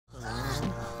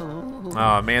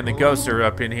Oh man, the ghosts are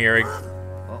up in here.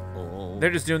 They're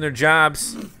just doing their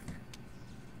jobs.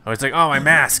 Oh, it's like, oh, my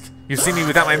mask. You've seen me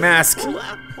without my mask.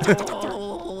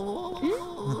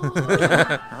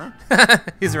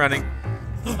 He's running.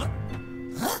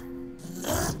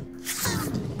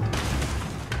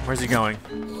 Where's he going?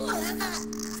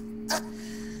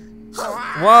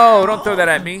 Whoa, don't throw that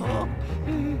at me. Do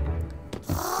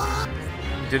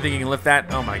you think you can lift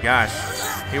that? Oh my gosh.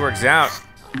 He works out.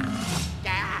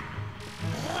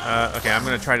 Okay, I'm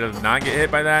gonna try to not get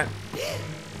hit by that.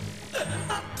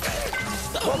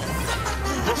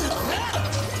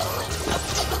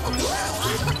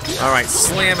 All right,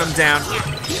 slam him down.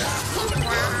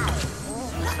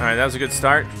 All right, that was a good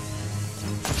start.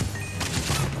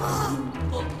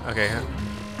 Okay.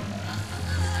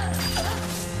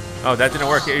 Oh, that didn't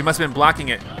work. He must have been blocking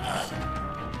it.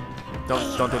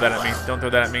 Don't throw that at me. Don't throw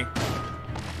that at me.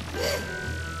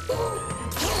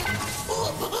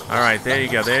 All right, there you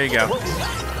go. There you go.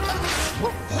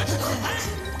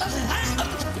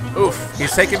 Oof,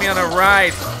 he's taking me on a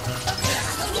ride.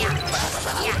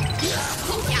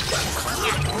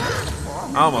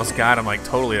 Almost got him like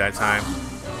totally that time.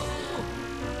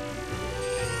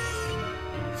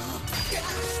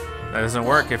 That doesn't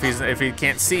work if he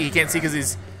can't see. He can't see because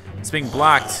it's being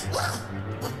blocked.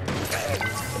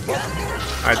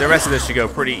 All right, the rest of this should go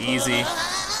pretty easy.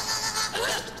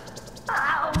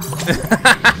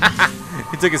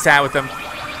 He took his hat with him.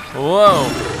 Whoa!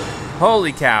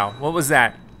 Holy cow! What was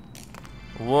that?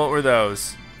 What were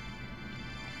those?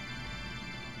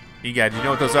 Egad, do you know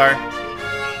what those are?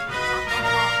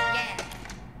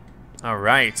 All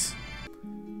right.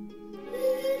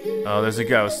 Oh, there's a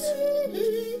ghost.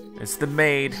 It's the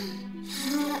maid.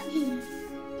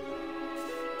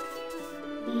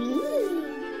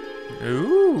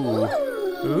 Ooh.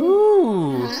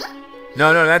 Ooh.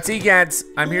 No, that's Egad's.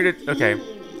 I'm here to. Okay.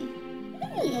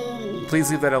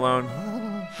 Please leave that alone.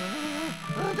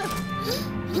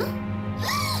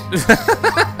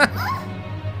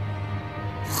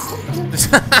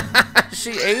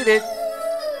 She ate it.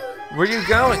 Where are you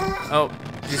going? Oh,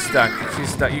 she's stuck. She's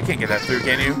stuck. You can't get that through,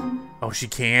 can you? Oh, she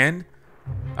can?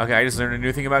 Okay, I just learned a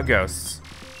new thing about ghosts.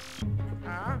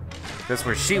 That's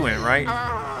where she went, right?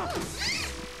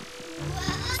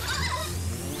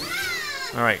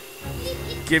 All right,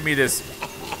 give me this.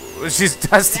 She's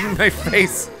dusting my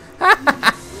face.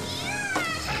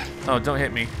 Oh, don't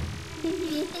hit me.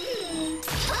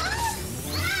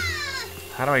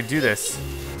 How do I do this?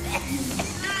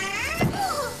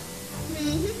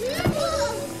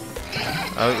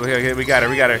 Oh, okay, we got her,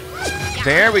 we got her.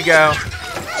 There we go.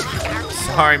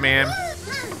 Sorry, ma'am.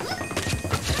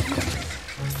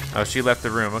 Oh, she left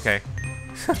the room, okay.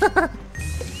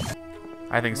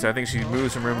 I think so. I think she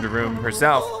moves from room to room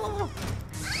herself.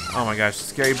 Oh my gosh,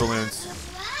 scary balloons.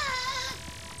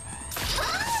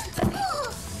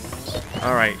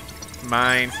 All right,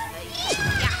 mine.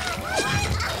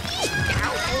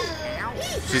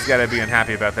 She's gotta be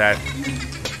unhappy about that.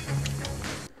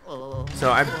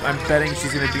 So I'm betting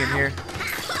she's gonna be in here.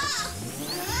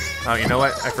 Oh, you know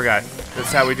what? I forgot.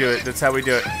 That's how we do it. That's how we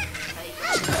do it.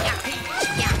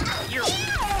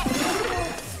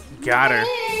 Got her.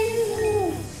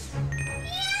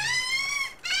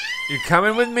 You're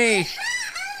coming with me.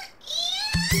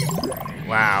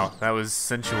 Wow, that was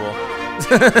sensual.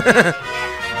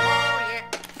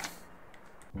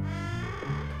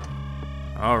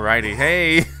 Alrighty,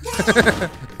 hey.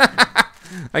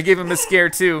 I gave him a scare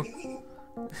too.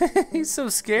 He's so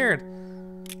scared.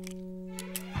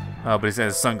 Oh, but he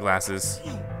has sunglasses.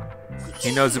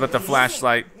 He knows about the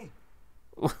flashlight.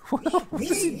 What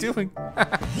is he doing?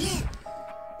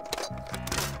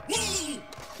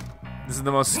 This is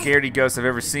the most scaredy ghost I've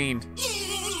ever seen.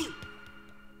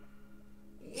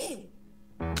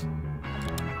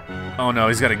 Oh no,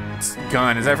 he's got a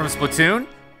gun. Is that from Splatoon?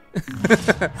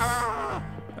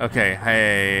 Okay,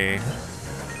 hey.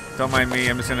 Don't mind me,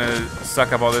 I'm just gonna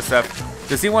suck up all this stuff.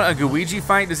 Does he want a Gooigi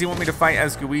fight? Does he want me to fight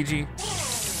as Gooigi?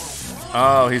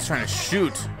 Oh, he's trying to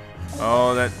shoot.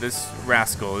 Oh, this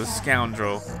rascal, this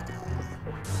scoundrel.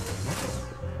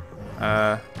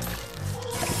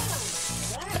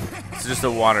 It's just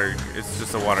a water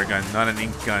gun, not an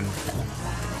ink gun.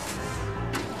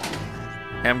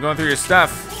 Hey, I'm going through your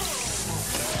stuff.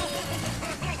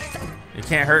 You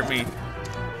can't hurt me.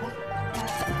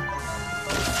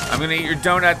 I'm gonna eat your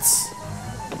donuts.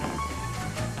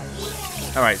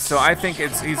 All right, so I think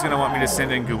he's gonna want me to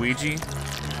send in Gooigi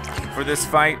for this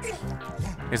fight.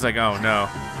 He's like, oh no.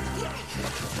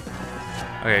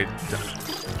 Okay.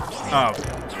 Oh,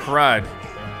 crud.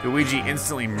 Gooigi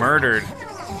instantly murdered.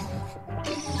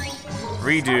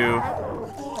 Redo.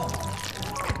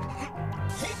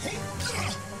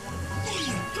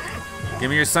 Give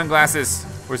me your sunglasses.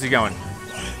 Where's he going?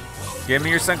 Give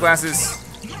me your sunglasses.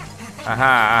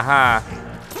 Aha, aha.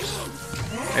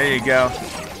 There you go.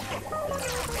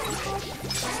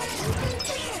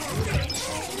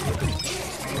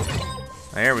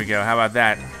 There we go. How about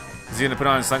that? Is he gonna put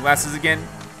on his sunglasses again?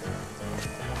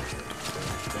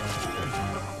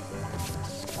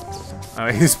 Oh,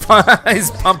 he's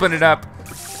pumping it up.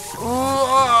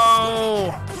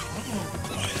 Whoa!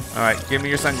 All right, give me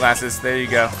your sunglasses. There you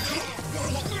go.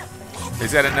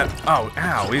 He's got enough. Oh,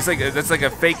 ow! He's like that's like a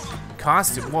fake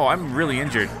costume. Whoa, I'm really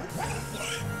injured.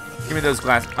 Give me those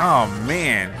glasses. Oh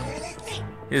man,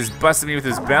 he just busted me with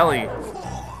his belly.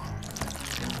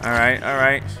 All right, all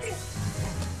right.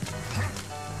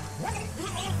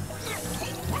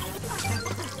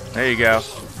 There you go.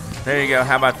 There you go.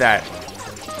 How about that?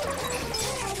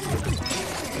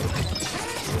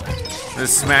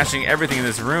 Just smashing everything in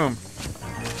this room.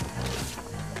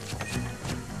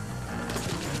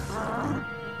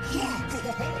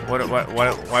 What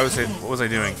was I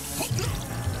doing?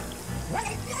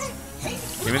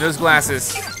 Give me those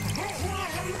glasses.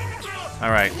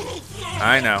 All right.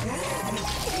 I know.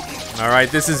 All right,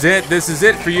 this is it. This is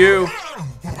it for you.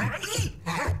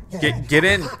 Get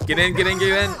in. Get in, get in,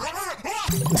 get in.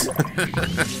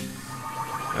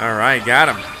 All right, got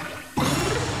him.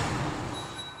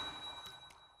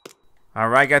 All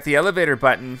right, got the elevator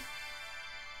button.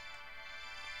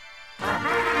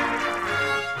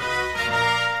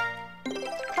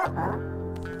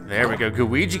 There we go.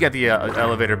 Gooigi got the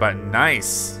elevator button.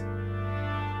 Nice.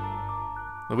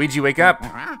 Luigi, wake up.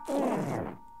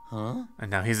 Huh?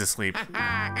 And now he's asleep.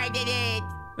 I did it.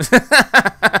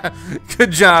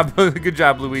 Good job. Good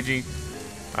job, Luigi.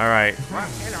 All right.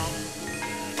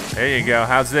 There you go.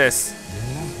 How's this?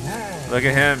 Look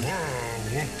at him.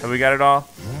 Have we got it all?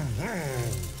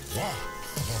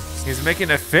 He's making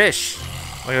a fish.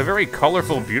 Like a very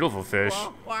colorful, beautiful fish.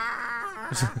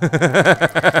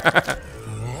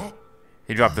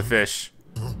 He dropped the fish.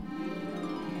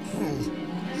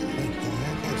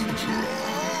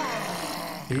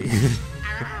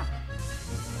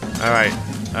 All right,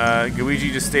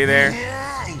 Gooigi, just stay there.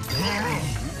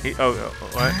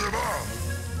 What?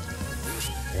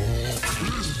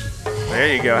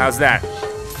 There you go. How's that?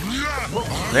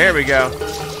 There we go.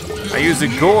 I used a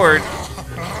gourd.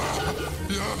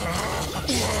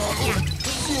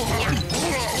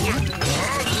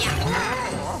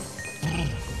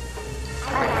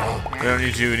 I don't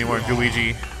need you anymore,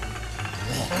 Gooigi.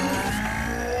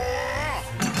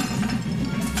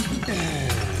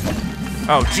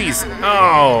 Oh, jeez.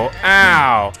 Oh,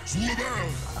 ow.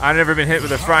 I've never been hit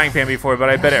with a frying pan before, but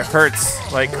I bet it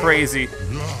hurts like crazy.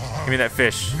 Give me that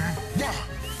fish.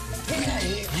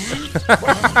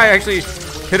 I actually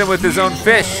hit him with his own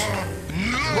fish.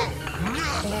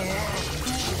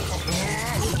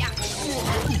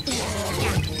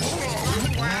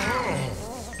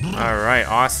 All right,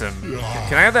 awesome.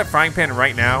 Can I have that frying pan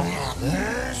right now?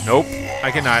 Nope, I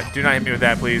cannot. Do not hit me with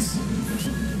that, please.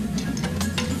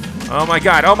 Oh my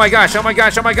god, oh my gosh, oh my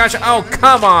gosh, oh my gosh. Oh,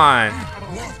 come on.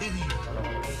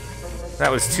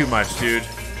 That was too much, dude.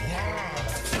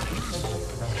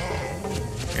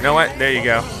 You know what? There you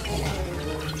go.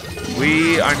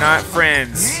 We are not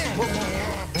friends.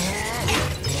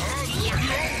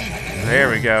 There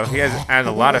we go. He has added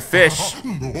a lot of fish.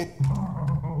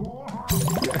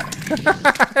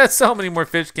 So many more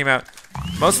fish came out.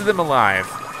 Most of them alive.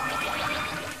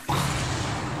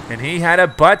 And he had a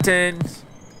button.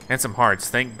 And some hearts.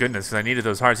 Thank goodness, because I needed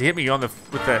those hearts. He hit me on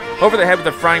over the head with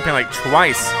the frying pan like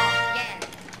twice.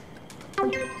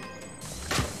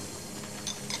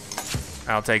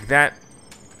 I'll take that.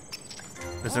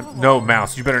 There's no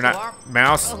mouse. You better not.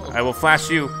 Mouse, I will flash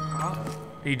you.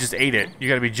 You just ate it. You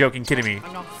gotta be joking, kidding me.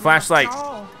 Flashlight.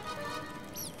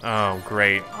 Oh,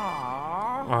 great.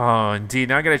 Oh, indeed.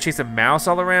 Now I gotta chase a mouse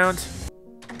all around.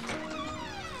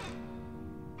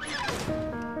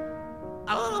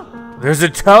 There's a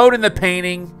toad in the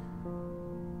painting.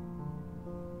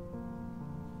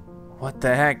 What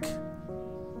the heck?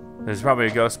 There's probably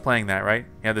a ghost playing that, right?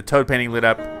 Yeah, the toad painting lit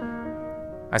up.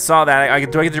 I saw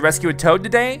that. Do I get to rescue a toad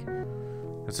today?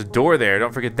 There's a door there.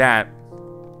 Don't forget that.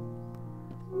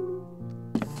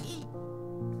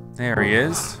 There he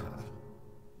is.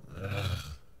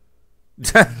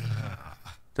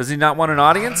 Does he not want an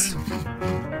audience?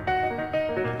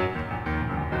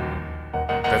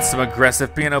 That's some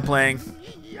aggressive piano playing.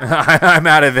 I'm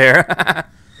out of there.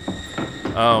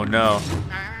 Oh no.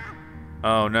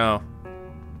 Oh no.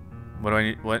 What do I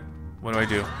need? What do I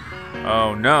do?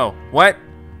 Oh no. What?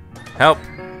 Help.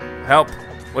 Help.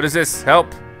 What is this?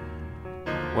 Help.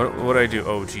 What do I do?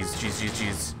 Oh jeez, jeez, jeez,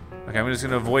 jeez. Okay, I'm just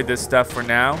gonna avoid this stuff for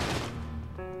now.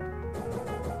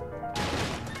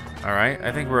 All right,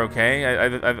 I think we're okay.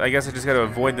 I guess I just gotta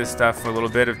avoid this stuff for a little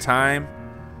bit of time.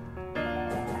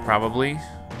 Probably.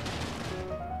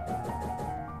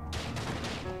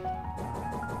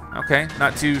 Okay,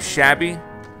 not too shabby.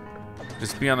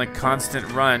 Just be on a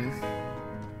constant run.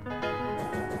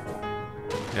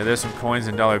 Yeah, there's some coins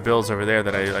and dollar bills over there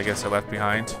that I guess I left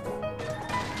behind.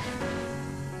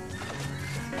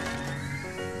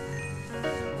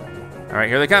 All right,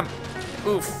 here they come.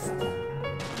 Oof.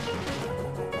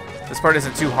 This part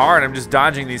isn't too hard. I'm just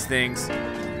dodging these things.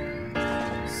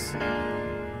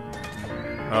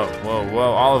 Oh, whoa,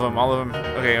 whoa, all of them, all of them.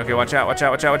 Okay, okay, watch out, watch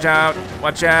out, watch out, watch out.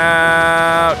 Watch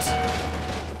out.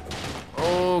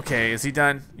 Okay, is he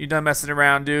done? You done messing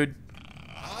around, dude?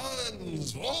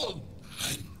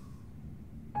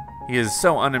 He is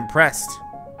so unimpressed.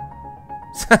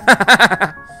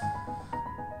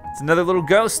 It's another little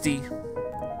ghosty.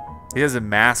 He has a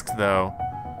mask, though.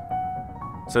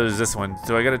 So does this one.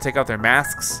 So I gotta take out their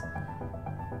masks?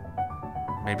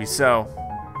 Maybe so.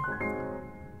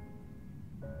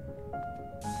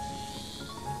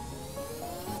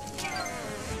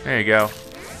 There you go.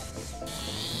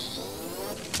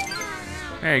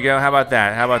 There you go. How about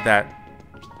that? How about that?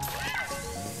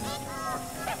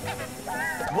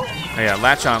 Oh yeah,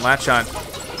 latch on, latch on.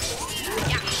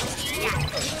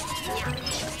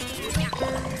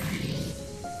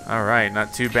 All right,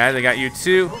 not too bad. They got you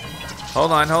too.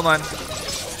 Hold on, hold on.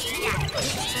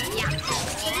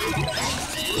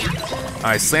 Oh,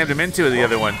 I slammed him into the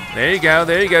other one. There you go,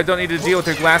 there you go. Don't need to deal with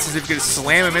their glasses if you could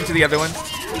slam him into the other one.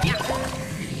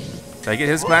 Did I get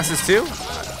his glasses too?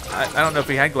 I don't know if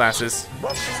he had glasses.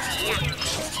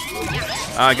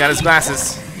 I got his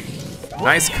glasses.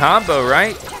 Nice combo,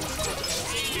 right?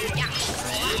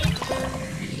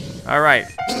 All right.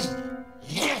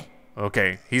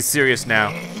 Okay, he's serious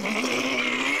now.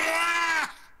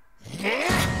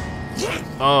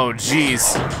 Oh,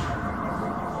 jeez.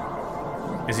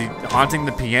 Is he haunting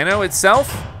the piano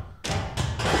itself?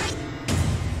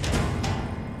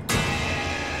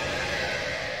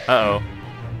 Uh-oh.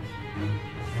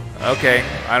 Okay,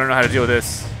 I don't know how to deal with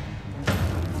this.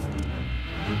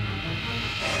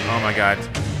 Oh my god.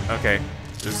 Okay.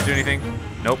 Does this do anything?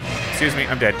 Nope. Excuse me,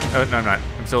 I'm dead. Oh, no, I'm not.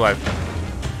 I'm still alive.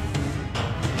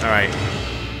 Alright.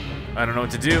 I don't know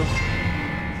what to do.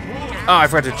 Oh, I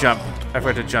forgot to jump. I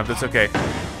forgot to jump. That's okay.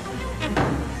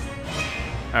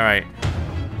 Alright.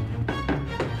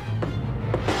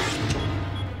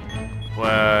 What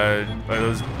are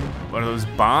those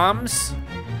bombs?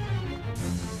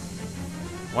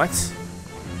 What?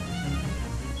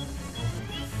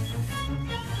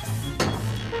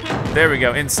 There we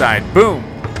go, inside. Boom!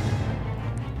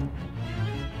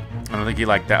 I don't think he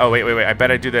liked that. Oh, wait, wait, wait. I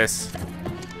bet I do this.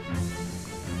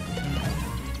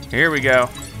 Here we go.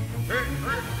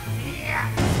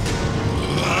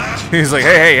 He's like,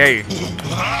 hey, hey, hey.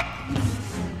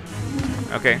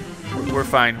 Okay, we're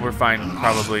fine,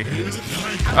 probably.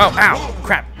 Oh, ow,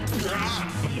 crap.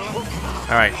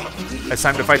 All right, it's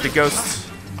time to fight the ghosts.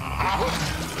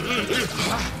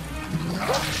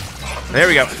 There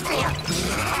we go.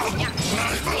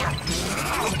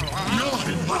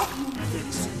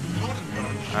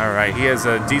 All right, he has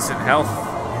a decent health.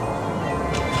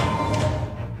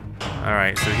 All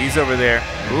right, so he's over there.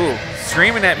 Ooh,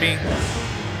 screaming at me.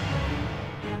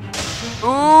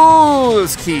 Ooh,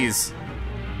 those keys.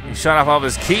 He shot off all of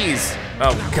his keys.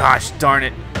 Oh gosh, darn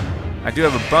it. I do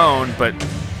have a bone, but...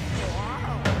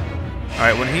 All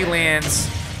right, when he lands...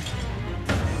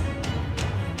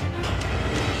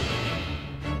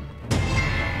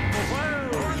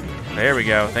 There we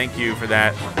go, thank you for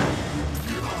that.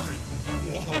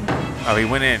 Oh, he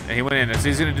went in, so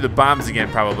he's gonna do the bombs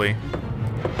again, probably.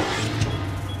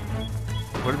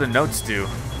 What do the notes do?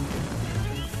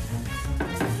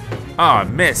 Oh, I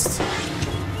missed.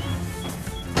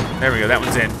 There we go, that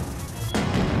one's in.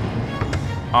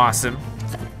 Awesome.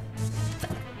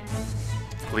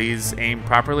 Please aim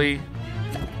properly.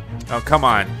 Oh, come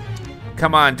on.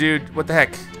 Come on, dude. What the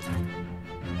heck?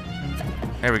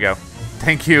 There we go.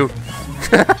 Thank you.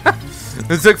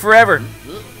 This took forever.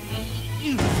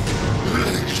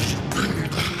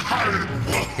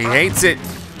 He hates it.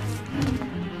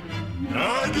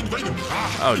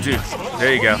 Oh, dude.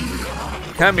 There you go.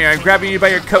 Come here. I'm grabbing you by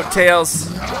your coattails.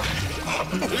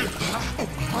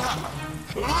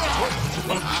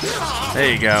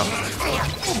 There you go.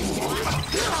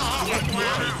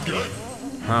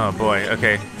 Oh, boy.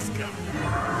 Okay.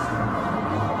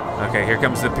 Okay, here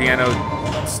comes the piano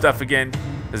stuff again.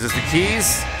 Is this the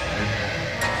keys?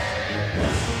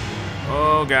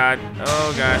 Oh, God.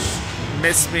 Oh, gosh.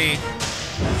 Miss me.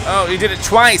 Oh, he did it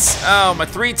twice. Oh, my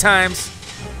 3 times.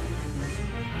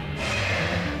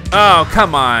 Oh,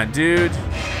 come on, dude.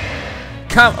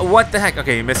 What the heck?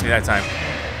 Okay, you missed me that time.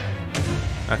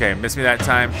 Okay, missed me that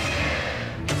time.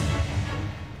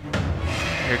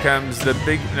 Here comes the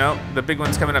big, no, the big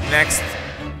one's coming up next.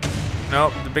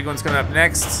 Nope, the big one's coming up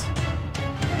next.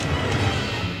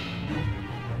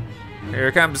 Here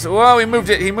it comes. Whoa, he moved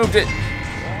it, he moved it.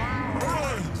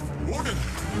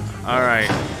 All right.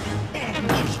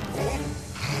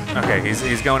 Okay,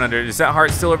 he's going under. Is that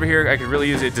heart still over here? I could really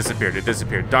use it. It disappeared, it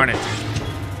disappeared. Darn it.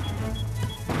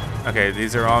 Okay,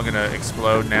 these are all gonna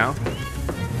explode now.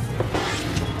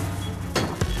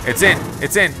 It's in,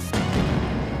 it's in.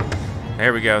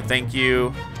 There we go, thank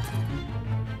you.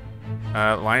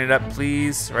 Line it up,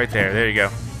 please. Right there, there you go.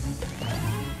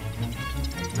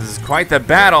 This is quite the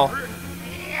battle.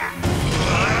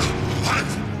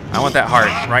 I want that heart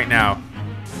right now.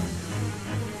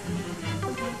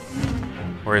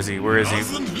 Where is he, where is he?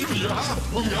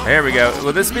 There we go.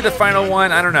 Will this be the final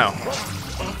one? I don't know.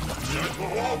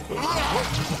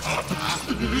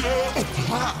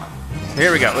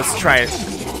 Here we go, let's try it.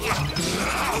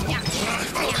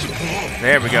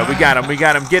 There we go, we got him, we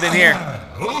got him. Get in here.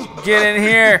 Get in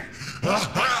here.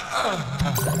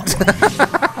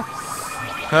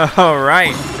 All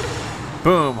right.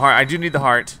 Boom, heart. I do need the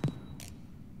heart.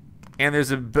 And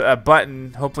there's a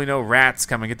button. Hopefully no rats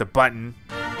come and get the button.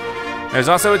 There's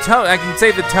also a toad. I can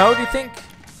save the toad, you think?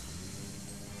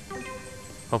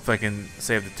 Hopefully I can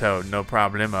save the toad, no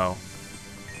problemo.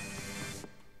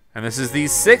 And this is the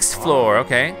 6th floor,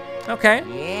 okay. Okay.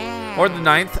 Yeah. Or the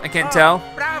 9th, I can't tell.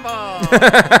 Bravo!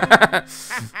 I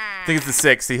think it's the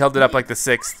 6th. He held it up like the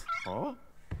 6th.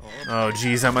 Oh,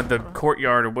 geez, I'm at the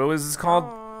courtyard, or what was this called?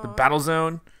 The battle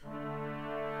zone?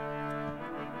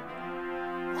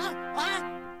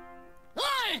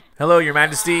 Hello, Your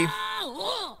Majesty.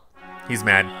 He's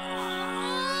mad.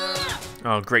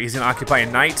 Oh, great, he's gonna occupy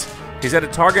a knight. He's got a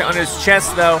target on his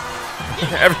chest, though.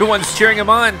 Everyone's cheering him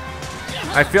on.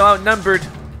 I feel outnumbered.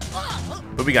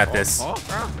 But we got this.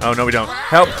 Oh, no, we don't.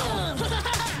 Help.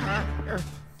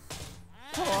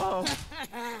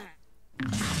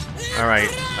 All right.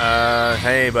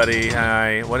 Hey, buddy.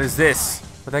 Hi. What is this?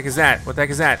 What the heck is that? What the heck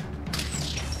is that?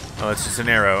 Oh, it's just an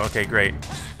arrow. Okay, great.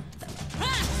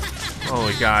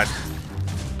 Holy God.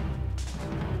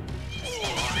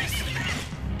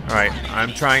 All right.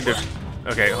 I'm trying to...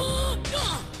 Okay.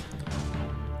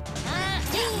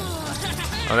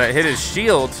 Oh, that hit his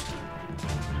shield.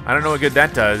 I don't know what good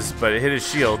that does, but it hit his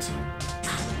shield.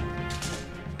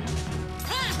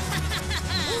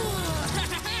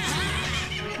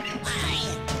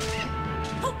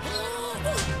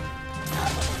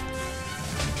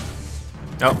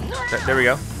 Oh, there we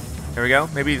go. There we go.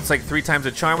 Maybe it's like 3 times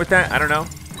a charm with that. I don't know.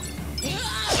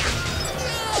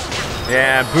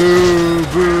 Yeah, boo,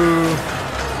 boo.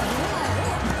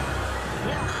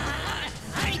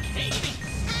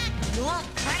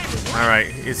 All right,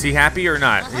 is he happy or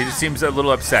not? He just seems a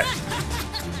little upset.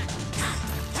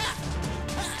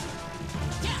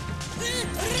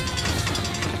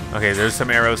 Okay, there's some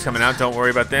arrows coming out. Don't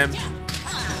worry about them.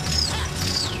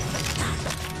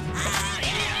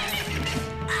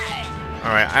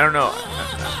 All right, I don't know.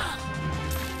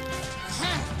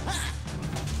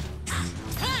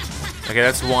 Okay,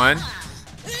 that's 1,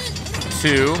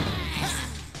 2,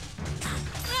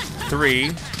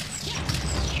 3.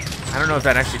 I don't know if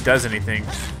that actually does anything.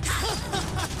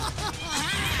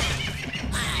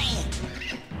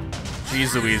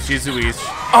 Jeez Louise, jeez Louise.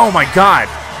 Oh my God!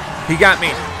 He got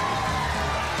me.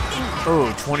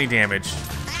 Oh, 20 damage.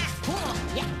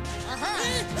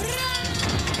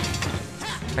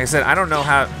 Like I said, I don't know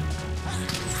how...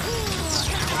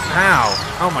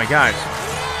 Ow! Oh my God.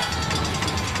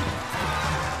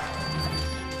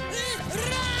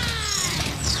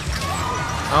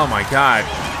 Oh my God.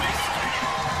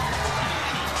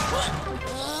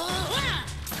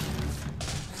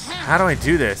 How do I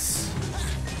do this?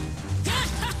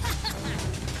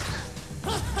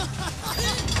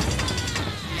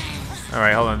 All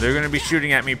right, hold on. They're gonna be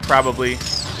shooting at me probably.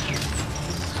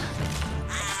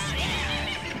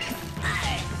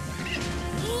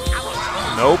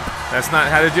 Nope, that's not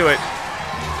how to do it.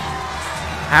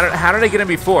 How did I get him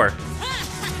before?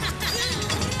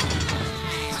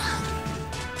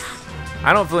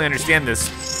 I don't fully understand this.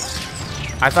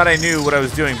 I thought I knew what I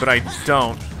was doing, but I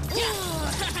don't.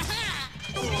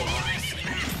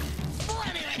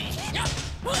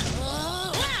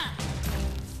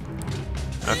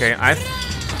 Okay,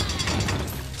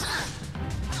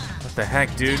 what the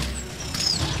heck, dude?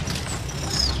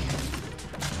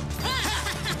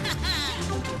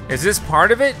 Is this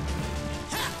part of it?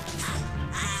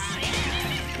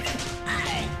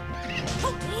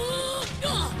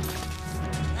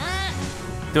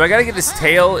 Do I gotta get his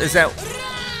tail? Is that...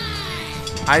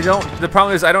 The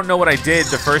problem is I don't know what I did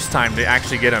the first time to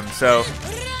actually get him, so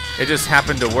it just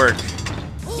happened to work.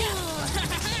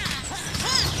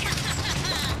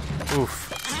 Oof.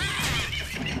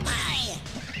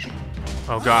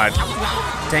 Oh God.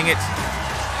 Dang it.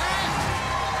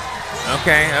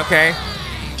 Okay, okay.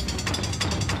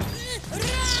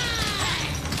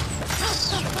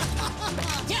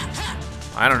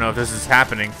 I don't know if this is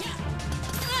happening.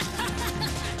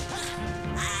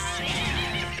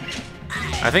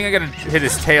 I think I gotta hit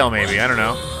his tail maybe, I don't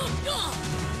know.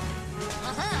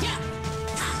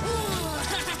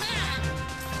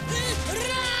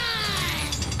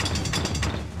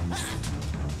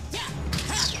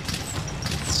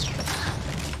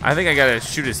 I think I gotta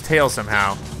shoot his tail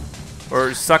somehow.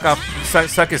 Or suck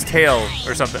his tail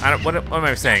or something. What am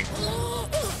I saying?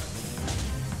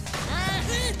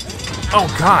 Oh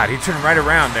God, he turned right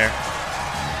around there.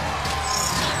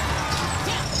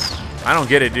 I don't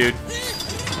get it, dude.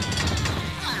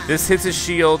 This hits his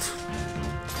shield.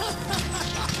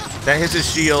 That hits his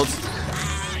shield.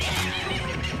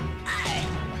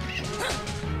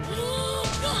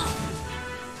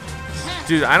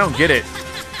 Dude, I don't get it.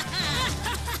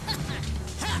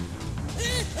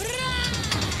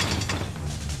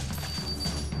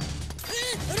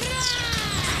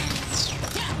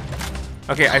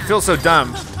 Okay, I feel so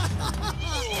dumb.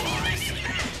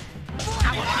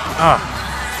 Oh.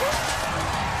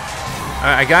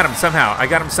 I got him somehow. I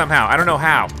got him somehow. I don't know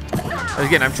how.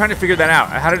 Again, I'm trying to figure that out.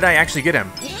 How did I actually get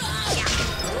him?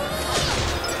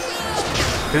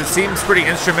 Because it seems pretty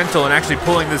instrumental in actually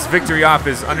pulling this victory off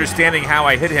is understanding how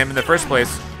I hit him in the first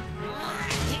place.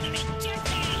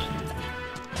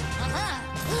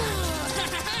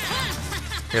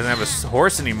 He doesn't have a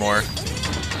horse anymore.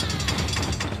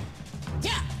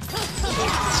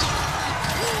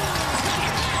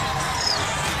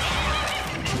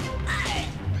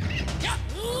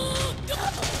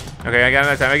 Okay, I got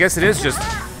enough time. I guess it is just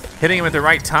hitting him at the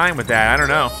right time with that. I don't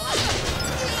know.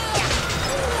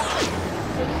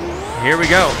 Here we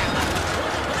go.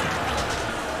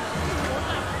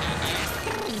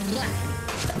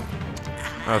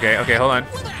 Okay, okay, hold on.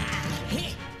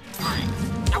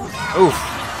 Oof.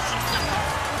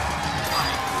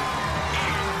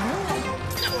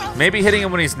 Maybe hitting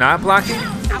him when he's not blocking?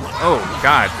 Oh,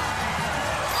 God.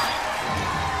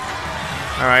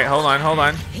 All right, hold on, hold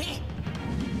on.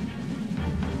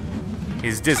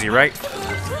 He's dizzy, right?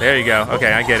 There you go.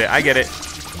 Okay, I get it. I get it.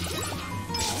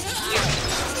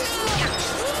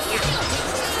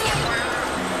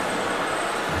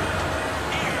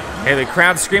 Hey, the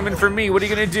crowd's screaming for me. What are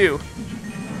you gonna do?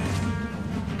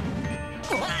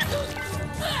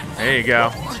 There you go.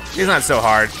 He's not so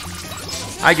hard.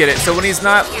 I get it. So when he's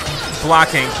not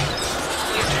blocking,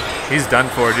 he's done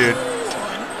for, dude.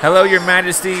 Hello, Your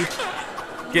Majesty.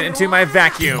 Get into my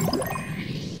vacuum.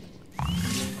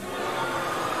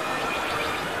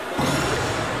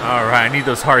 All right, I need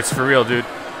those hearts for real, dude.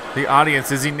 The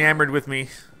audience is enamored with me.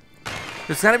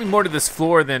 There's gotta be more to this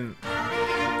floor than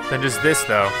just this,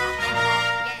 though.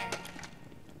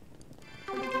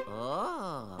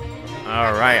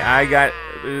 All right, I got,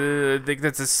 I think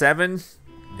that's a 7.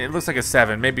 It looks like a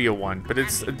 7, maybe a 1, but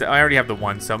I already have the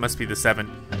 1, so it must be the 7.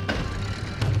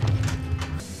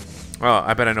 Oh,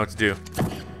 I bet I know what to do.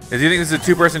 Do you think this is a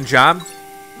 2-person job?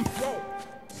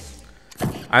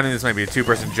 I think this might be a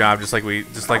 2-person job, just like we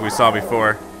saw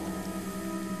before.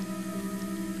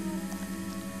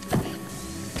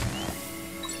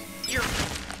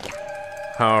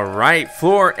 All right,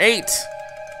 floor 8,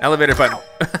 elevator button.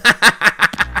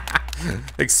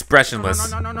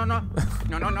 Expressionless. No.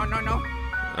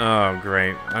 Oh,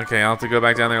 great. Okay, I'll have to go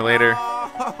back down there later.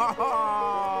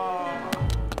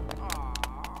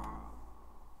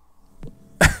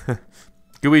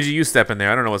 Gooigi, you step in there.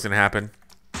 I don't know what's gonna happen.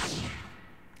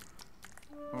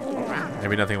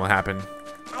 Maybe nothing will happen.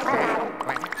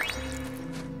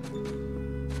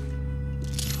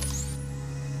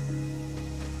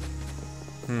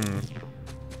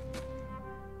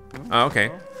 Oh, okay.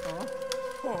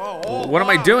 What am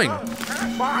I doing?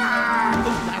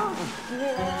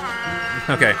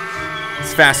 Okay.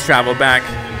 Let's fast travel back.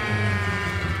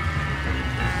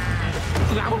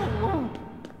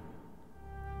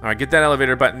 Alright, get that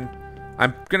elevator button.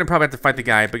 I'm gonna probably have to fight the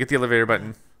guy, but get the elevator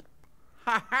button.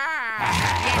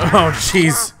 Oh,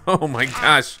 jeez. Oh my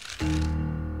gosh.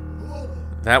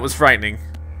 That was frightening.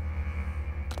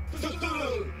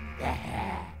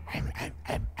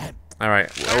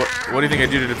 Alright, what do you think I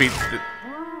do to defeat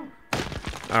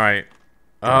Alright.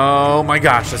 Oh my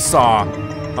gosh, a saw.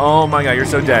 Oh my god, you're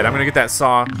so dead. I'm gonna get that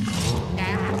saw.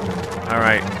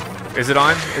 Alright. Is it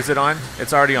on? Is it on?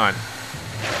 It's already on.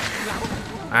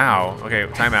 Ow. Okay,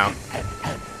 time out.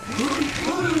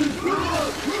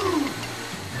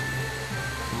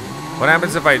 What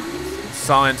happens if I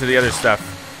saw into the other stuff?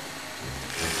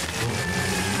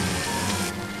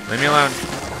 Leave me alone.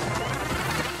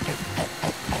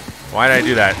 Why did I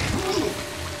do that?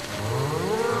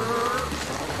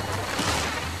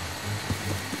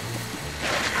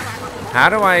 How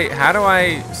do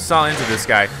I saw into this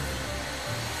guy?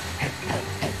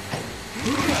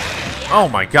 Oh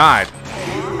my god.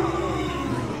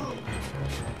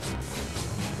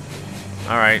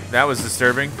 All right, that was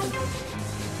disturbing.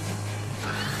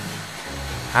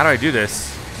 How do I do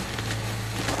this?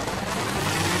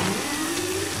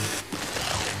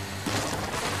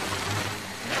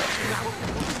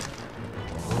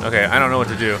 Okay, I don't know what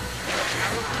to do.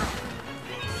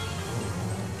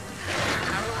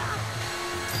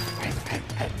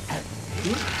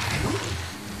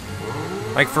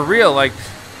 Like, for real, like...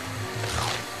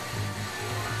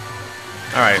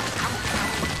 Alright.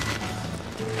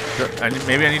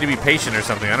 Maybe I need to be patient or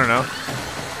something, I don't know.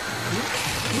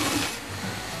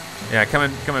 Yeah, come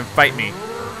and fight me.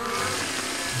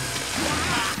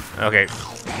 Okay.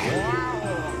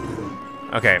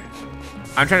 Okay.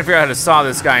 I'm trying to figure out how to saw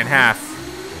this guy in half.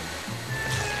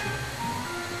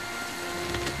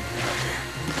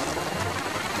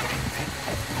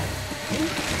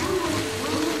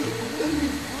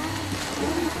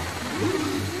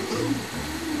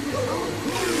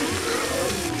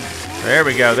 There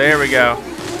we go, there we go.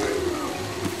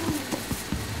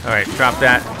 All right, drop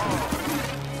that.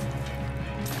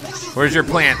 Where's your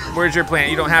plant? Where's your plant?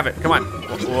 You don't have it. Come on.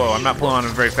 Whoa, I'm not pulling on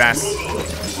him very fast.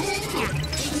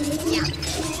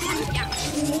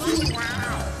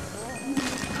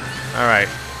 All right.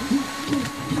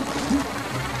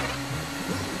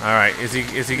 All right. Is he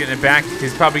getting it back?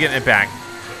 He's probably getting it back.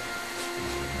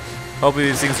 Hopefully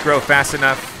these things grow fast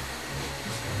enough.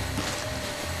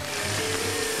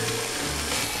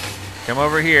 Come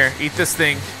over here. Eat this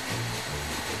thing.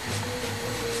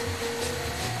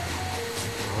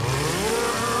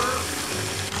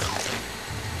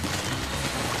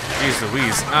 Jeez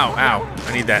Louise. Ow, ow.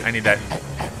 I need that. I need that.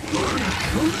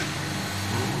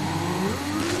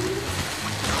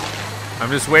 I'm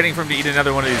just waiting for him to eat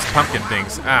another one of these pumpkin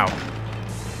things. Ow.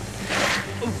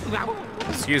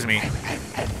 Excuse me.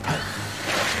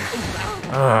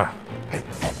 Ugh.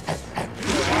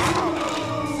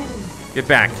 Get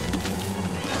back.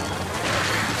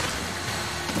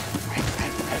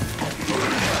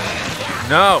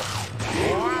 No.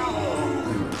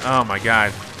 Oh my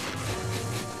god.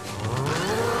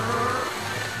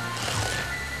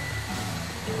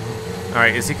 All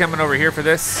right, is he coming over here for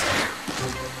this?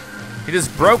 He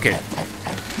just broke it.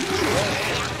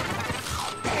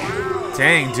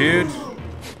 Dang, dude.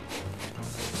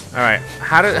 All right,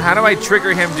 how do I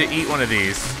trigger him to eat one of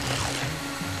these?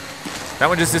 That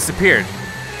one just disappeared.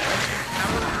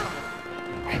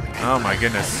 Oh my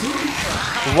goodness.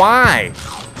 Why?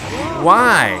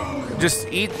 Why? Just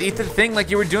eat the thing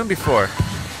like you were doing before.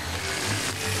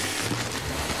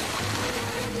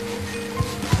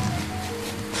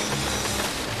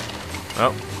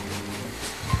 Oh.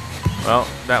 Well,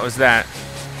 that was that.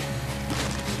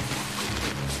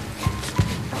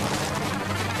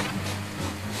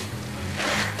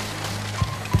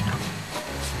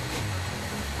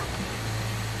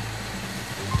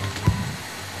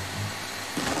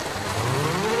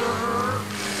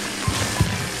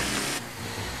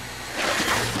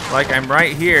 Like I'm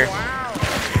right here.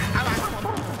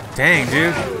 Dang,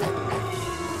 dude.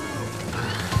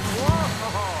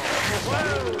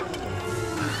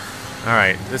 All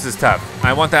right, this is tough.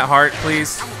 I want that heart,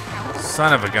 please.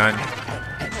 Son of a gun.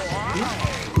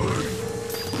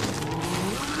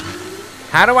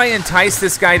 How do I entice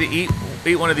this guy to eat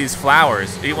one of these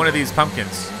flowers? Eat one of these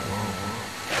pumpkins?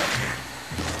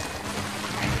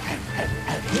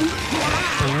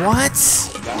 What?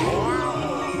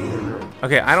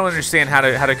 Okay, I don't understand how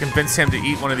to convince him to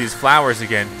eat one of these flowers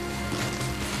again.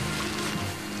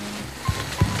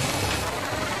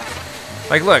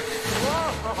 Like, look.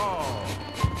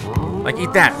 Like,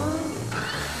 eat that.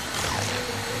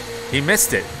 He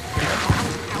missed it.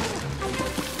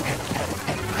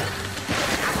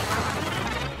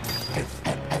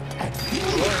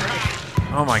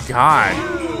 Oh my god.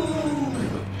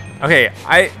 Okay,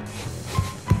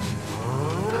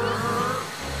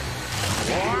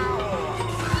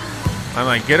 I'm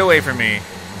like, get away from me.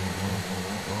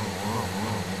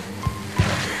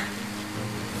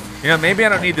 You know, maybe I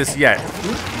don't need this yet.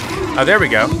 Oh, there we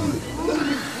go.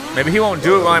 Maybe he won't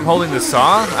do it while I'm holding the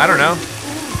saw? I don't know.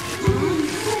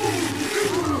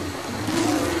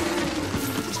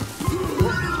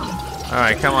 All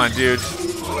right, come on, dude.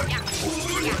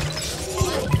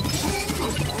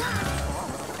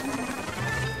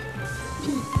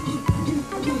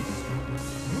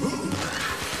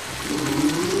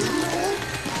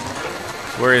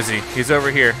 Where is he? He's over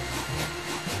here.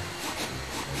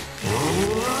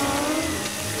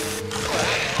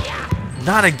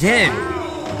 Not again.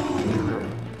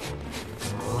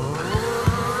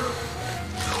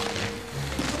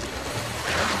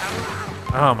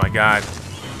 Oh my God.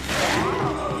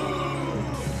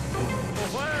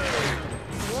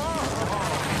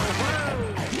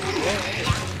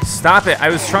 Stop it. I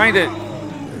was trying to...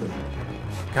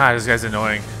 God, this guy's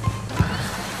annoying.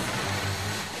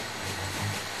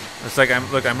 It's like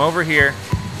I'm over here.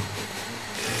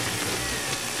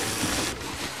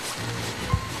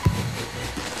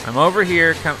 I'm over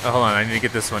here. Come, oh, hold on, I need to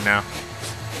get this one now.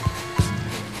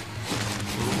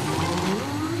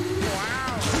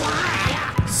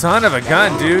 Son of a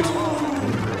gun, dude.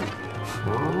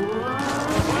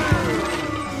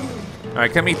 All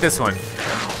right, come eat this one.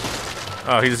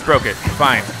 Oh, he just broke it.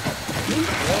 Fine.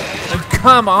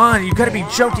 Come on, you gotta be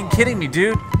joking, kidding me,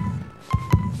 dude.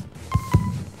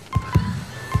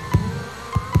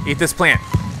 Eat this plant.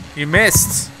 You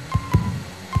missed.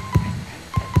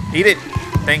 Eat it.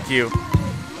 Thank you.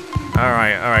 All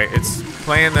right. It's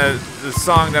playing the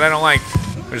song that I don't like,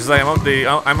 which is like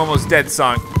I'm almost dead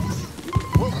song.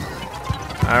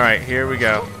 All right, here we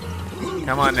go.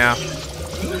 Come on now.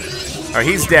 All right,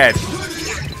 he's dead.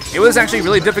 It was actually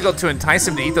really difficult to entice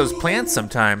him to eat those plants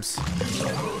sometimes.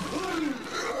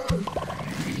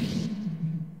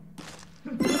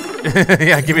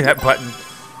 Yeah, give me that button.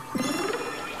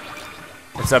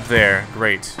 It's up there.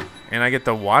 Great. And I get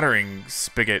the watering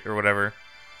spigot or whatever.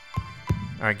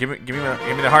 All right, give me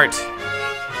the heart.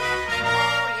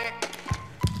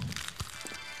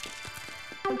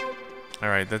 All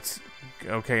right, that's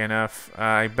okay enough.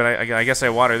 But I guess I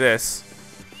water this.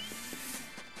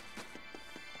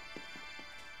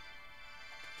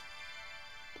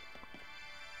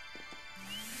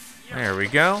 There we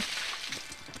go.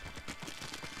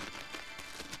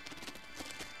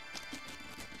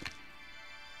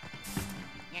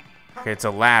 Okay, it's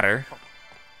a ladder.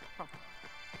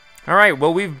 All right,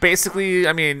 well, we've basically,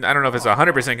 I mean, I don't know if it's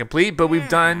 100% complete, but we've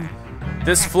done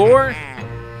this floor.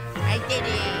 I did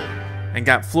it. And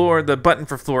got the button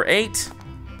for floor 8.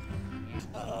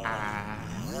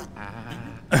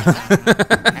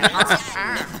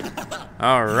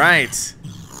 All right.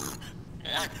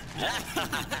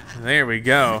 There we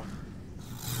go.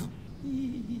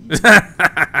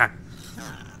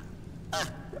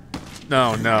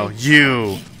 No,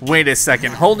 you. Wait a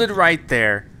second. Hold it right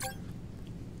there.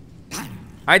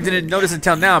 I didn't notice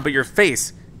until now, but your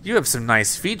face. You have some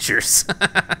nice features.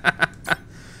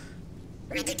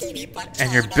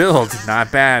 And your build,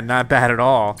 not bad at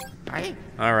all.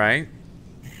 All right.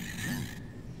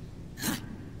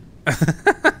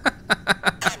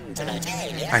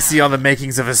 I see all the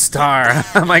makings of a star.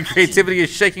 My creativity is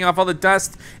shaking off all the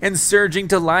dust and surging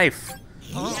to life.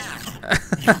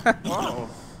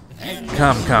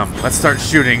 Come, let's start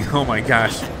shooting. Oh my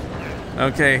gosh.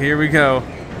 Okay, here we go.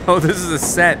 Oh, this is a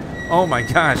set. Oh my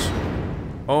gosh.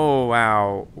 Oh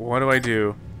wow. What do I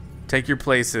do? Take your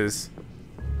places.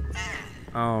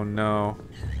 Oh no.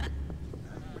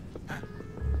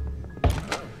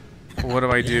 What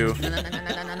do I do?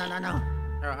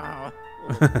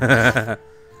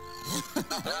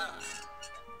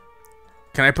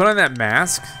 Can I put on that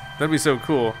mask? That'd be so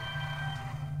cool.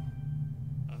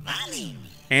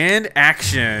 And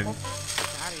action.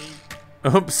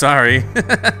 Oops, sorry.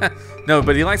 No,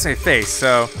 but he likes my face,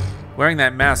 so wearing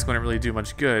that mask wouldn't really do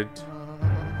much good.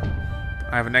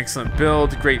 I have an excellent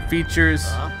build, great features.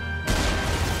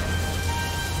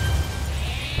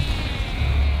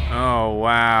 Oh,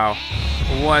 wow.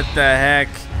 What the heck?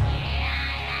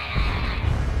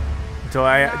 Do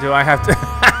I have to?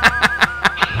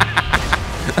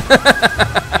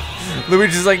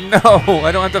 Luigi's like, no,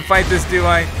 I don't have to fight this, do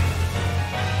I?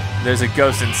 There's a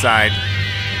ghost inside.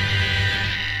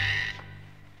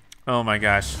 Oh my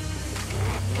gosh.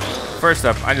 First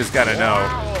up, I just gotta know.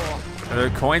 Are there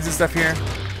coins and stuff here?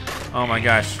 Oh my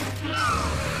gosh.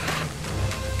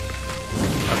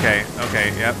 Okay,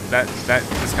 yep, that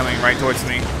is coming right towards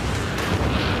me.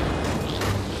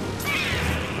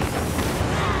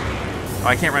 Oh,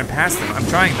 I can't run past them. I'm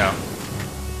trying though.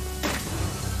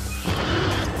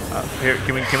 Here,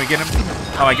 can we get him?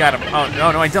 Oh, I got him. Oh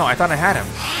no, I don't. I thought I had him.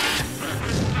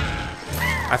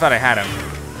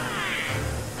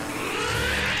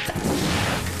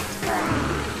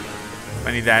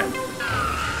 I need that.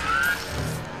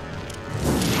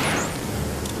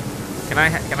 Can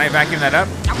I vacuum that up?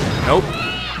 Nope.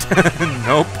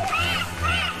 Nope.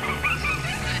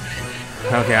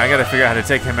 Okay, I gotta figure out how to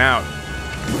take him out.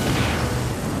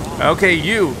 Okay,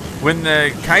 you. When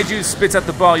the kaiju spits out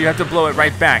the ball, you have to blow it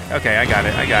right back. Okay, I got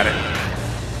it.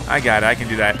 I can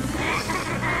do that.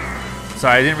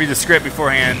 Sorry, I didn't read the script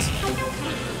beforehand.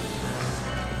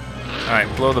 All right,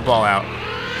 blow the ball out.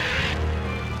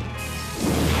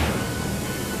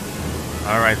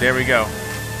 All right, there we go.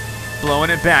 Blowing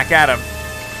it back at him.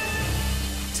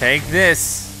 Take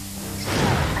this.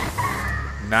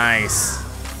 Nice.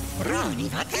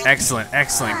 Excellent,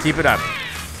 excellent. Keep it up.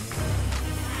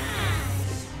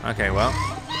 Okay, well.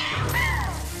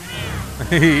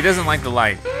 He doesn't like the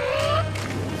light.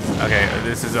 Okay,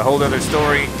 this is a whole other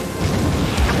story.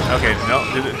 Okay, no.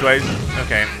 Do I?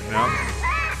 Okay, no.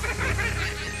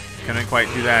 Couldn't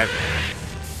quite do that.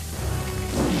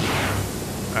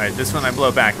 Alright, this one I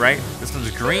blow back, right? This one's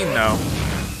green, though.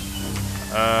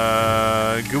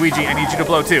 Gooigi, I need you to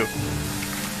blow, too.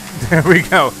 There we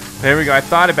go. There we go. I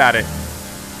thought about it.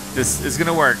 This is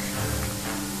gonna work.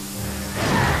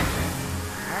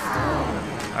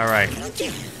 Alright.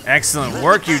 Excellent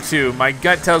work, you two. My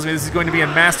gut tells me this is going to be a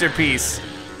masterpiece.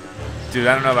 Dude,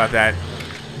 I don't know about that.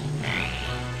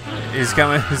 He's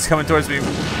coming towards me.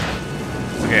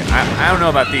 Okay, I don't know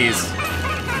about these.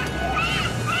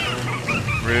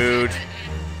 Rude.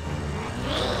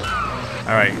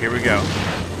 Alright, here we go.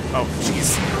 Oh,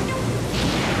 jeez.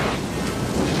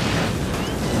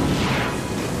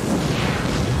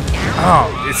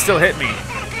 Oh, it still hit me.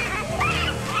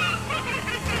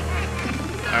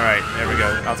 Alright, there we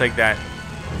go. I'll take that.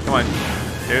 Come on.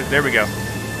 There we go.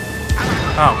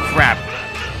 Oh, crap.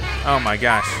 Oh my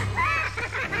gosh.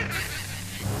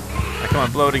 Oh, come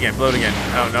on, blow it again, blow it again.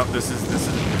 Oh, no, this is...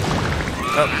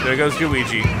 Oh, there goes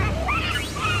Gooigi.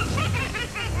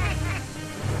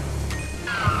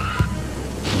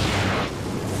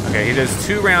 Okay, he does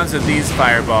 2 rounds of these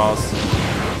fireballs.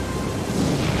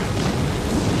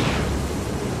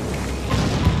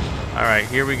 All right,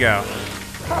 here we go.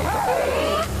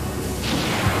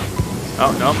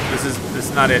 Oh no, this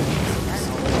is not it.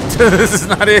 This is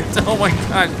not it. Oh my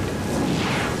god!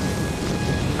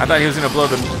 I thought he was gonna blow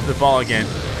the ball again.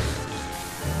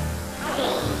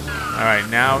 All right,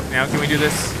 now can we do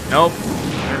this? Nope.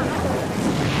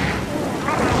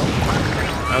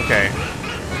 Okay.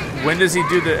 When does he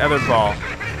do the other ball?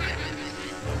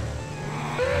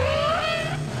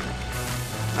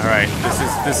 All right,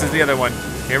 this is the other one.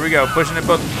 Here we go, pushing it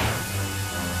both.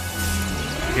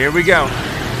 Here we go.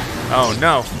 Oh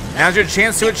no, now's your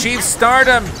chance to achieve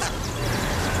stardom.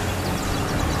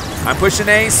 I'm pushing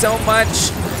A so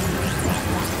much.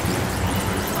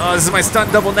 Oh, this is my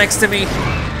stunt double next to me.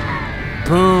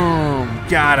 Boom,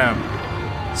 got him.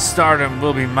 Stardom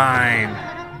will be mine.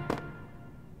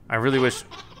 I really wish.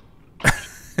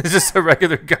 It's just a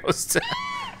regular ghost.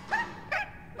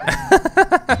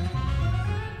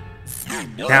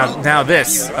 Now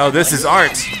this. Oh, this is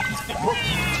art.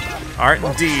 Art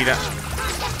indeed.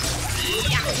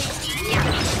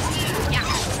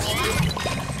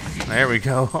 There we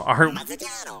go. Art.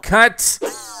 Cut.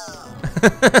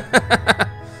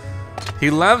 He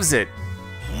loves it.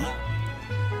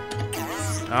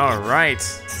 All right.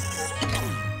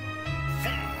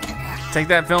 Take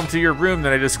that film to your room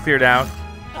that I just cleared out.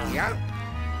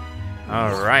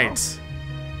 All right.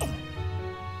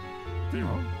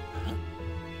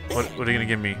 What are you gonna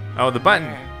give me? Oh, the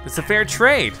button. It's a fair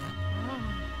trade.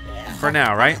 For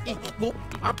now, right?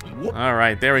 All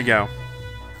right, there we go.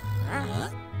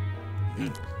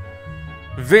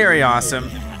 Very awesome.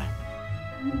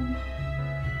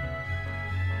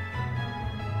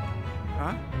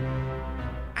 Huh?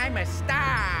 I'm a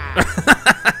star.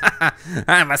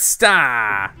 I'm a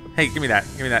star. Hey, give me that.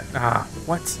 Give me that. Ah,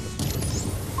 what?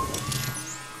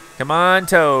 Come on,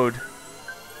 Toad.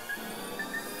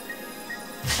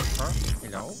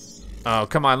 Hello? Oh,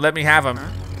 come on, let me have him.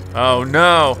 Oh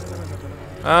no.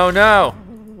 Oh no.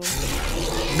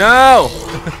 No.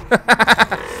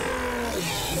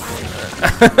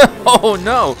 Oh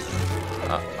no.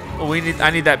 I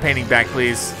need that painting back,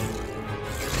 please.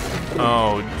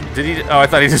 Oh, did he? Oh, I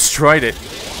thought he destroyed it.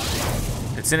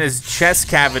 It's in his chest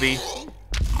cavity.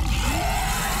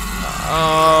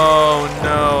 Oh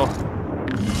no.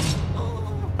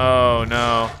 Oh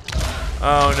no.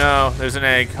 Oh no, there's an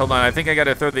egg. Hold on, I think I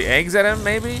gotta throw the eggs at him,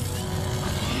 maybe?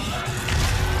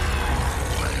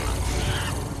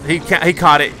 He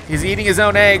caught it. He's eating his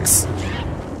own eggs.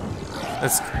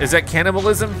 Is that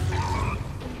cannibalism?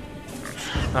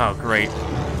 Oh, great.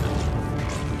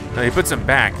 No, he puts them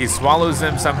back. He swallows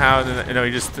them somehow, and then, you know,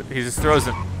 he just throws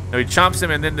them. No, he chomps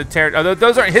them, and then the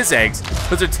those aren't his eggs.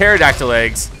 Those are pterodactyl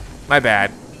eggs. My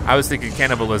bad. I was thinking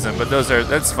cannibalism, but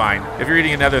that's fine. If you're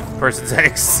eating another person's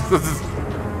eggs.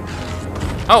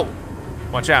 Oh,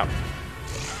 watch out.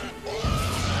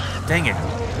 Dang it.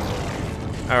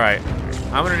 All right,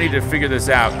 I'm gonna need to figure this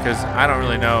out because I don't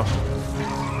really know.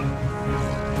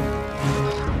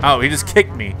 Oh, he just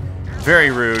kicked me.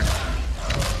 Very rude.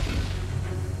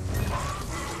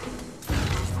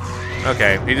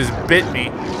 Okay, he just bit me.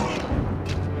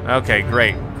 Okay,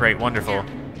 great, wonderful.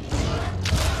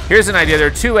 Here's an idea. There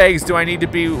are 2 eggs. Do I need to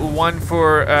be one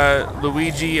for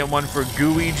Luigi and one for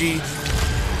Gooigi?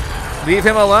 Leave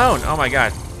him alone. Oh my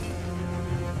god.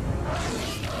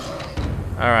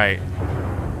 All right.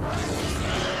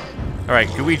 All right,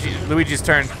 Luigi's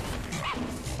turn.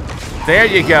 There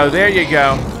you go, there you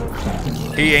go.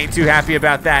 He ain't too happy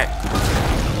about that.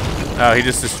 Oh, he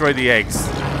just destroyed the eggs.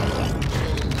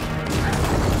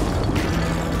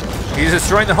 He's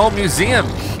destroying the whole museum.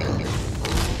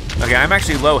 Okay, I'm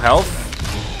actually low health.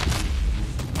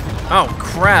 Oh,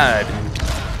 crud.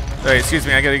 All right, excuse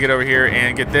me, I gotta get over here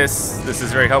and get this. This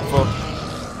is very helpful.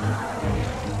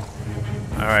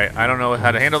 All right, I don't know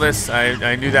how to handle this.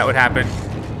 I knew that would happen,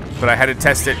 but I had to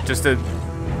test it just to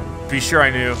be sure I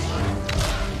knew.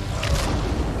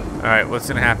 All right, what's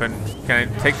gonna happen? Can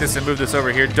I take this and move this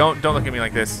over here? Don't look at me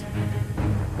like this.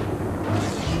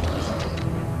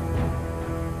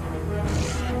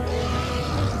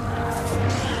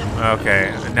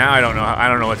 Okay, now I don't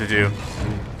know what to do.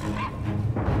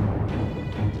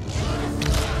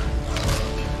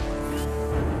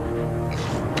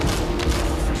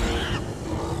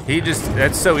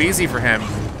 That's so easy for him.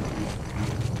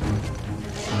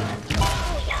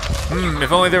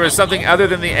 If only there was something other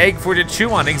than the egg for to chew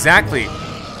on. Exactly.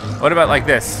 What about like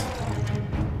this?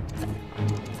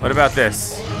 What about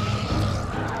this?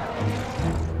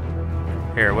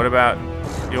 Here, what about,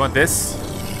 you want this?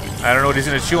 I don't know what he's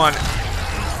gonna chew on.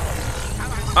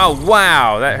 Oh,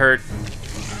 wow, that hurt.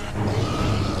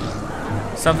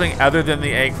 Something other than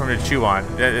the egg for him to chew on.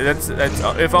 That's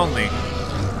if only.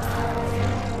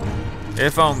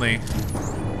 If only.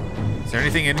 Is there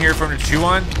anything in here for him to chew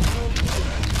on?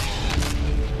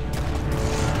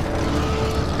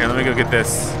 Okay, let me go get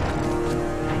this.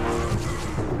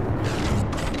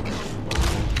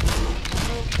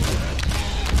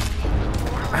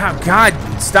 Oh, God,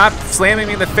 stop slamming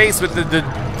me in the face with the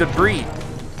debris.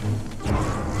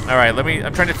 All right,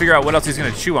 I'm trying to figure out what else he's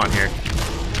gonna chew on here.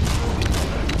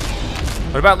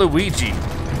 What about Luigi?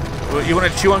 You wanna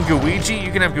chew on Gooigi?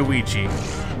 You can have Gooigi.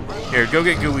 Here, go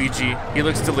get Gooigi. He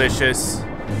looks delicious.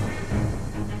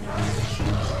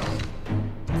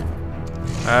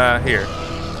 Here.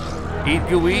 Eat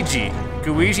Gooigi.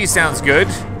 Gooigi sounds good.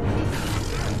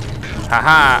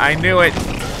 Haha, I knew it.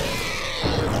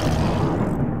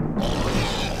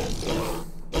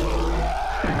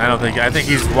 I think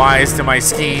he's wise to my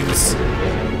schemes.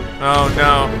 Oh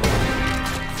no.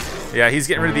 Yeah, he's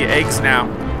getting rid of the eggs now.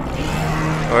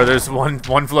 Or there's one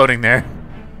floating there.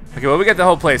 Okay, well, we got the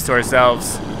whole place to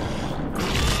ourselves.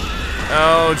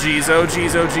 Oh geez, oh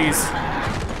geez, oh geez.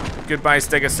 Goodbye,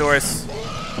 Stegosaurus.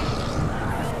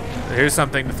 Here's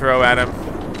something to throw at him.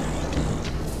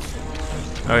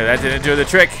 Okay, that didn't do the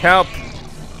trick. Help!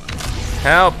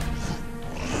 Help!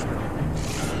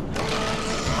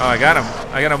 Oh, I got him.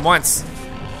 I got him once.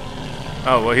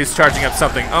 Oh, well, he's charging up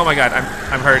something. Oh my God,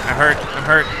 I'm hurt. I'm hurt. I'm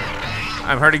hurt.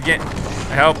 I'm hurt again.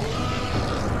 Help!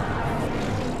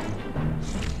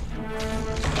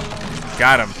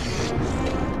 Got him.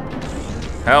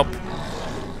 Help!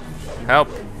 Help!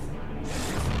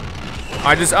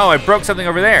 I broke something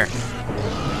over there.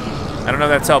 I don't know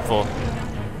if that's helpful.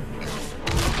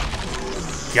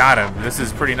 Got him. This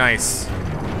is pretty nice.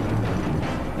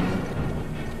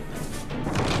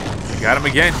 Got him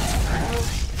again.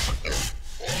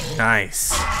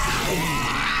 Nice.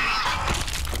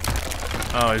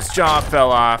 Oh, his jaw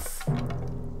fell off.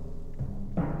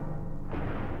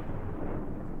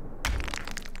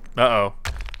 Uh-oh.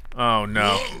 Oh,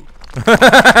 no.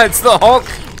 It's the Hulk.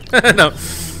 No.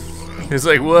 It's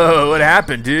like, whoa, what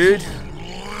happened, dude?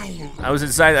 I was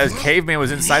inside, a caveman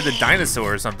was inside the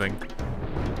dinosaur or something.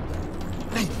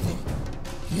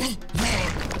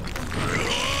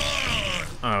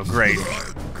 Oh, great.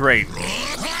 Great.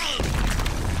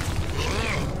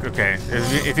 Okay,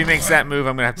 if he makes that move,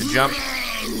 I'm gonna have to jump.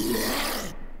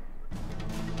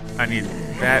 I need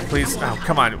that, please. Oh,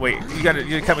 come on, wait. You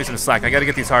gotta cut me some slack. I gotta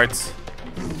get these hearts.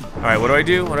 All right, what do I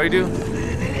do? What do I do?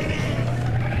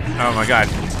 Oh my God.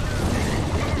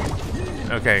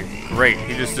 Okay, great.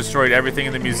 He just destroyed everything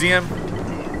in the museum.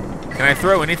 Can I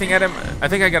throw anything at him? I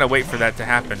think I gotta wait for that to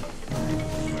happen.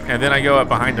 And then I go up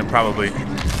behind him, probably.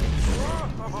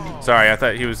 Sorry, I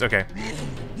thought he was, okay.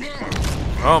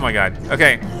 Oh my god.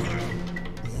 Okay.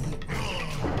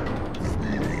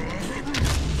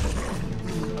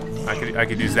 I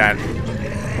could use that.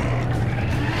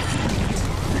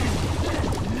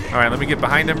 All right, let me get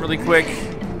behind him really quick.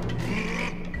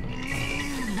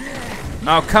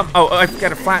 Oh come! Oh, I forgot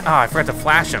to flash. Oh, I forgot to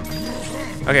flash him.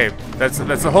 Okay, that's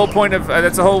the whole point of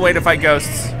that's the whole way to fight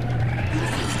ghosts.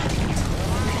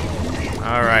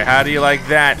 All right, how do you like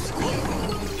that?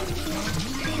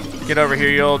 Get over here,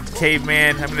 you old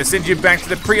caveman. I'm gonna send you back to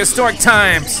the prehistoric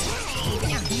times.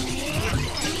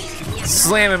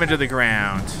 Slam him into the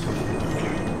ground.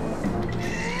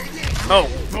 Oh,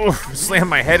 oof, slam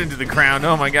my head into the ground.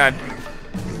 Oh my god.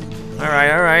 All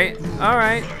right, all right, all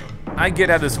right. I get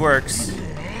how this works.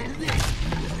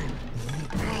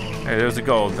 Hey, there's a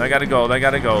gold. I got a gold. I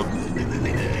got a gold. All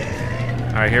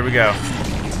right, here we go.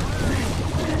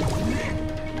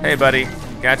 Hey, buddy.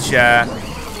 Gotcha.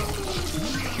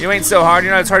 You ain't so hard.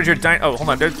 You're not as hard as your oh, hold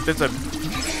on. There's a.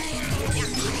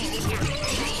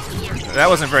 That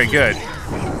wasn't very good.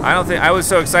 I don't think I was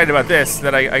so excited about this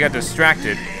that I got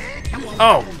distracted.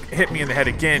 Oh, hit me in the head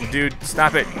again, dude.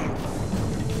 Stop it.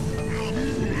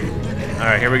 All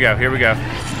right, here we go. Here we go.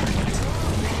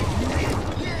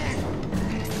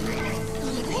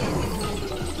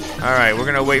 All right, we're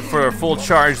gonna wait for a full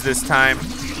charge this time.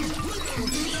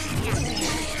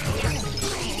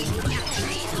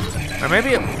 Or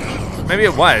maybe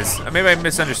it was. Maybe I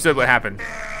misunderstood what happened.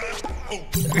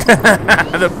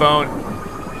 The bone.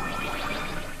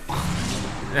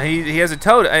 He has a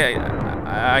toad.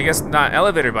 I guess not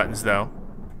elevator buttons though.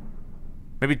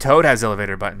 Maybe Toad has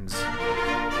elevator buttons.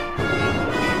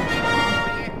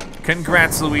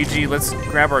 Congrats, Luigi. Let's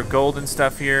grab our gold and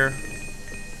stuff here.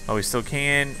 Oh, we still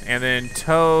can. And then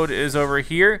Toad is over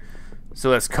here. So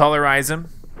let's colorize him.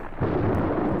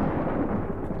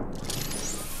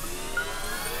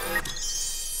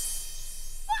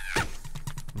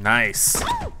 Nice.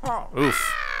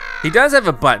 Oof. He does have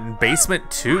a button. Basement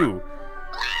 2.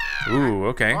 Ooh,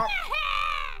 okay.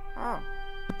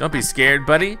 Don't be scared,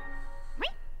 buddy.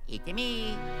 It's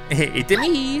me. It's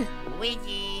me.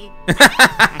 Luigi.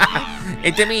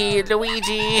 It's me,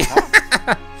 Luigi.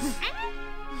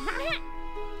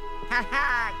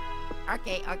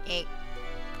 Okay, okay.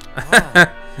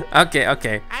 Okay,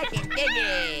 okay. I can dig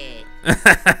it.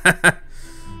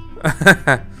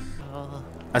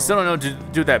 I still don't know to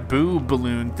do that boo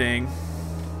balloon thing.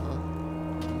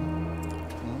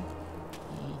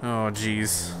 Oh,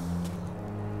 jeez.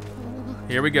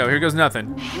 Here we go. Here goes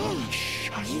nothing.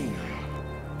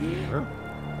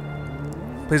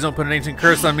 Please don't put an ancient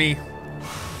curse on me.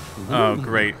 Oh,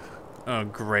 great. Oh,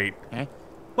 great.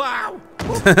 Wow.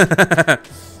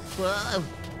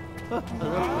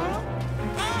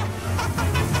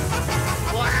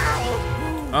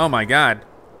 Oh, my God.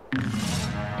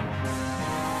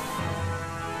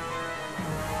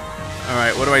 All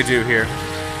right, what do I do here?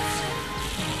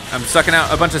 I'm sucking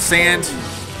out a bunch of sand.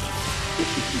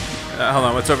 Hold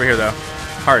on, what's over here though?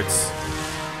 Hearts.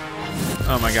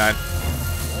 Oh my god.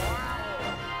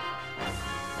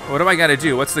 What do I gotta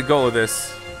do? What's the goal of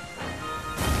this?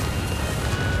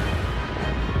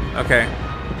 Okay.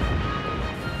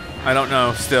 I don't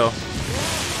know, still.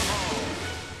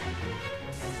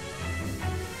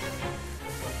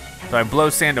 Do I blow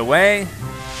sand away?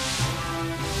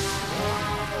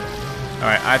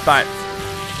 Alright, I thought...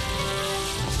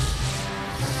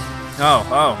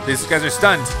 Oh, these guys are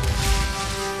stunned.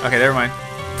 Okay, never mind.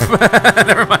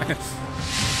 Never mind.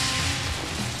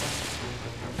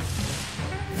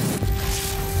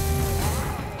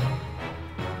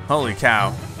 Holy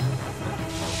cow.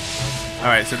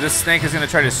 Alright, so this snake is gonna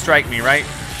try to strike me, right?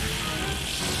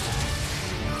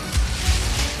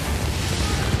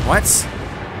 What?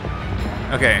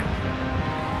 Okay.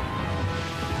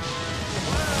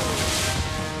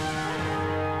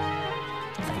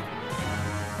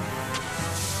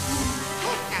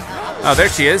 Oh, there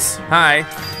she is. Hi.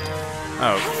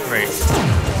 Oh, great.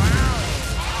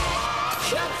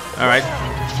 All right.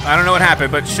 I don't know what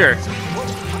happened, but sure.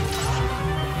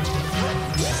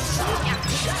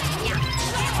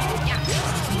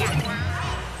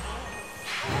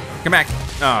 Come back.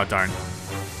 Oh, darn.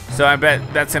 So I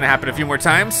bet that's gonna happen a few more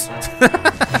times.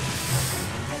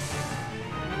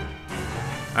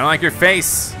 I don't like your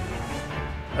face.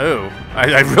 Oh,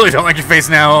 I really don't like your face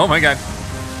now. Oh my god.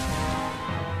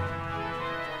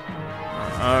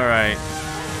 All right.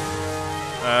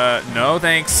 No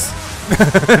thanks.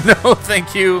 No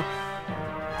thank you.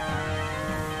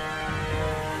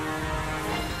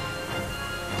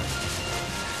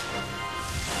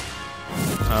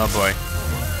 Oh boy.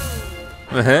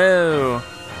 Woohoo.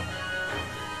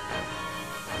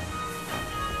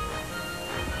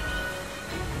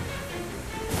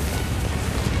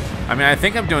 I mean, I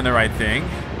think I'm doing the right thing.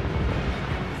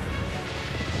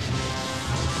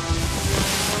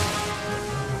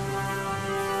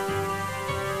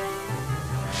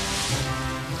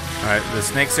 All right, the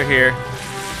snakes are here.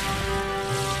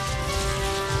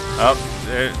 Oh,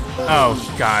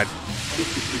 oh God.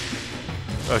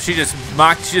 Oh, she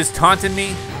just taunted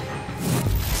me.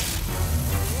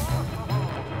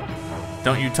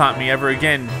 Don't you taunt me ever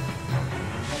again.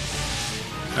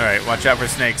 All right, watch out for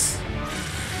snakes.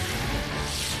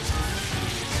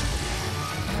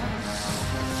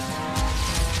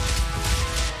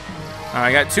 All right,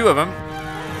 I got 2 of them.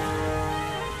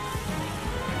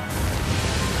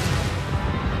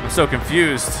 I'm so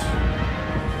confused.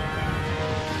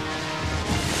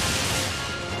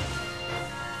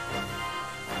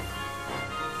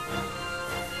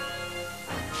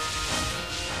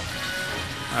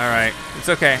 All right, it's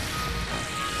okay.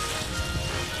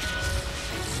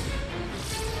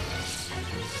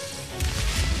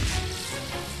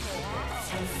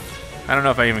 I don't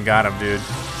know if I even got him, dude.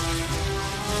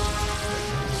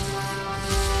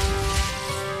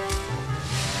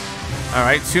 All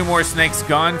right, 2 more snakes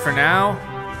gone for now.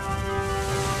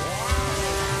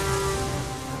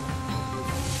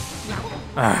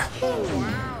 Ah.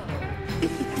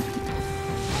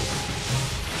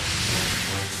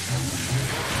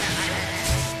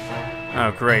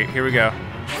 Oh, great! Here we go.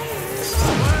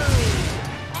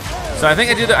 So I think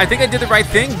I did the right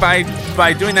thing by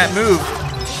doing that move.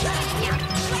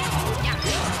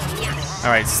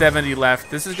 All right, 70 left.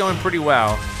 This is going pretty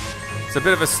well. It's a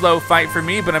bit of a slow fight for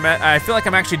me, but I feel like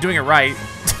I'm actually doing it right.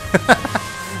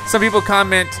 Some people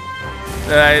comment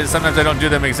that sometimes I don't do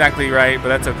them exactly right, but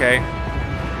that's okay.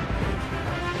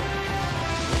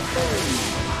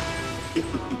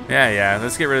 Yeah.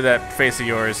 Let's get rid of that face of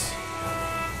yours.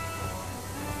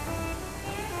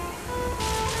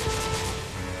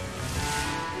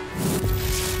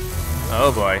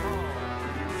 Oh boy.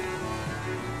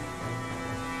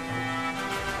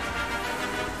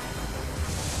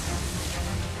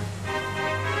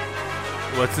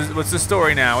 What's the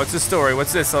story now? What's the story?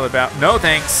 What's this all about? No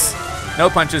thanks. No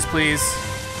punches, please.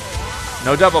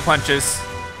 No double punches.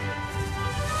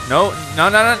 No, not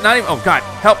even. Oh God,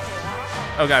 help!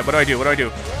 Oh God, what do I do? What do I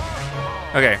do?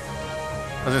 Okay.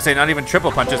 I was gonna say not even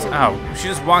triple punches. Ow, she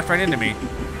just walked right into me.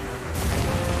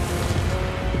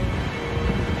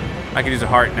 I could use a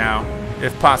heart now,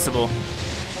 if possible.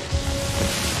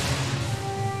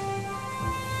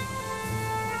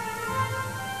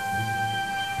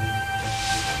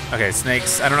 Okay,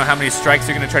 snakes. I don't know how many strikes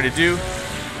you're gonna try to do.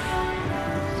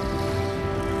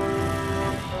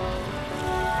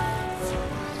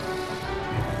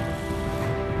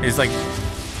 He's like,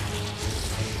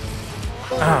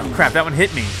 oh crap, that one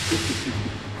hit me.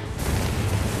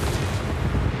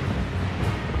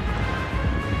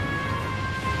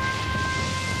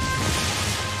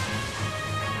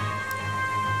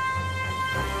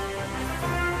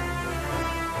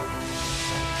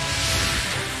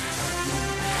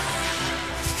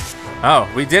 Oh,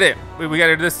 we did it. We got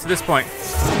her to this point.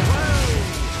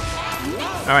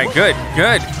 All right, good.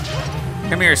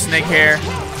 Come here, snake hair.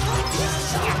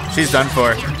 She's done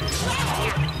for.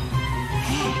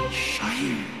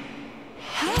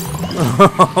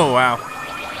 Oh, wow.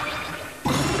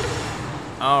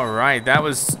 All right, that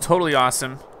was totally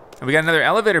awesome. And we got another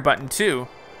elevator button too.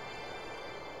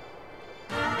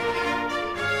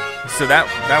 So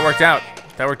that worked out.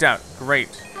 That worked out great.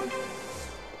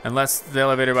 Unless the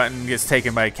elevator button gets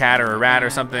taken by a cat or a rat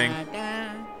or something.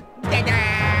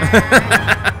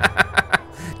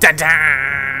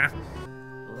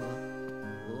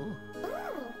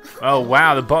 Oh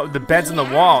wow, the bed's in the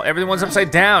wall. Everyone's upside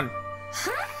down.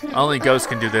 Only ghosts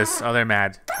can do this. Oh, they're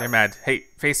mad. They're mad. Hey,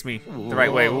 face me the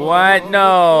right way. What? No.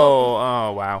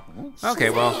 Oh wow. Okay,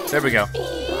 well, there we go.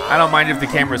 I don't mind if the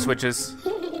camera switches.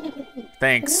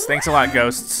 Thanks. Thanks a lot,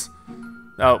 ghosts.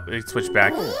 Oh, it switched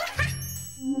back.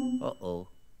 Uh-oh.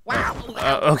 Wow.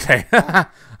 Okay.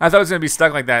 I thought it was gonna be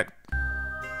stuck like that.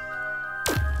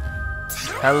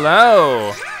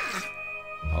 Hello.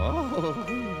 Oh.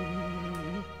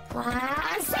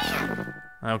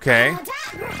 Okay.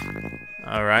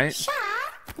 All right.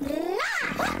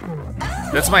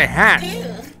 That's my hat.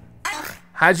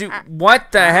 How'd you?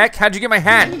 What the heck? How'd you get my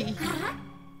hat?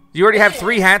 You already have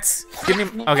 3 hats. Give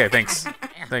me. Okay, thanks.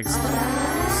 Thanks.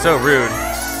 So rude.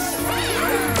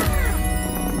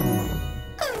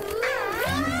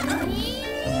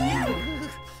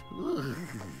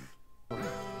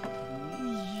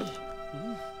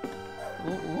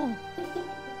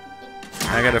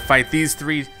 I gotta fight these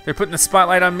 3. They're putting the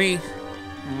spotlight on me.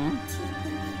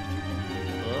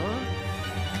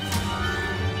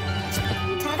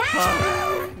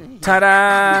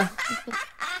 Ta-da!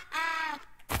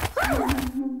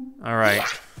 All right.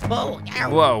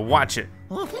 Whoa, watch it.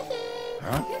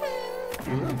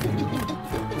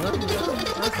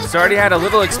 So I already had a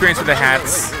little experience with the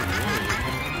hats.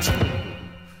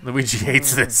 Luigi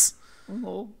hates this.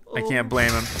 I can't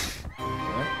blame him.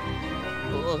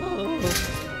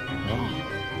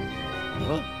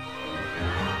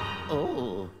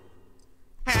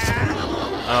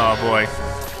 Oh boy.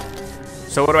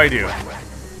 So what do I do?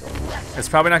 It's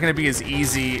probably not gonna be as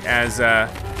easy as, all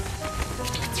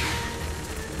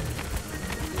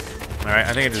right,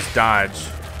 I think I just dodge.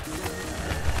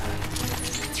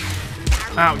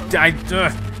 Ow,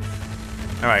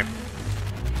 all right.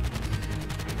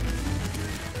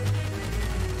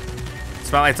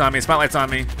 Spotlight's on me, spotlight's on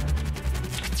me.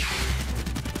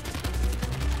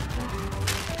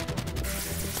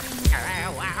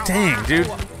 Dang, dude.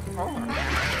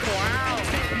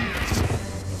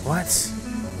 What?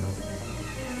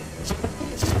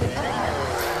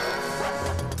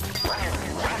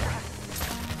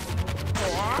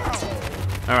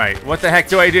 All right, what the heck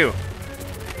do I do?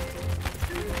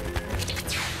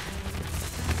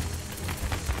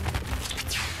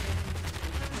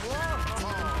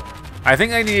 I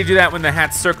think I need to do that when the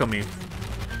hats circle me.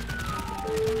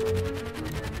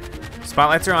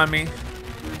 Spotlights are on me.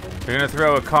 They're gonna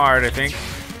throw a card, I think.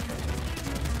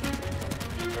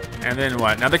 And then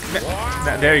what? Now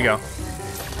there you go.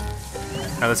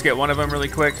 Now let's get one of them really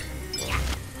quick.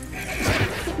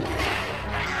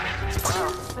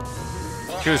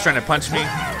 She was trying to punch me.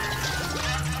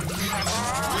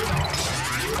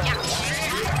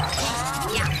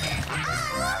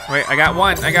 Wait, I got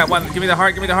one. I got one. Give me the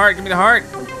heart. Give me the heart. Give me the heart.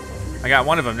 I got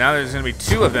one of them. Now there's gonna be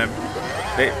two of them.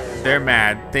 They're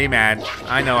mad. They mad.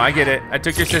 I know. I get it. I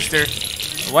took your sister.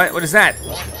 What? What is that?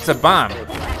 It's a bomb.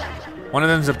 One of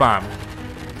them's a bomb.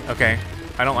 Okay.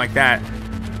 I don't like that.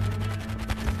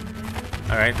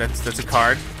 All right. That's a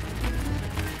card.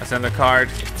 That's another card.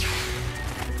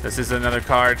 This is another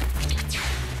card.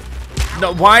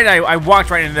 No. Why did I walked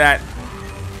right into that?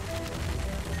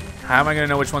 How am I gonna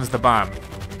know which one's the bomb?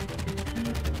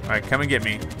 All right, come and get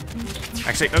me.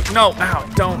 Actually, no, ow,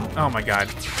 don't. Oh my God.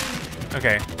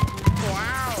 Okay.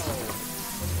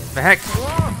 The heck?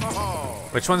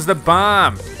 Which one's the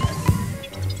bomb?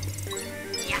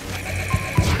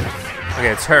 Okay,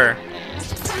 it's her.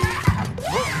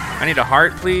 I need a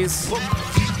heart, please.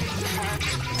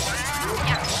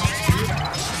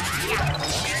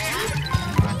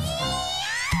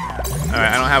 All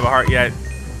right, I don't have a heart yet,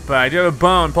 but I do have a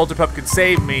bone. Polterpup could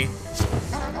save me.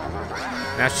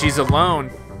 Now she's alone.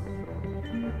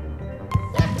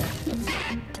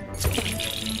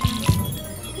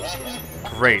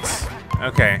 Great.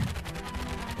 Okay.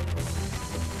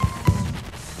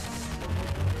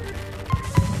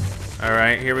 All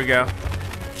right, here we go.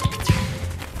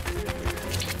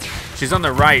 She's on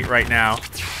the right now.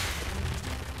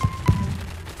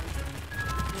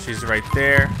 She's right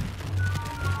there.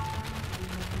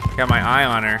 Got my eye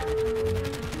on her.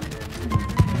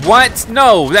 What?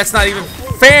 No, that's not even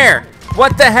fair.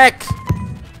 What the heck?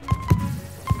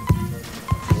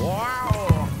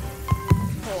 Wow.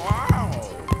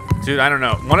 Dude, I don't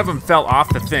know. One of them fell off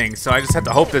the thing, so I just have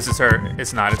to hope this is her.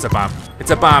 It's not. It's a bomb.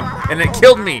 It's a bomb. And it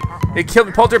killed me. It killed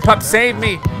me. Polterpup, save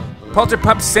me.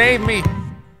 Polterpup, save me.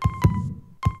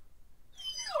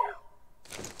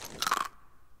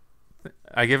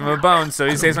 I give him a bone, so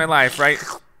he saves my life, right?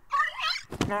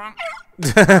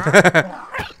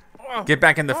 Get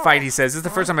back in the fight, he says. This is the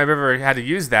first time I've ever had to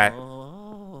use that.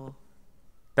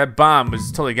 That bomb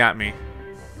was totally got me.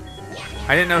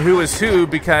 I didn't know who was who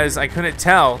because I couldn't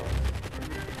tell.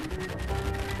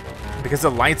 Because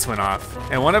the lights went off.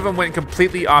 And one of them went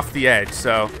completely off the edge,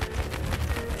 so.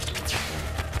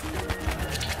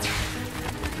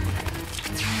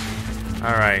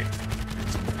 All right.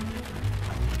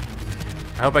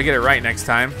 I hope I get it right next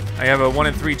time. I have a 1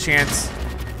 in 3 chance.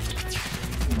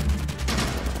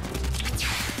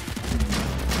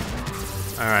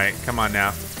 All right, come on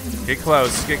now. Get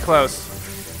close, get close.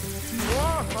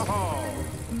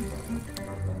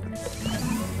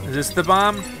 Is this the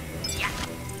bomb?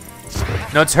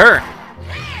 No, it's her.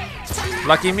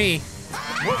 Lucky me.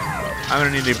 I'm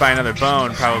gonna need to buy another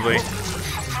bone, probably.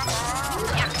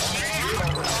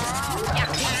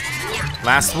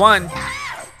 Last one.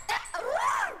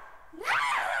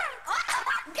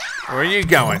 Where are you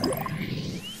going?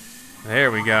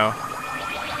 There we go.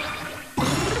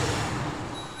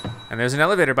 And there's an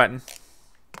elevator button.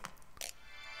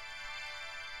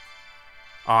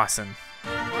 Awesome.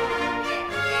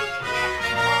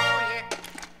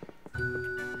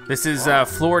 This is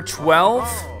floor 12,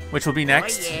 which will be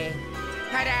next.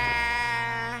 Ta-da!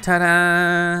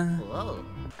 Ta-da! Whoa.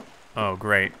 Oh,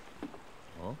 great.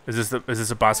 Oh. Is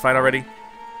this a boss fight already?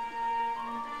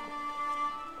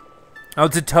 Oh,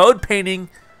 it's a toad painting.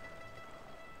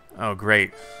 Oh,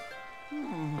 great.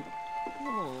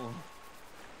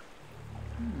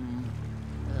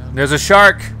 There's a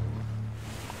shark.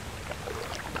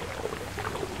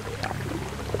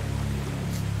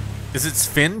 Is its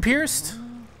fin pierced?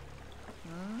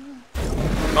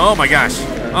 Oh my gosh.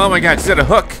 Oh my gosh, she's got a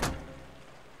hook.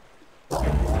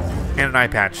 And an eye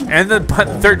patch. And the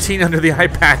button 13 under the eye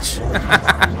patch.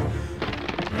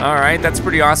 Alright, that's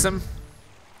pretty awesome.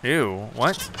 Ew,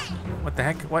 what? What the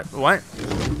heck? What?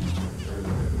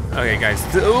 Okay, guys.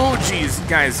 Oh, jeez.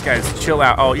 Guys, chill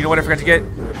out. Oh, you know what I forgot to get?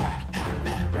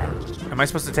 Am I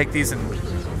supposed to take these and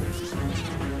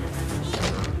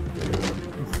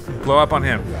blow up on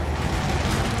him?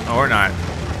 Or not.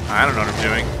 I don't know what I'm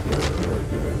doing.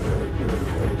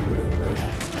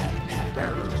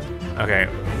 Okay.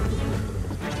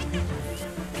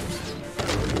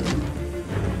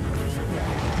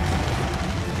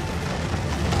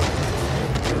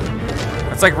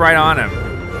 That's like right on him.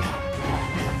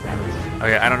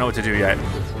 Okay, I don't know what to do yet.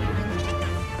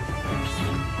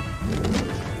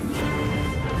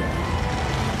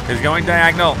 He's going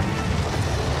diagonal.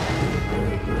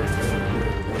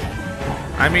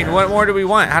 I mean, what more do we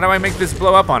want? How do I make this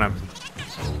blow up on him?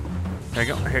 There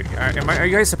you go. Here, are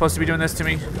you guys supposed to be doing this to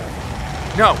me?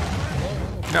 No.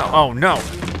 No. Oh, no.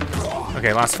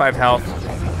 Okay, lost 5 health.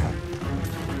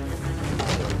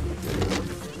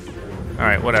 All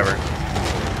right, whatever.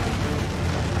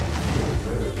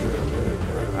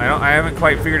 I haven't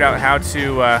quite figured out how to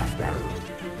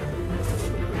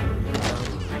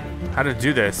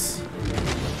do this.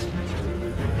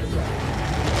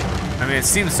 I mean, it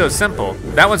seems so simple.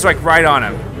 That one's like right on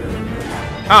him.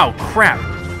 Oh, crap.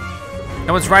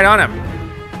 That one's right on him.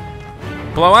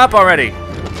 Blow up already.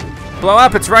 Blow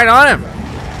up, it's right on him.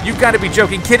 You've got to be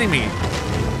joking, kidding me.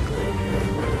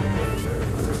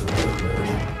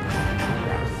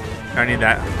 I need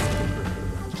that.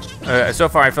 So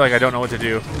far, I feel like I don't know what to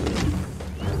do.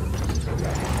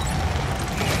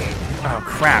 Oh,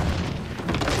 crap.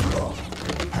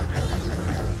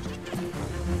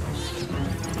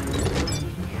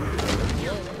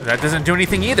 That doesn't do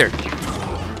anything either.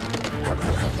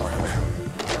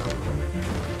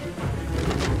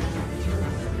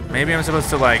 Maybe I'm supposed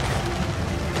to like...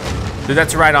 Dude,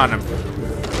 that's right on him.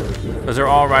 Those are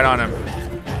all right on him.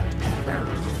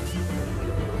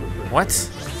 What?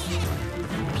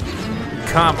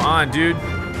 Come on, dude.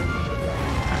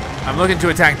 I'm looking to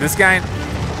attack this guy.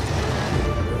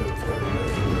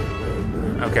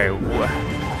 Okay.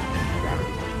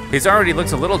 He's already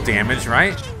looks a little damaged,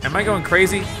 right? Am I going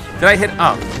crazy? Did I hit?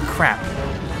 Oh, crap.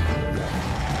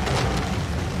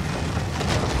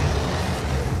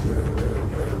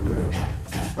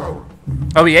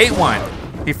 Oh, he ate one.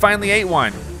 He finally ate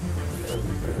one.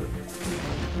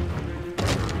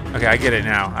 Okay, I get it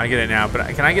now. I get it now.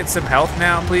 But can I get some health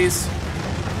now, please?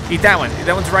 Eat that one.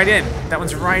 That one's right in. That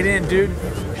one's right in, dude.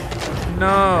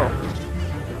 No.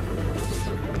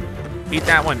 Eat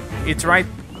that one. It's right.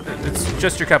 It's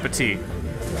just your cup of tea.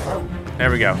 There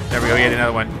we go. There we go. He ate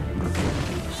another one.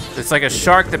 It's like a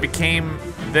shark that became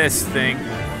this thing.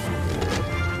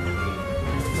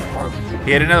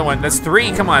 He ate another one. That's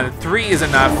 3. Come on. 3 is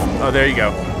enough. Oh, there you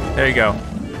go. There you go.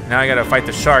 Now I gotta fight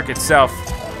the shark itself.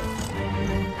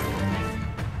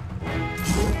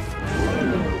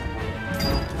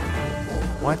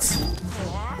 What?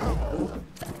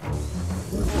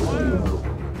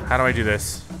 How do I do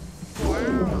this?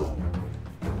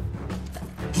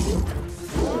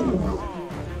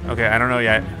 Okay, I don't know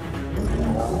yet.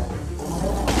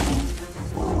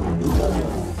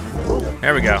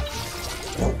 There we go.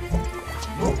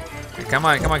 Okay, come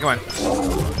on, come on, come on.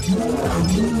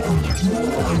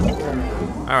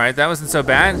 All right, that wasn't so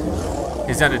bad.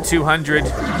 He's down to 200.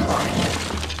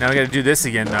 Now we gotta do this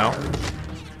again, though.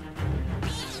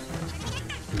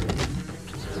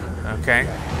 Okay.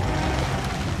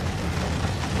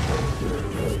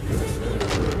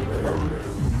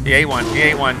 He ate one. He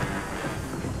ate one.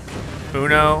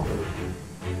 Uno.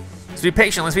 Let's be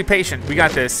patient. Let's be patient. We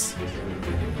got this.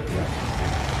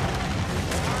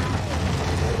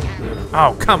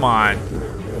 Oh, come on.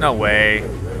 No way.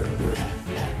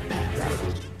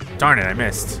 Darn it, I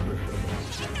missed.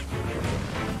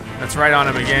 That's right on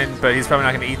him again, but he's probably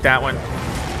not going to eat that one.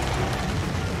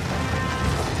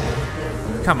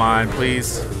 Come on,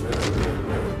 please.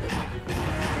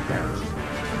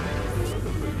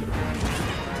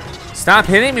 Stop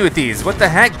hitting me with these. What the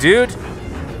heck, dude?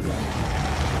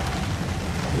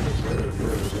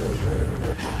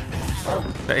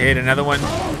 That hit another one.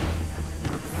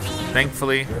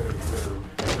 Thankfully.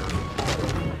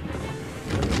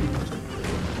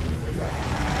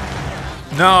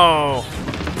 No!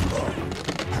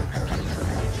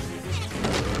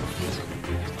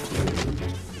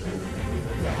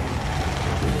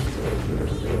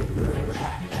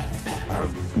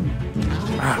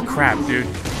 Ah, crap, dude.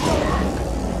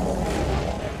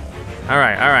 All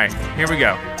right, here we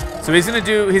go. So he's gonna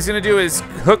do his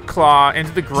hook claw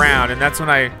into the ground, and that's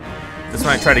when I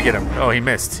try to get him. Oh, he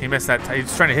missed. He missed that. He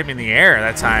was trying to hit me in the air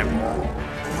that time.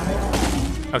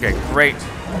 Okay, great.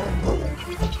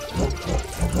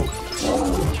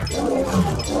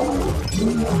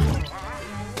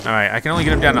 All right, I can only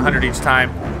get him down to 100 each time.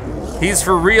 He's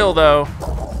for real though.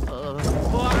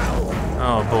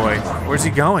 Oh boy, where's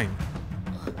he going?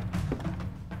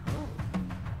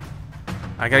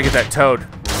 I gotta get that toad.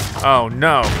 Oh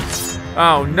no.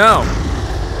 Oh no.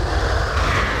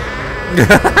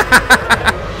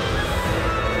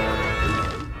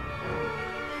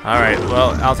 All right,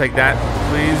 well, I'll take that,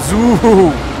 please.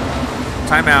 Ooh.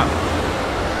 Time out.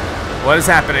 What is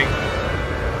happening?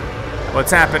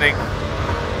 What's happening?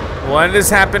 What is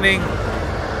happening?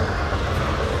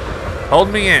 Hold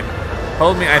me in.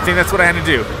 Hold me. I think that's what I had to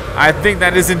do. I think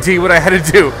that is indeed what I had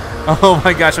to do. Oh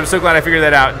my gosh, I'm so glad I figured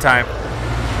that out in time.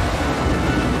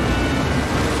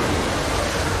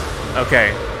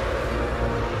 Okay.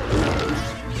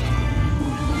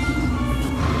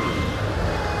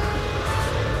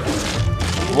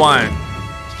 One.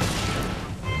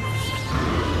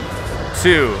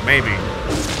 Two, maybe.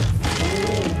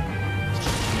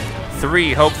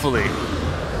 Three, hopefully.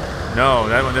 No,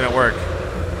 that one didn't work.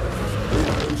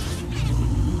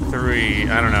 Three,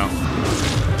 I don't know.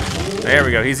 There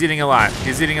we go, he's eating a lot.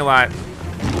 He's eating a lot.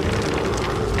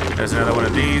 There's another one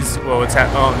of these. Whoa, what's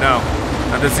happening? Oh no.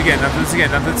 Not this again, not this again,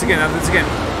 not this again, not this again.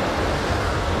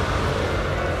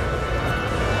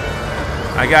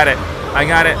 I got it, I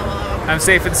got it. I'm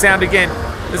safe and sound again.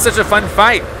 It's such a fun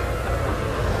fight.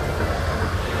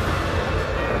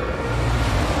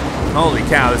 Holy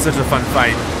cow, this is such a fun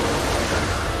fight.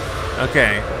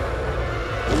 Okay.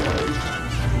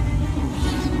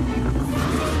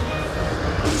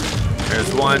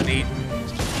 There's one eaten.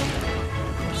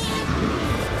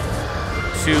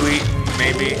 Two eaten,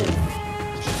 maybe.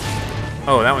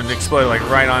 Oh, that one exploded like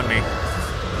right on me.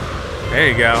 There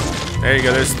you go. There you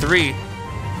go, there's three.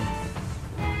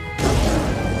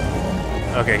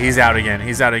 Okay, he's out again.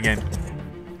 He's out again.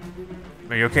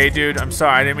 Are you okay, dude? I'm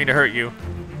sorry, I didn't mean to hurt you.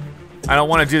 I don't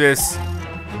want to do this.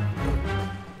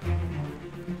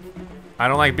 I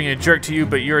don't like being a jerk to you,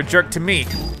 but you're a jerk to me.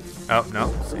 Oh,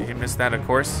 no. So he missed that, of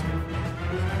course.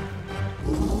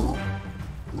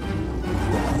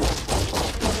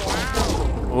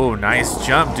 Oh, nice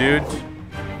jump, dude.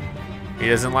 He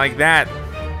doesn't like that.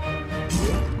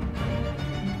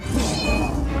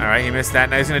 All right, he missed that.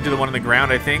 Now he's going to do the one on the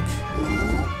ground, I think.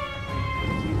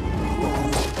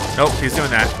 Nope, he's doing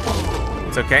that.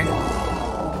 It's okay.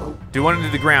 Do one into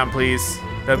the ground, please.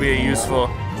 That'll be a useful.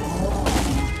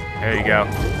 There you go.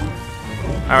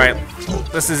 All right,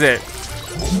 this is it.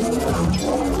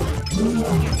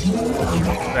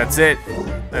 That's it.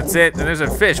 That's it. And there's a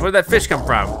fish. Where did that fish come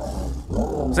from?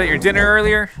 Was that your dinner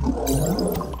earlier?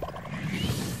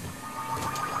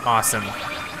 Awesome.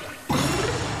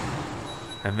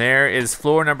 And there is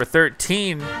floor number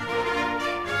 13.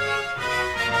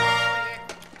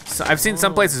 So I've seen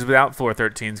some places without floor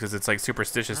 13s because it's like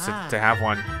superstitious to have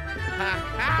one.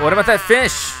 What about that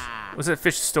fish? What's that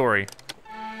fish story?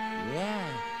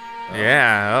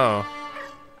 Yeah, oh.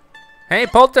 Hey,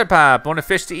 Polterpop, want a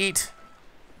fish to eat?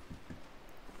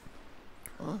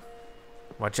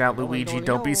 Watch out, Luigi,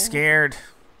 don't be scared.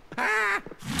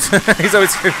 He's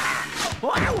always scared.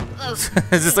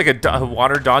 Is this like a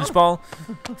water dodgeball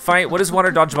fight? What is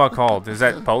water dodgeball called? Is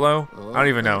that polo? I don't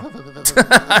even know.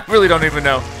 I really don't even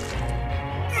know.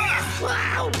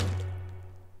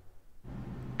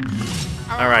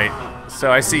 All right,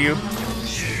 so I see you.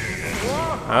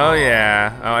 Oh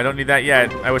yeah. Oh, I don't need that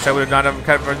yet. I wish I would have not have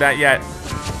covered that yet.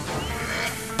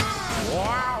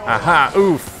 Aha,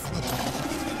 oof.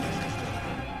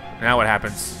 Now what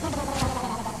happens?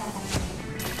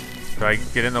 Do I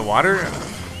get in the water?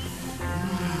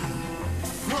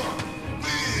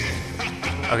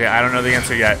 Okay, I don't know the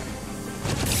answer yet.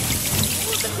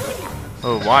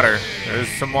 Oh, water. There's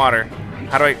some water.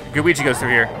 How do I... Gooigi goes through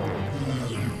here.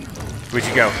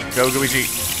 Gooigi, go. Go, Gooigi.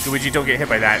 Gooigi, don't get hit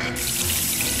by that.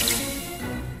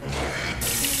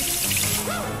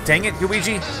 Dang it,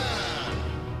 Gooigi.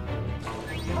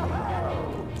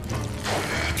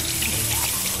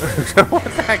 What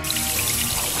the heck?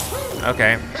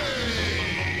 Okay.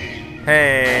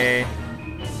 Hey.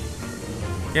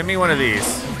 Give me one of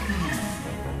these.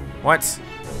 What?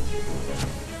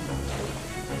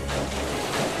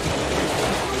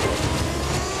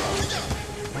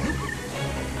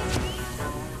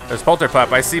 There's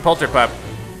Polterpup. I see Polterpup.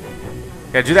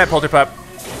 Yeah, do that, Polterpup.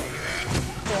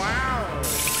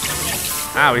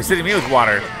 Ow, he's hitting me with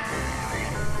water.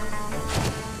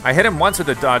 I hit him once with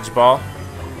a dodgeball.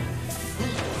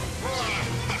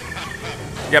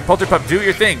 Yeah, Polterpup, do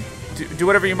your thing. Do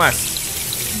whatever you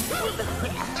must.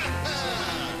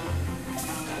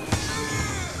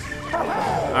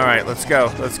 All right, let's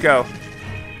go. Let's go.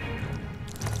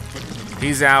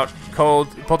 He's out. Cold.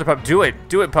 Polterpup, do it.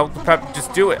 Do it, Polterpup.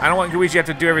 Just do it. I don't want Luigi to have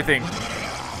to do everything.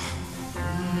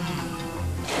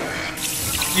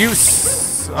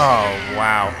 Oh,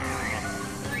 wow.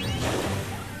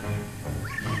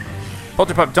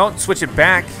 Polterpup, don't switch it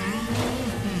back.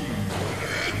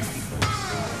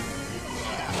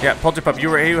 Yeah, Polterpup,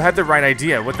 you had the right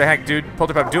idea. What the heck, dude?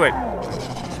 Polterpup, do it.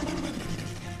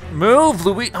 Move,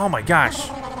 Luigi. Oh my gosh.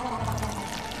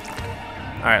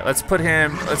 All right, let's put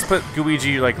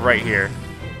Luigi like right here.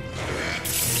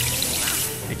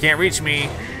 He can't reach me.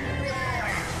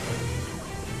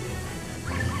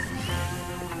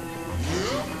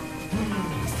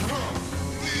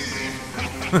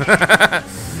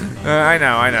 I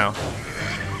know.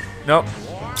 Nope.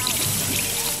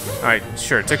 All right,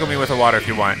 sure. Tickle me with the water if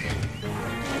you want.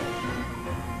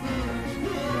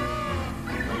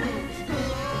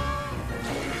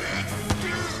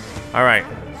 All right,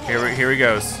 here he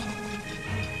goes.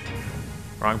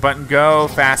 Wrong button. Go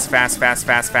fast. There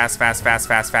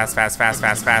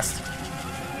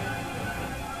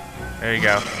you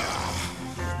go.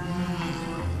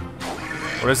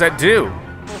 What does that do?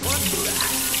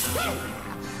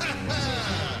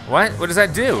 What? What does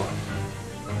that do?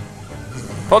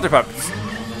 Polterpup.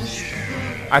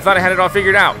 I thought I had it all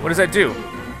figured out. What does that do?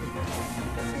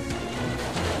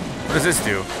 What does this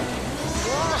do?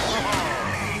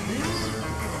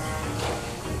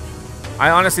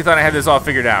 I honestly thought I had this all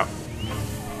figured out.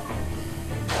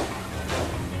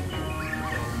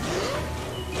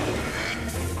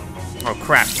 Oh,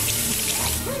 crap.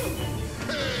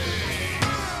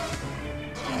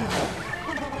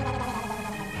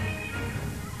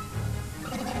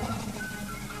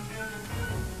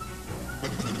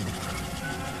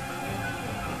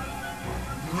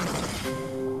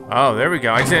 Oh, there we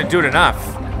go. I just didn't do it enough.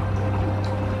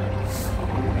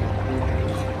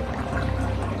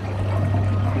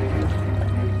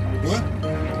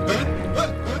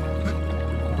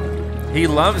 He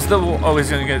loves the... Oh, he's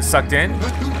gonna get sucked in?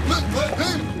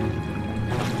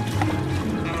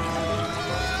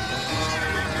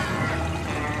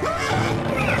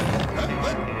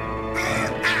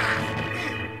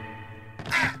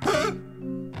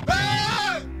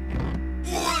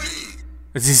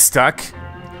 Is he stuck?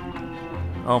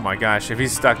 Oh my gosh, if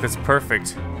he's stuck, that's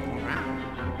perfect.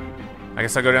 I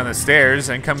guess I'll go down the stairs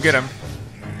and come get him.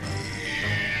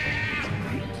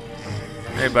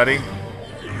 Hey, buddy.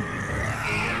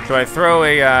 Do I throw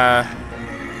a,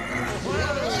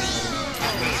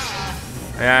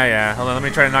 Yeah. Hold on, let me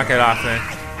try to knock it off then.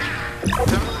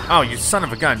 Oh, you son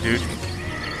of a gun, dude.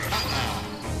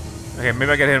 Okay,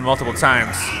 maybe I gotta hit him multiple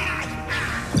times.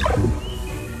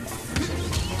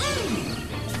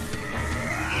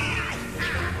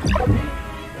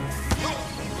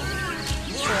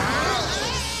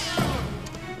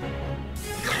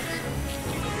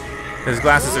 His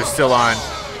glasses are still on.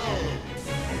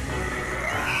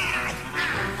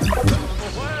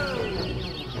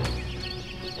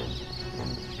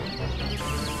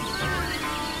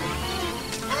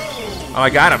 Oh, I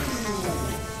got him.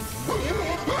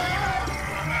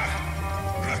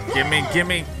 Give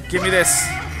me this.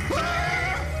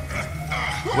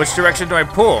 Which direction do I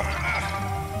pull?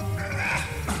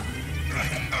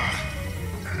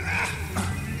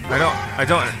 I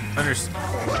don't understand.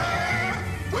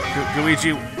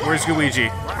 Luigi, where's Luigi?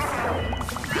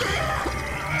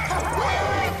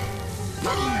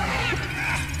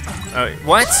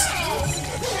 What?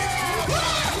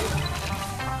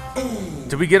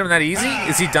 Did we get him that easy?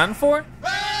 Is he done for?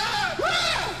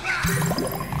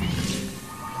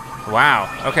 Wow,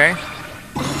 okay.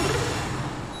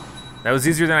 That was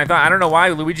easier than I thought. I don't know why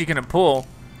Luigi couldn't pull.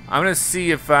 I'm gonna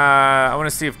see if I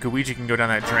wanna see if Luigi can go down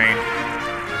that drain.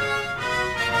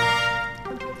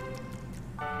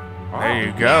 There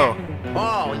you go.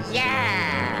 Oh,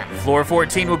 yeah. Floor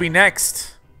 14 will be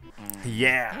next.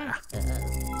 Yeah.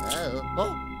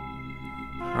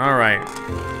 All right.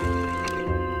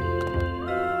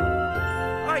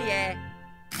 Oh, yeah.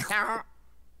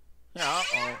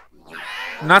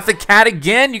 Not the cat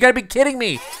again? You gotta be kidding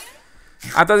me.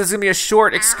 I thought this was gonna be a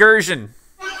short excursion.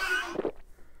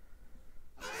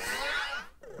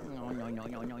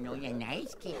 No, you're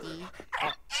nice, kitty.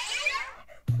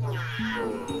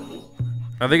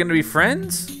 Are they gonna be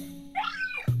friends?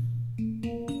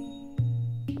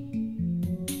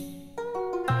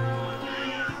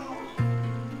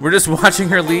 We're just watching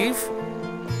her leave?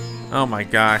 Oh my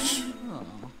gosh.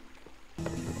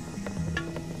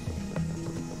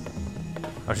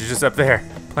 Oh, she's just up there,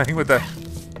 playing with the...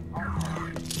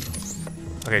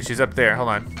 Okay, she's up there, hold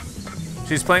on.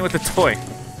 She's playing with the toy.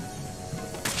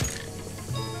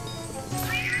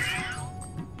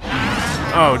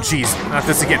 Oh, jeez, not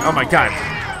this again, oh my god.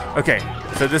 Okay,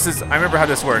 so this is, I remember how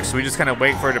this works. So we just kind of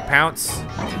wait for her to pounce.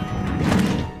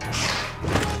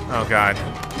 Oh god.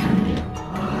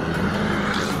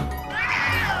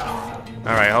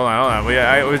 All right, hold on. We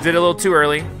did it a little too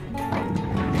early.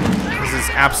 This is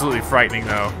absolutely frightening,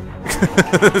 though.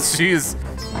 She's...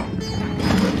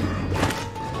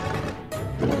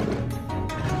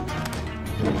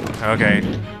 Okay.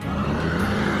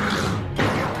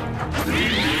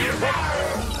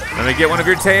 Let me get one of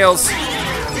your tails.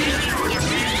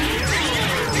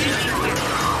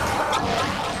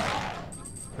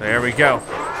 There we go.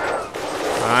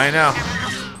 I know.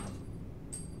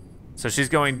 So she's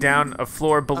going down a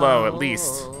floor below, at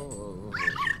least.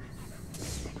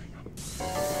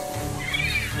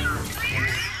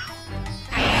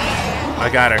 I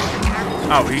got her.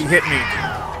 Oh, he hit me.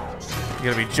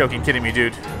 You gotta be joking, kidding me,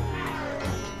 dude.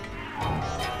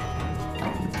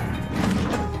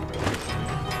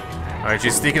 All right,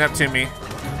 she's sneaking up to me.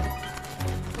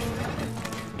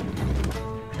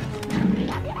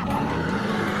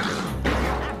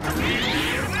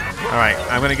 All right,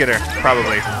 I'm gonna get her,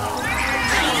 probably.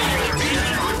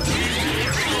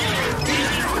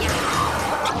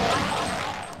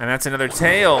 And that's another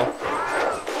tail.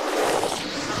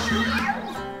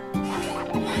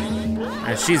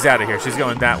 And she's out of here. She's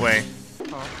going that way.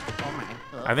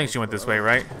 I think she went this way,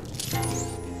 right?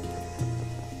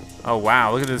 Oh,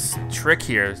 wow. Look at this trick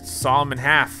here. Saw him in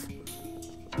half.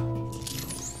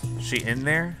 Is she in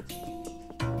there?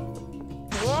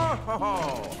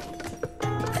 Whoa!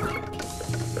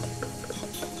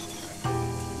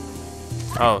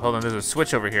 Oh, hold on. There's a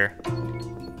switch over here.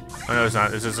 Oh, no, it's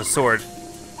not. There's just a sword.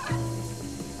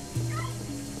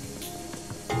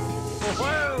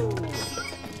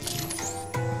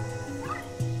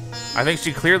 I think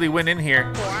she clearly went in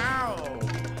here. Wow!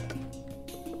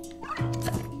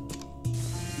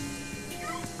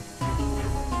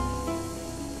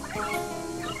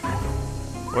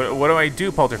 What do I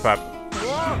do, Polterpup?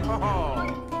 Whoa!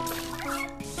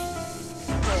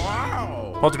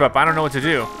 Wow! Polterpup, I don't know what to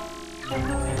do.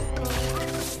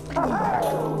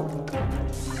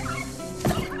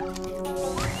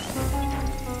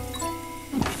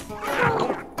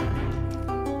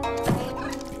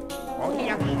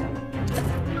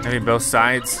 Maybe both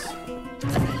sides.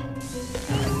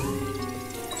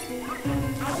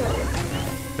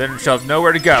 Then she'll have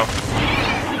nowhere to go.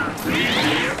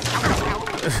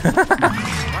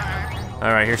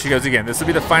 All right, here she goes again. This will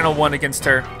be the final one against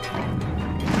her.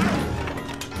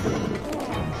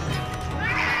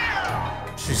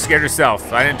 She scared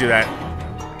herself. I didn't do that.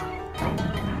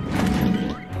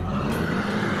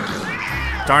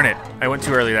 Darn it. I went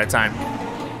too early that time.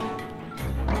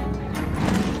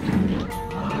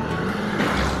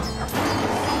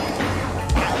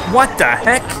 What the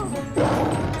heck?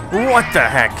 What the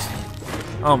heck?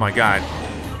 Oh my god.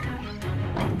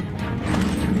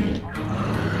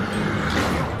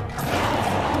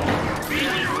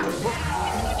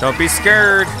 Don't be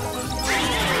scared.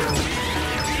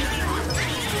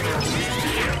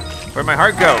 Where'd my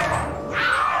heart go?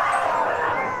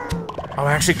 Oh,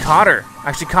 I actually caught her. I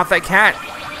actually caught that cat.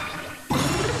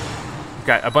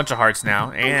 Got a bunch of hearts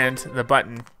now, and the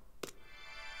button.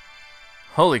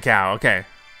 Holy cow, okay.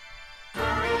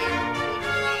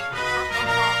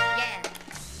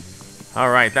 All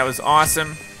right, that was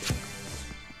awesome.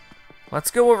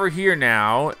 Let's go over here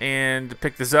now and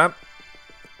pick this up.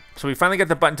 So we finally got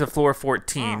the button to floor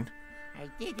 14. I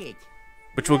did it.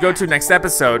 Which we'll go to next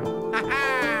episode.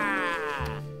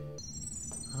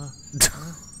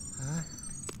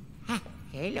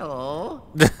 Hello.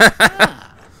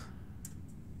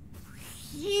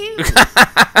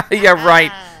 Yeah,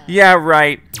 right. Yeah,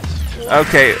 right.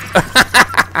 Okay.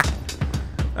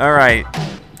 All right.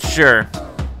 Sure.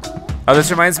 Oh,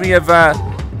 this reminds me of,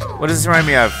 what does this remind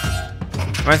me of?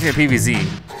 Reminds me of PvZ.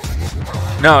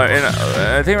 No,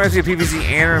 I think it reminds me of PvZ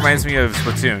and it reminds me of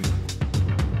Splatoon.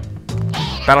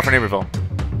 Battle for Neighborville.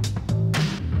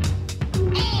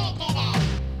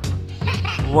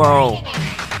 Whoa.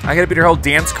 I gotta beat her whole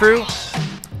dance crew?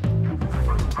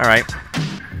 All right.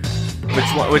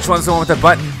 Which one's the one with the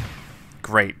button?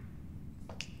 Great.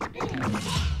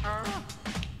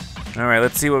 All right,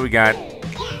 let's see what we got.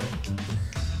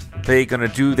 They gonna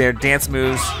do their dance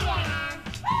moves.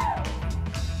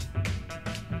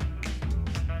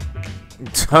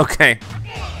 Okay.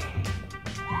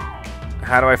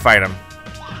 How do I fight him?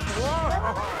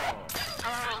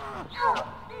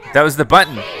 That was the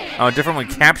button. Oh, a different one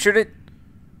captured it?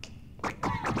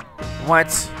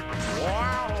 What?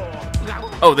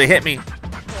 Oh, they hit me.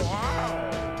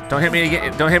 Don't hit me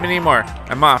again. Don't hit me anymore.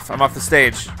 I'm off. I'm off the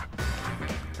stage.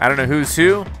 I don't know who's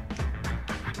who,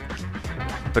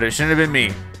 but it shouldn't have been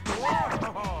me.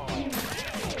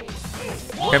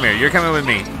 Come here. You're coming with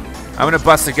me. I'm gonna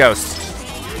bust a ghost.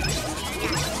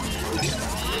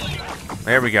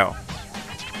 There we go.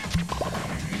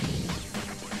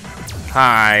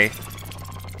 Hi.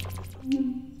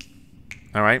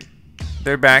 All right.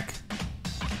 They're back.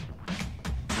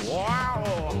 Wow.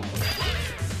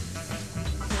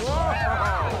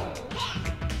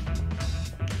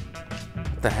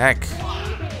 What the heck?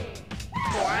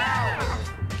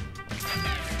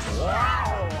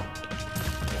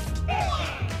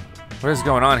 What is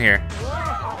going on here?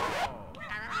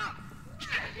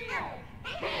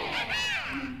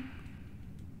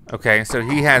 Okay, so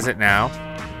he has it now.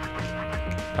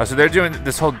 Oh, so they're doing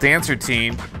this whole dance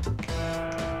routine.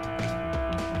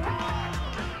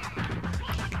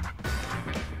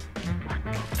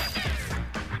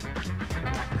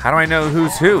 How do I know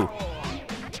who's who?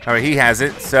 All right, he has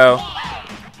it. So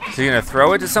you're gonna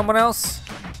throw it to someone else?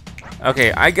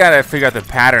 Okay, I gotta figure out the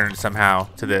pattern somehow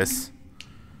to this.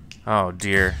 Oh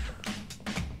dear.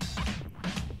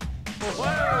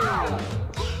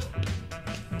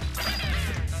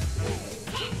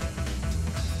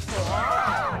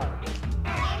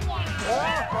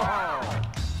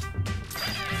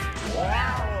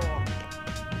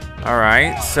 All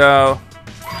right, so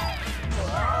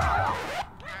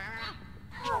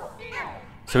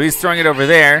he's throwing it over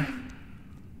there,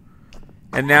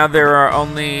 and now there are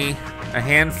only a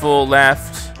handful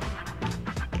left.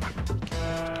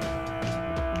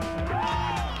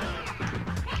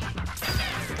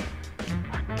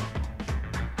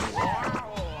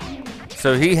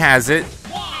 So he has it.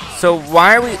 So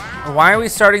why are we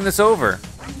starting this over?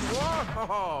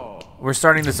 We're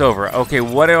starting this over. Okay,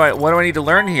 what do I need to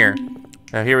learn here?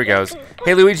 Oh, here he goes.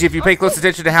 Hey Luigi, if you pay close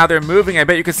attention to how they're moving, I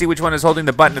bet you can see which one is holding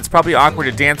the button. It's probably awkward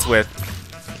to dance with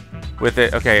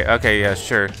it. Okay, yeah,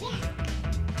 sure.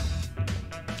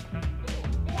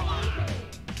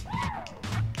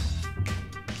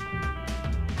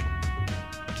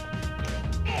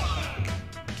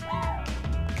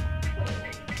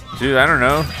 Dude, I don't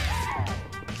know.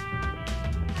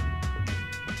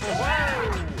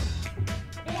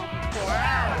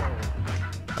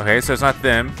 Okay, so it's not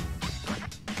them.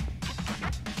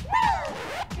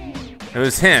 It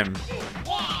was him.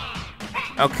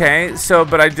 Okay, so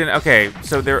but I didn't. Okay,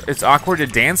 so it's awkward to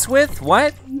dance with.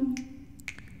 What?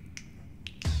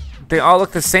 They all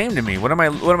look the same to me. What am I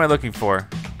looking for?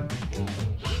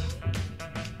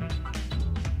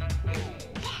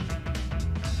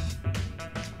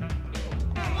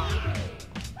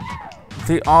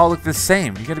 They all look the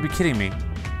same. You gotta be kidding me.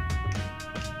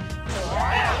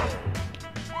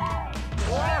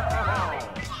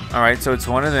 All right, so it's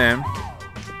one of them.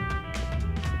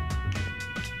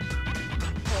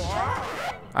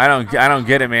 I don't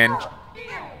get it, man.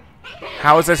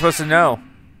 How was I supposed to know?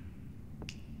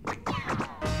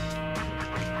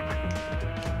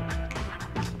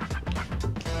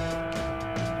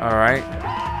 All right.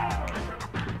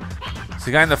 It's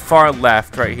the guy in the far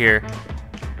left, right here.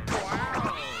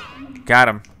 Got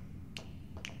him.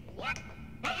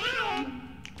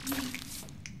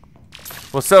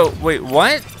 Well, so wait,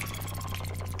 what?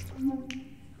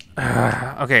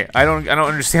 Okay, I don't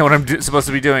understand what I'm supposed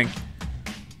to be doing.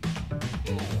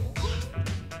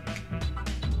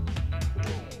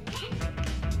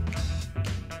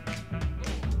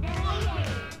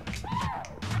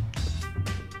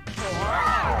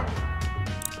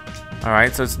 All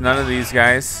right, so it's none of these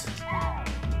guys.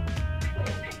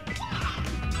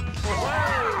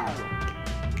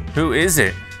 Who is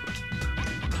it?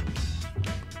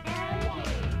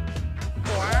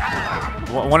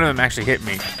 One of them actually hit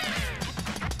me.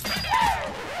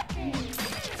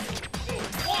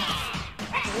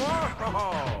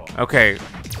 Okay,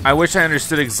 I wish I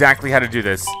understood exactly how to do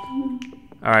this.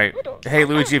 All right, hey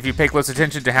Luigi, if you pay close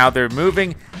attention to how they're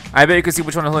moving, I bet you can see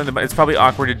which one is holding the button. It's probably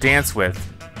awkward to dance with.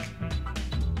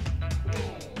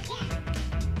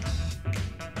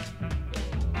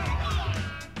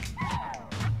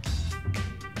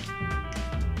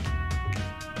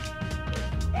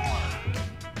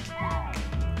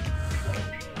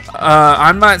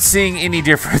 I'm not seeing any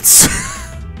difference.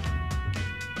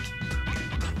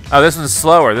 Oh, this one's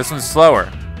slower. This one's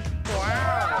slower.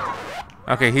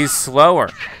 Okay, he's slower.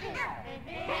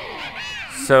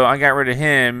 So I got rid of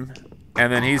him,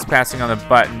 and then he's passing on the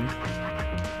button.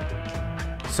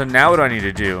 So now what do I need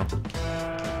to do?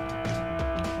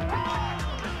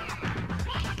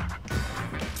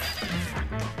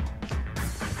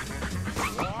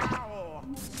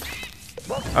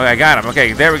 Okay, I got him.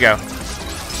 Okay, there we go.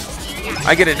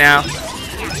 I get it now.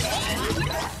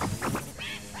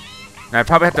 Now I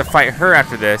probably have to fight her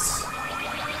after this.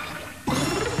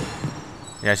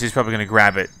 Yeah, she's probably gonna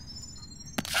grab it.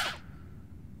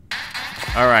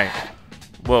 All right.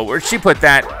 Whoa, where'd she put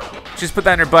that? She's put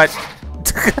that in her butt.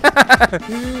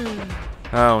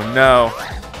 Oh no.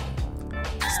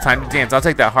 It's time to dance. I'll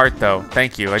take that heart though.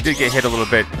 Thank you. I did get hit a little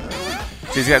bit.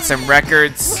 She's got some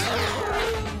records.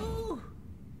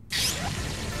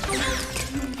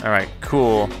 All right,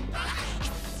 cool.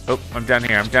 Oh, I'm down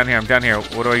here. I'm down here. I'm down here.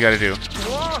 What do I gotta do?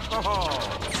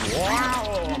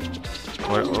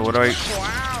 What do I?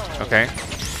 Okay.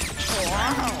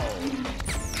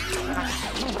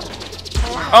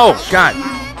 Oh God.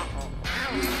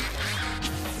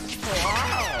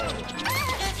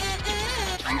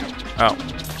 Oh.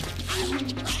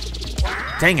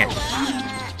 Dang it.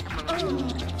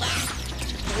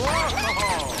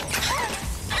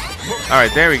 All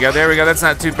right, there we go. There we go. That's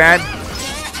not too bad.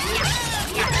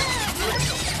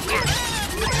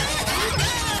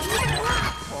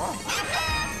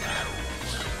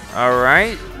 All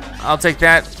right, I'll take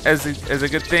that as a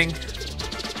good thing.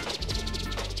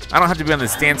 I don't have to be on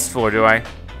this dance floor, do I?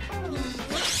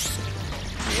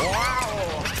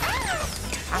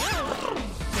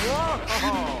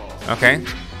 Okay,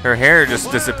 her hair just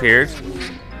disappeared.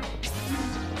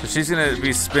 So she's gonna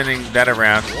be spinning that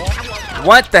around.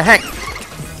 What the heck?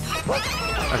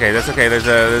 Okay, that's okay. There's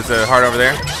a heart over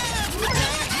there.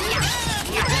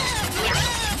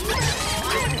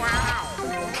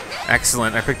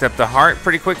 Excellent. I picked up the heart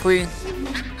pretty quickly.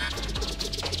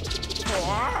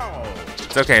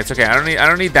 It's okay. It's okay. I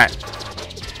don't need that.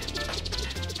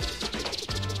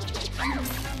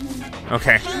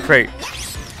 Okay, great.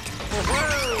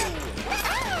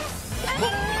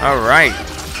 All right.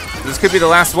 This could be the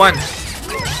last one.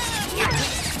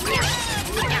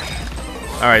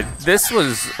 All right, this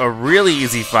was a really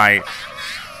easy fight.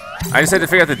 I just had to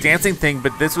figure out the dancing thing,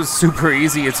 but this was super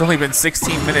easy. It's only been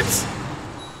 16 minutes.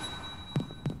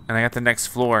 And I got the next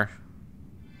floor.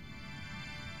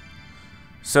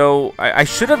 So I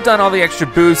should have done all the extra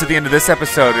booze at the end of this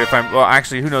episode if I'm, well,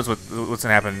 actually, who knows what's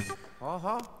gonna happen.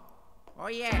 Oh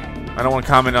yeah. I don't want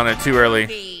to comment on it too early.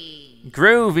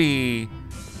 Groovy.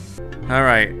 All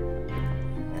right.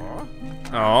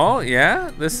 Oh,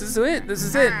 yeah, this is it. This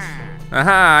is it.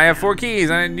 Aha, I have 4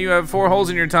 keys, and you have 4 holes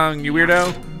in your tongue, you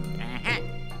weirdo.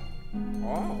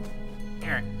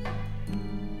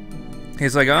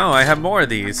 He's like, oh, I have more of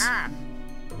these.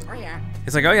 Oh yeah.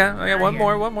 He's like, oh yeah, one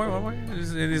more.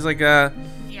 And he's like, Yeah.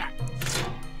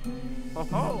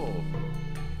 Oh.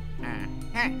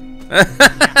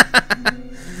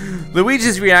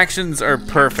 Luigi's reactions are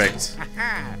perfect.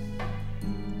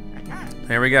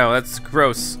 There we go, that's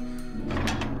gross.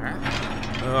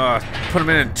 Put him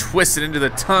in and twist it into the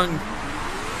tongue.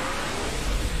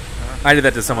 I did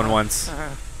that to someone once.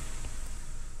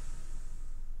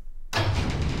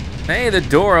 Hey, the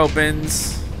door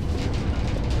opens.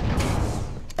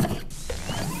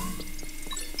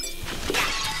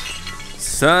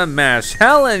 Smash.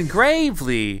 Hellen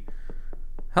Gravely.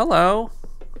 Hello.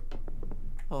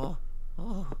 Oh.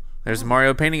 There's a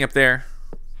Mario painting up there.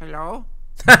 Hello.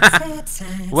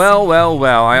 Well.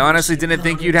 I honestly didn't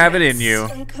think you'd have it in you.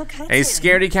 A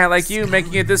scaredy cat like you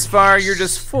making it this far, you're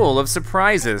just full of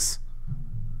surprises.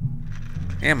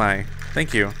 Am I?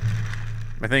 Thank you.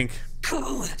 I think.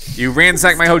 You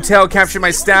ransacked my hotel, captured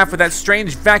my staff with that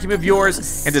strange vacuum of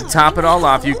yours, and to top it all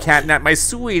off, you catnapped my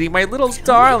sweetie, my little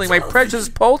darling, my precious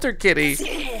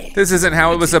Polterkitty. This isn't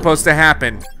how it was supposed to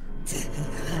happen.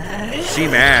 She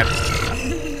mad.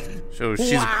 So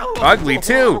she's ugly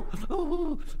too.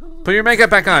 Put your makeup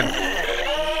back on.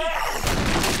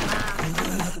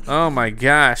 Oh my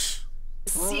gosh.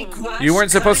 You weren't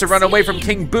supposed to run away from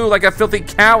King Boo like a filthy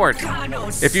coward.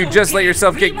 If you just let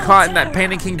yourself get caught in that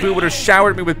painting, King Boo would have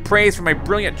showered me with praise for my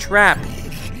brilliant trap.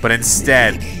 But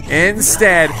instead,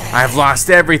 I've lost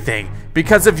everything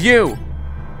because of you.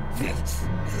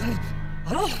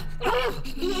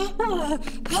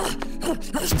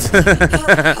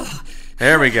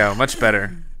 There we go, much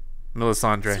better.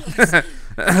 Melisandre.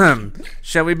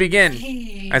 Shall we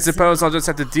begin? I suppose I'll just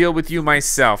have to deal with you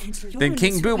myself. Then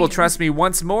King Boo will trust me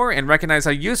once more and recognize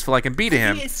how useful I can be to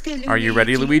him. Are you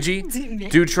ready, Luigi?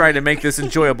 Do try to make this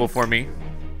enjoyable for me.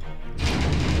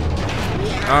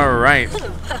 All right.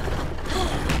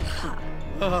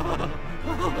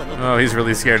 Oh, he's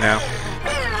really scared now.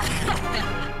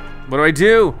 What do I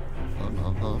do?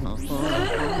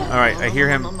 All right, I hear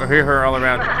him. I hear her all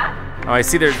around. Oh, I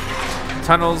see their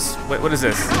tunnels. Wait, what is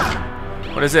this?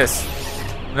 What is this?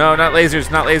 No, not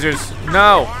lasers, not lasers.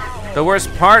 No! The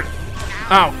worst part?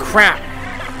 Oh, crap.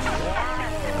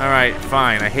 All right,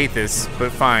 fine. I hate this,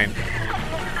 but fine.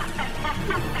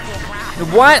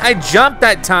 What? I jumped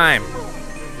that time.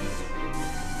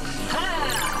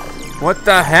 What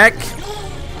the heck?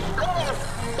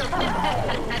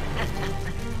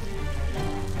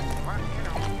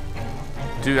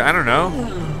 Dude, I don't know.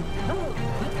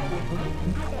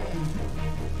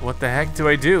 What the heck do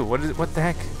I do? What the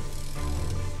heck?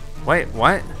 Wait,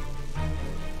 what?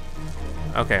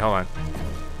 Okay, hold on.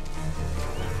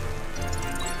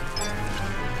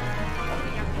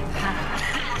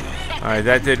 All right,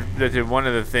 that did one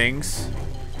of the things.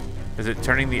 Is it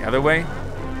turning the other way?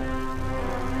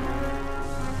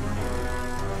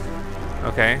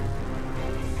 Okay.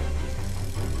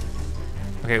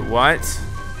 Okay, what?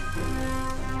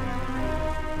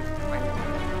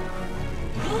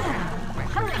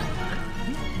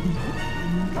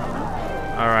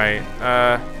 All right.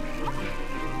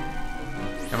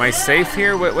 Am I safe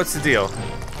here? What's the deal?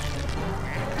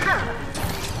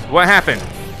 What happened?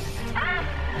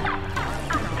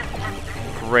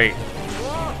 Great.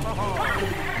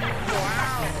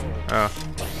 Oh.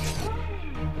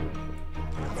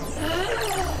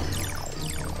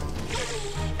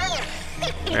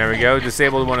 There we go.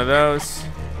 Disabled one of those.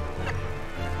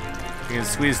 You can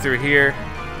squeeze through here.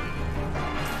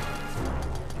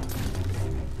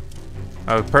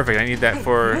 Oh, perfect. I need that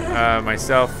for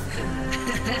myself.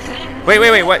 Wait,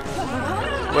 what? Wait,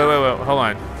 hold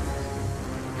on.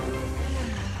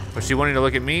 Was she wanting to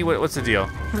look at me? What's the deal?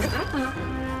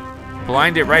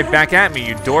 Blind it right back at me,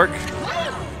 you dork.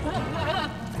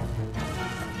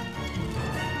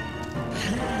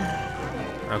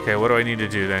 Okay, what do I need to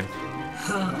do then?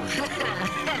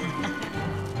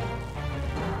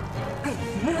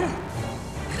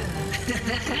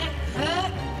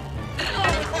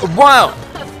 Whoa!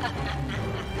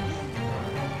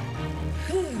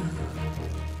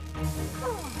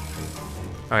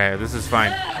 Okay, this is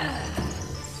fine.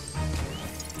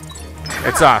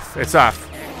 It's off. It's off.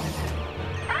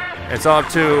 It's all up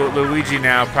to Luigi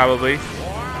now, probably. I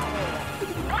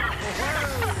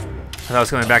thought I was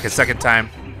coming back a second time.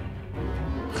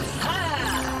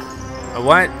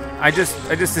 What? I just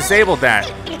disabled that.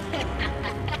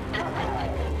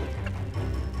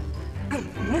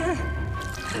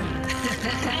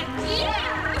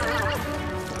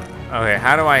 Okay,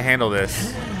 how do I handle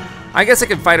this? I guess I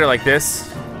can fight her like this.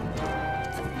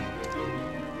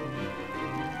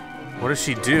 What does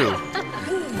she do?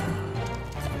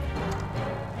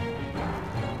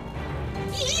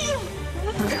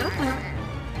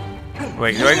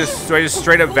 Wait, do I just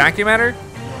straight up vacuum at her?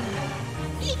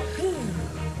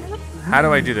 How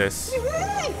do I do this?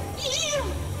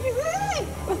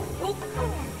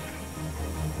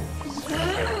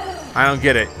 I don't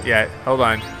get it yet. Hold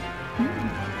on.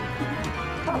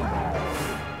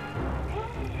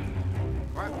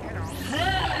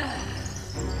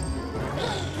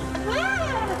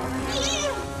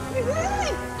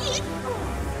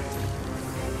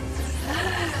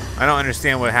 I don't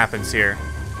understand what happens here.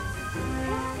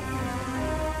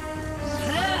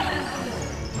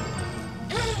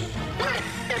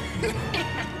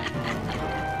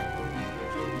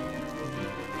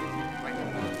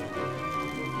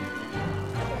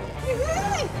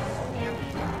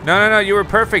 No, you were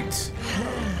perfect.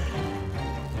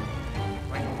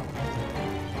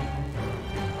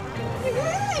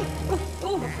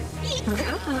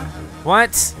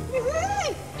 What?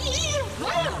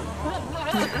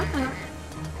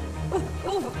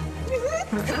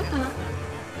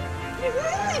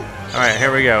 All right,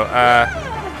 here we go.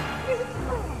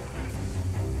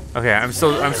 Okay, I'm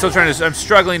still trying to. I'm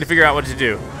struggling to figure out what to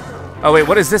do. Oh wait,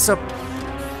 what is this up?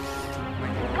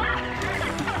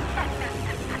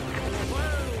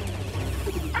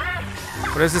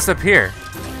 What is this up here?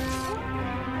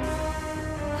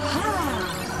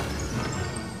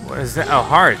 What is that? Oh,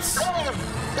 hearts.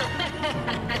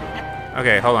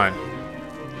 Okay, hold on.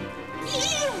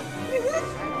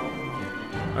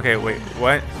 Okay, wait,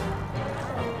 what?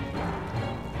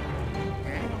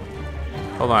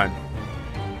 Hold on.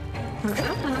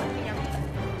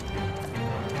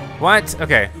 What?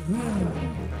 Okay.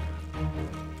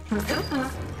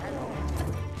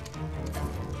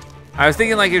 I was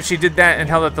thinking like if she did that and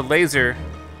held up the laser.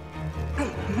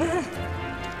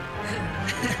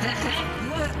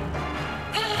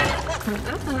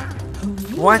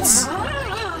 What?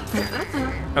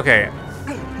 Okay.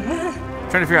 I'm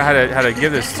trying to figure out how to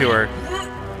give this to her.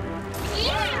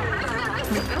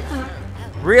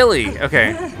 Really?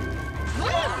 Okay.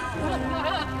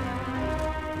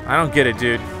 I don't get it,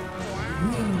 dude.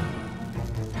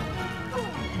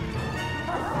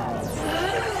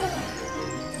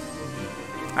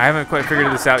 I haven't quite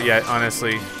figured this out yet,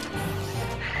 honestly.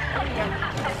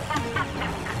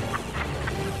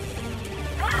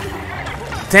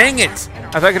 Dang it!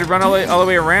 I thought I could run all the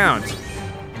way around.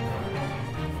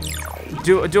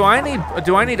 Do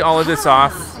I need all of this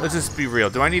off? Let's just be real.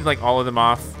 Do I need like all of them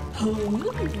off?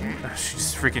 Oh, she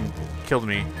just freaking killed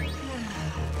me.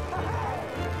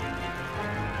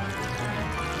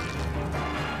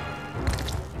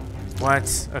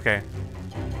 What? Okay.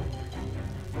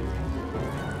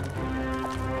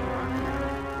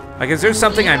 Like, is there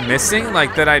something I'm missing,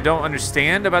 like, that I don't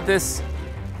understand about this?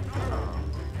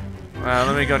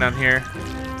 Let me go down here.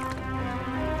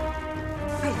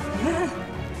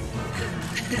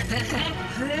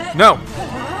 No!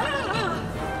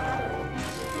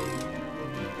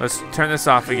 Let's turn this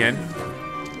off again.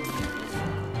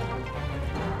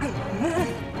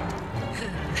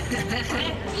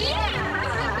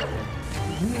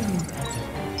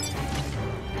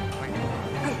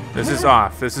 This is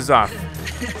off. This is off.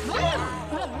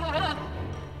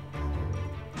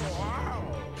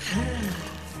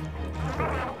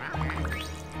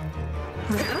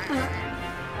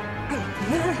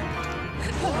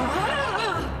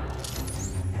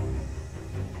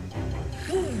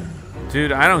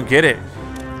 Dude, I don't get it.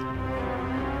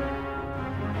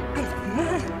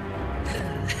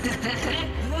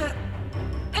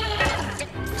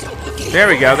 There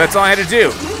we go. That's all I had to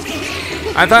do.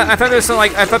 I thought there was some,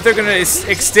 like, I thought they were gonna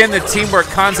extend the teamwork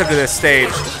concept of this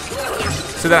stage,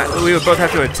 so that we would both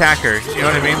have to attack her. You know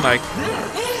what I mean? Like,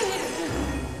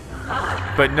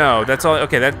 but no, that's all.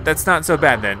 Okay, that's not so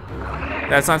bad then.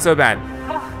 That's not so bad.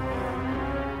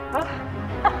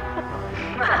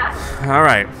 All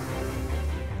right.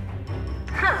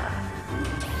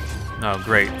 Oh,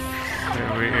 great.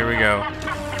 Here we go.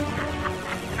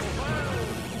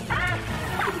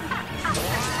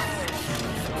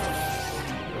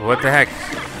 What the heck?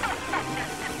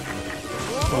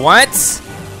 What?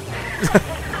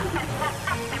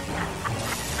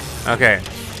 Okay.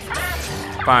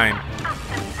 Fine.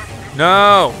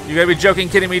 No! You gotta be joking,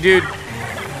 kidding me, dude.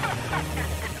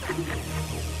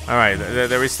 Alright,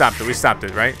 there we stopped it. We stopped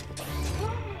it, right?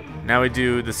 Now we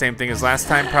do the same thing as last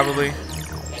time, probably.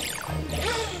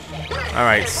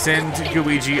 Alright, send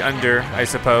Gooigi under, I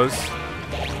suppose.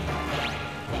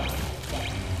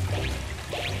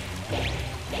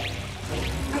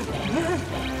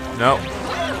 Nope.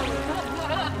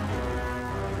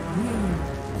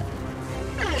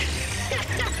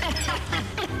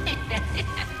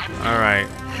 All right.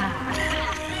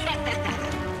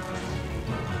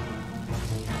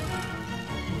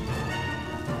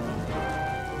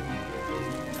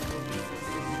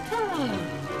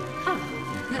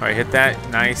 All right, hit that.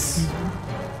 Nice.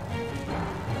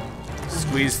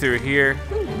 Squeeze through here.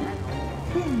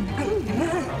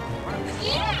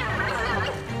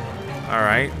 All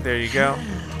right, there you go.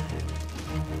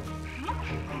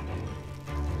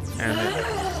 And then,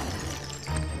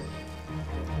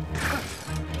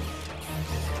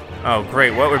 oh,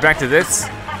 great. What? We're back to this?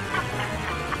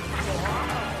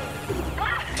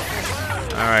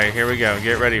 All right, here we go.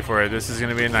 Get ready for it. This is going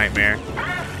to be a nightmare.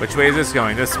 Which way is this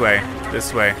going? This way.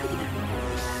 This way.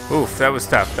 Oof, that was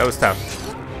tough. That was tough.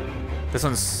 This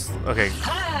one's... Okay.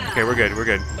 Okay, we're good. We're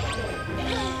good.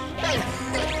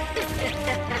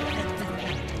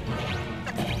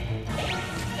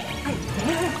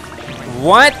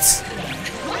 What?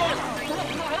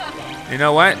 You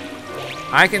know what?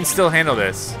 I can still handle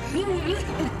this.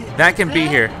 That can be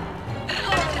here.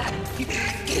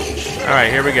 All right,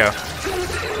 here we go.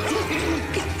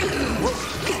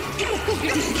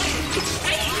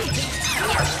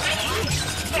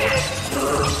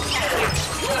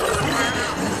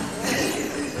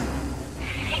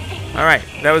 All right,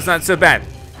 that was not so bad.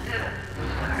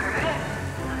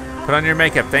 Put on your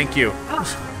makeup, thank you.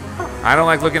 I don't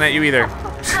like looking at you either.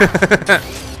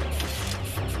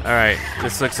 All right,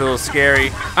 this looks a little scary.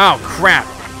 Oh, crap.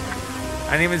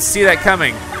 I didn't even see that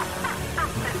coming.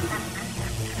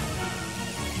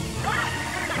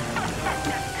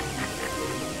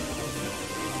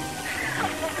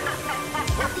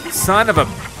 Son of a...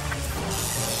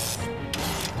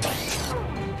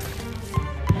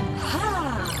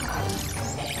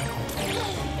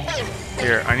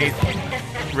 Here, I need...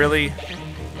 Really?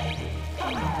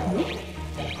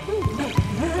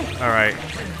 Alright.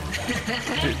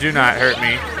 Do not hurt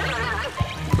me.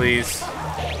 Please.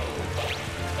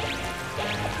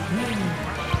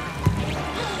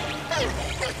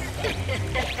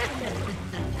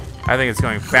 I think it's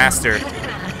going faster.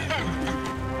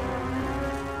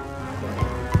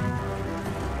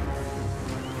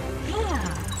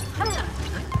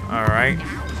 Alright.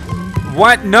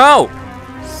 What? No!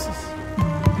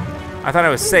 I thought I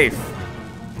was safe.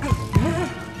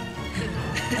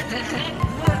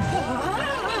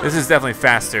 This is definitely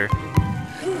faster.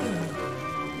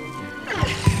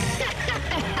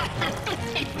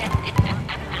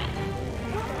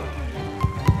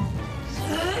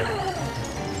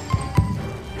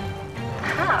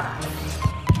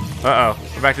 Uh-oh,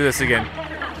 we're back to this again.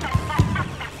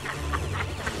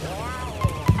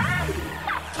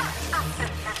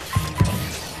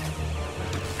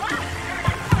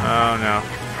 Oh no,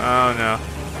 oh no.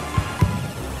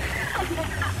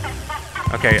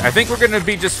 Okay, I think we're gonna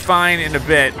be just fine in a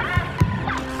bit.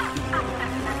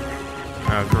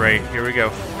 Oh great, here we go.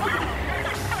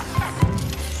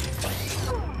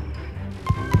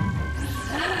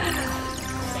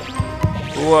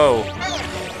 Whoa.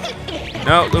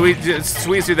 No, Luigi,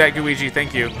 squeeze through that, Gooigi,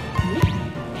 thank you.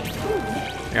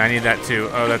 Yeah, I need that too.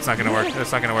 Oh, that's not gonna work.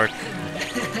 That's not gonna work.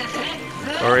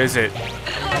 Or is it?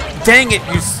 Dang it!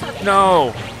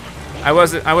 No, I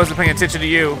wasn't paying attention to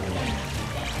you.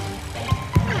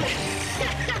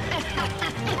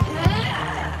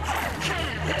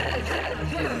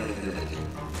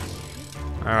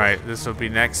 All right, this will be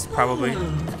next probably.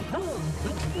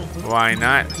 Why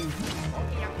not?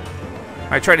 All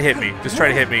right, try to hit me. Just try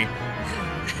to hit me.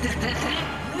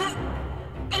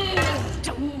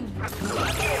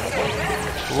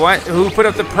 What? Who put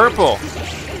up the purple?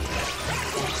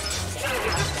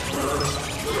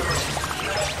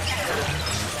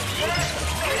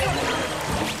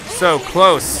 So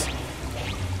close.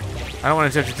 I don't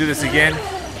want to have to do this again.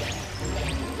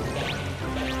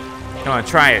 Come on,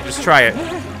 try it. Just try it.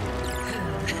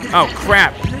 Oh,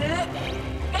 crap.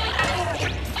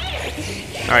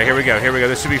 All right, here we go. Here we go.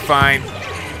 This should be fine.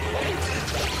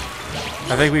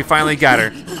 I think we finally got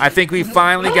her. I think we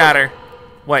finally got her.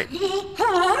 Wait.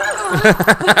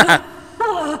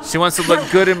 She wants to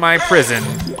look good in my prison.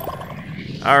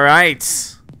 All right.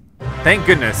 Thank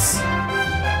goodness.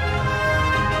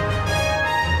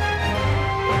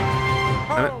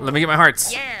 Let me get my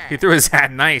hearts. Yeah. He threw his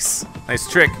hat. Nice. Nice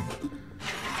trick.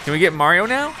 Can we get Mario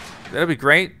now? That'll be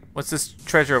great. What's this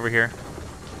treasure over here?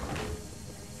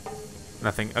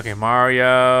 Nothing. Okay,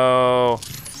 Mario.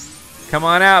 Come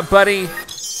on out, buddy.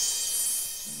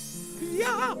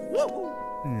 Yeah.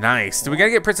 Whoa. Nice. Do we gotta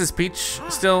get Princess Peach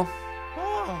still?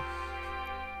 Oh.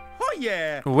 Oh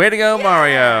yeah. Way to go,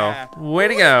 Mario. Way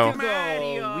to go.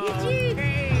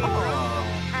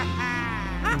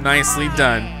 Nicely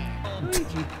done.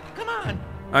 Come on.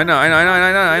 I know.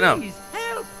 Please,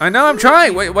 help. I know, I'm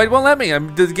trying. Wait, it won't let me.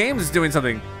 The game is doing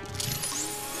something.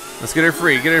 Let's get her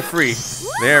free. Get her free.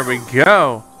 There we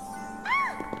go.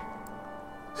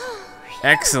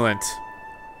 Excellent.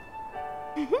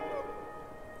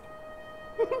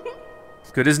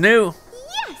 Good as new.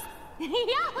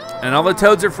 And all the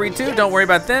toads are free too. Don't worry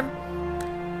about them.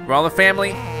 We're all a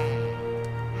family.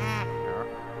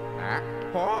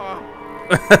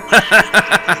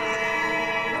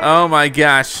 Oh my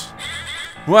gosh.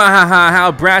 Wahaha,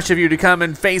 how brash of you to come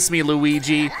and face me,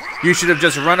 Luigi. You should have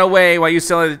just run away while you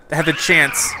still had the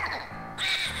chance.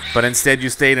 But instead you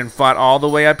stayed and fought all the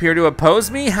way up here to oppose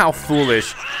me? How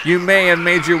foolish. You may have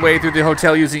made your way through the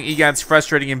hotel using EGOT's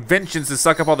frustrating inventions to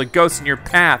suck up all the ghosts in your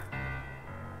path.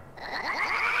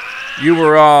 You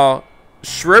were all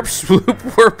shrimp, swoop,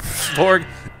 warp, sporg.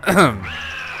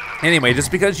 Anyway,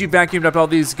 just because you vacuumed up all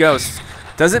these ghosts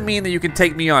doesn't mean that you can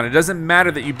take me on. It doesn't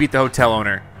matter that you beat the hotel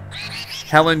owner.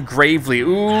 Hellen gravely.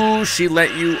 Ooh, she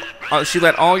let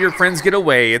all your friends get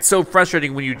away. It's so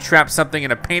frustrating when you trap something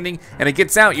in a painting and it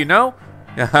gets out, you know?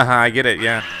 I get it,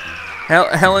 yeah.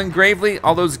 Hellen gravely,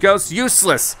 all those ghosts,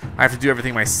 useless. I have to do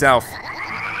everything myself.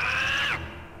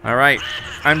 All right,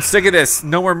 I'm sick of this.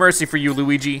 No more mercy for you,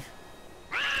 Luigi.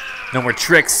 No more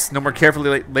tricks, no more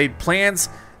carefully laid plans.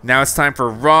 Now it's time for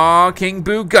raw King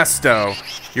Boo gusto.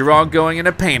 You're all going in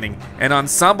a painting. An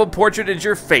ensemble portrait is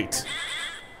your fate.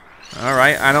 All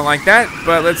right, I don't like that,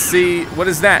 but let's see. What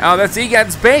is that? Oh, that's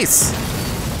EGOT's base.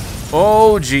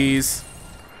 Oh, geez.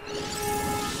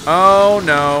 Oh,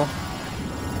 no.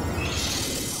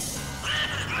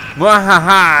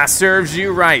 Wahaha, serves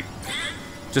you right.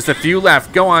 Just a few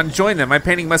left. Go on, join them. My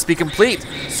painting must be complete.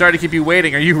 Sorry to keep you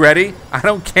waiting. Are you ready? I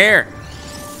don't care.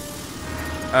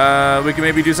 We can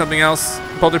maybe do something else.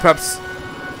 Polterpups,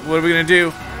 what are we gonna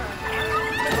do?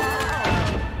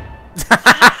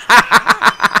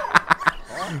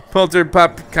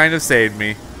 Polterpup kind of saved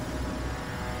me.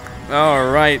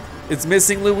 All right, it's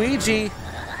missing Luigi.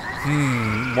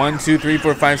 1, 2, 3,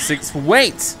 4, 5, 6.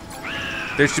 Wait,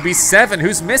 there should be 7.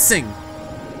 Who's missing?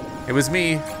 It was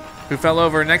me who fell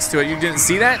over next to it. You didn't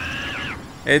see that?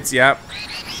 It's, yep.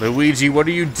 Luigi, what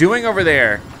are you doing over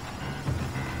there?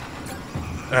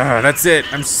 That's it.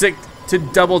 I'm sick to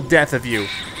double death of you.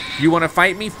 You want to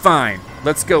fight me? Fine.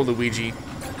 Let's go, Luigi.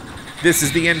 This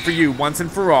is the end for you once and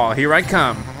for all. Here I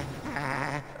come.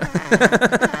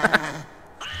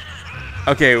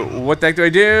 Okay, what the heck do I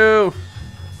do?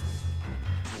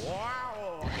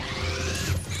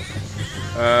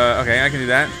 Okay, I can do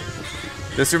that.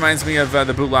 This reminds me of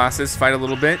the Boolossus fight a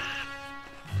little bit.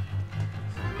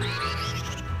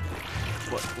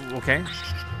 Okay.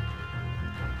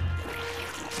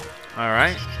 All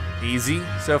right, easy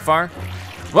so far.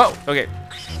 Whoa, okay.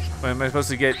 What am I supposed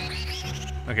to get?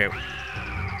 Okay.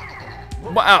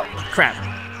 Wow, oh, crap.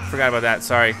 Forgot about that,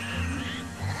 sorry.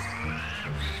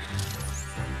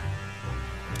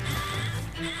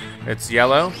 It's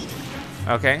yellow.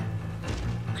 Okay.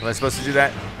 Was I supposed to do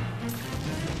that?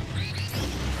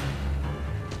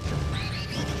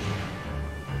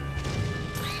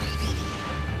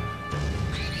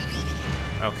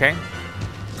 Okay.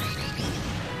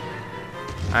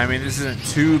 I mean, this isn't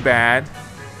too bad.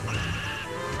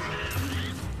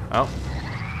 Oh.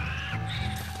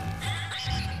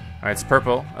 Alright, it's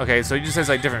purple. Okay, so he just has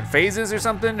like different phases or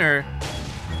something, or?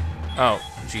 Oh,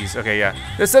 jeez. Okay, yeah.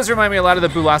 This does remind me a lot of the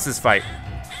Boolossus fight.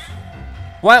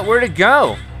 What? Where'd it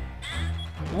go?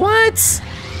 What?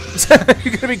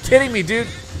 You're gonna be kidding me, dude.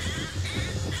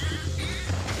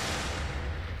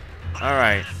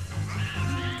 Alright.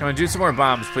 Come on, do some more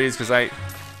bombs, please, because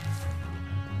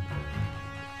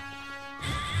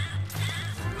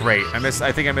Great.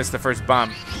 I think I missed the first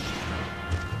bomb.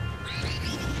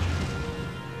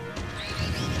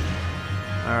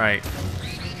 Alright.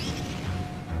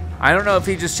 I don't know if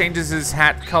he just changes his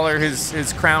hat color,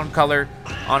 his crown color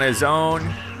on his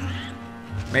own.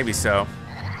 Maybe so.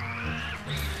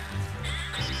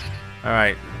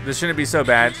 Alright. This shouldn't be so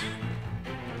bad.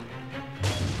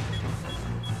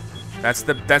 That's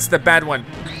the bad one.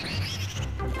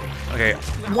 Okay.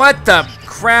 What the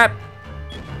crap?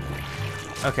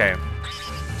 Okay.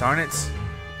 Darn it.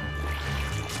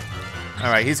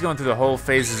 Alright, he's going through the whole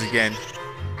phases again.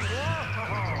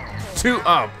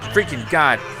 Oh, freaking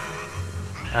God.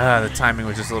 The timing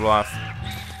was just a little off.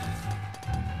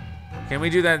 Can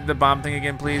we do the bomb thing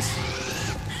again, please?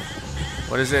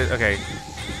 What is it? Okay.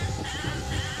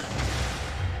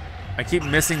 I keep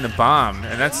missing the bomb,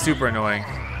 and that's super annoying.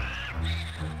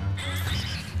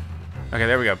 Okay,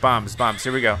 there we go. Bombs, bombs.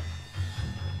 Here we go.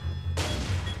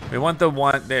 We want the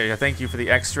one. There you go. Thank you for the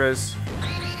extras.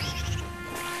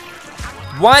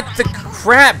 What the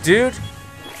crap, dude?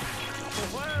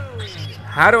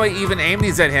 How do I even aim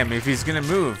these at him if he's gonna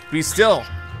move? Be still.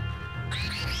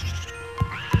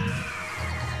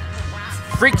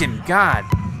 Freaking God.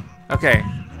 Okay.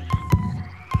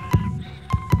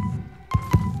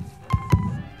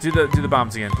 Do the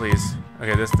bombs again, please.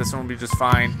 Okay, this one will be just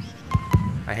fine.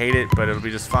 I hate it, but it'll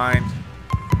be just fine.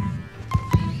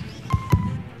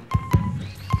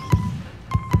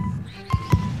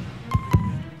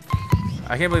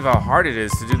 I can't believe how hard it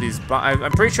is to do these bombs.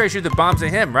 I'm pretty sure I shoot the bombs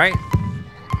at him, right?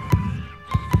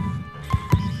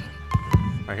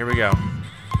 Alright, here we go.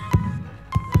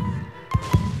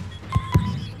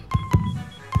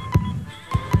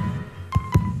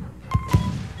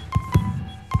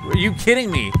 Are you kidding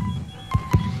me?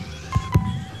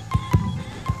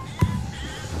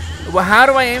 Well, how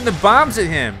do I aim the bombs at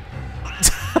him?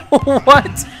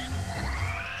 What?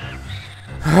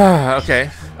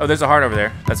 Okay. Oh, there's a heart over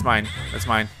there. That's mine. That's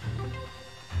mine.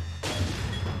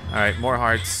 Alright, more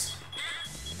hearts.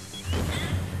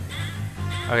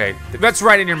 Okay, that's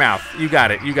right in your mouth. You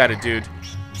got it. You got it, dude.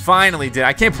 Finally did.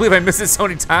 I can't believe I missed it so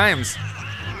many times.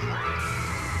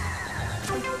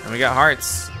 And we got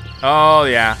hearts. Oh,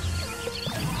 yeah.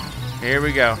 Here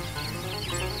we go.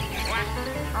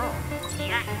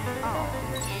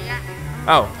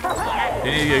 Oh.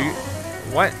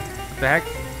 What the heck?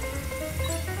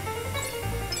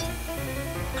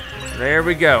 There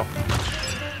we go.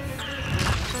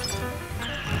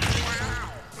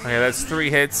 Okay, that's 3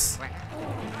 hits.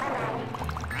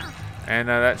 And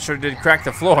that sure did crack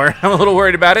the floor. I'm a little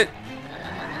worried about it.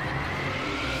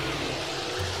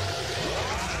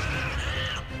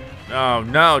 Oh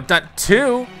no, not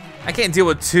 2? I can't deal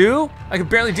with 2? I can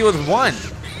barely deal with 1.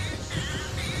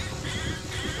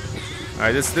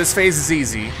 Alright, this phase is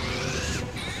easy.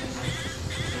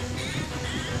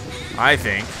 I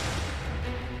think.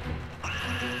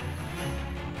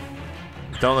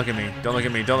 Don't look at me. Don't look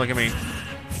at me. Don't look at me.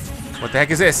 What the heck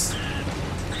is this?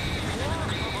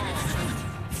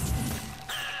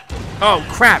 Oh,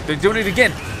 crap. They're doing it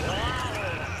again.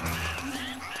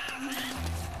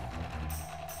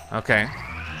 Okay.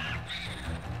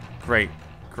 Great.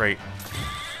 Great.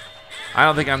 I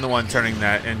don't think I'm the one turning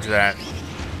that into that.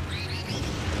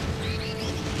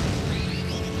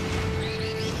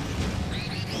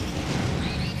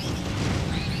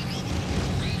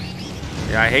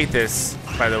 Yeah, I hate this,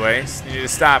 by the way. You need to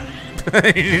stop.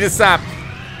 You need to stop.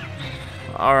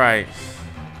 All right.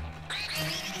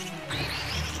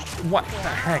 What the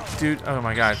heck, dude? Oh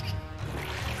my god.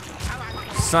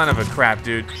 Son of a crap,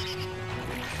 dude.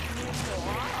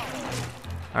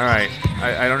 All right.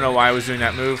 I don't know why I was doing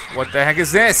that move. What the heck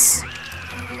is this?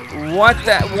 What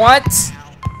the? What?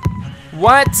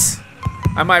 What?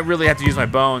 I might really have to use my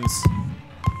bones.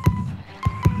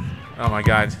 Oh my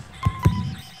god.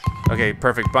 Okay,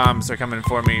 perfect. Bombs are coming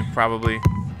for me, probably.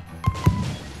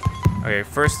 Okay,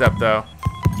 first up, though.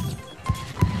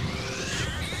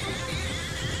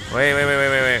 Wait.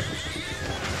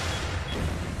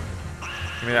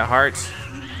 Give me that heart.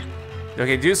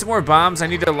 Okay, do some more bombs. I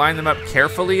need to line them up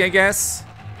carefully, I guess.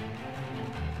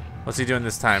 What's he doing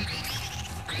this time?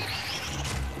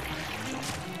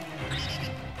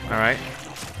 Alright.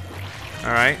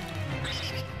 Alright.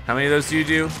 How many of those do you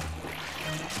do?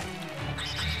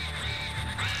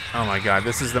 Oh my god,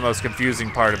 this is the most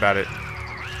confusing part about it.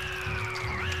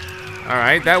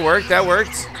 Alright, that worked, that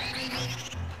worked.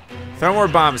 Throw more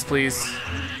bombs, please.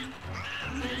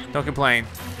 Don't complain.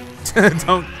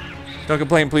 Don't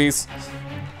complain, please.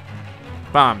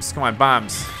 Bombs, come on,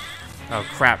 bombs. Oh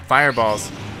crap,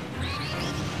 fireballs.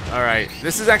 Alright,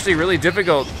 this is actually really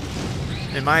difficult,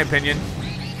 in my opinion.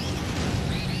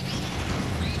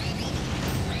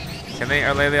 Are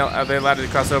they allowed to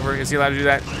cross over? Is he allowed to do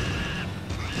that?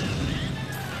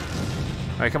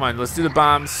 All right, come on, let's do the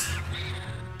bombs.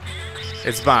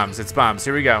 It's bombs, it's bombs.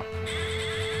 Here we go.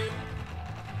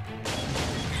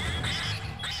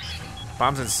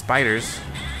 Bombs and spiders.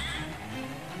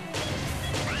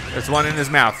 There's one in his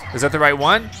mouth. Is that the right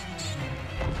one?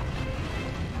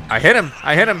 I hit him,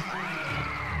 I hit him.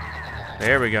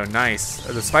 There we go, nice.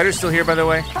 Are the spiders still here, by the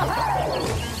way?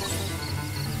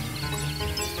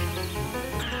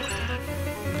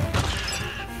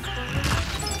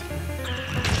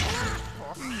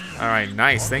 All right,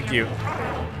 nice, thank you.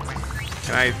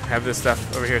 Can I have this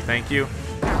stuff over here? Thank you.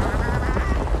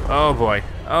 Oh boy,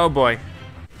 oh boy.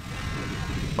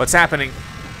 What's happening?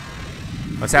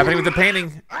 What's happening with the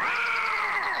painting?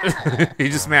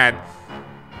 He's just mad.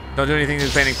 Don't do anything to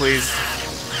the painting, please.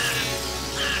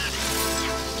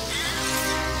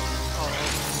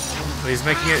 He's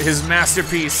making it his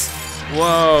masterpiece.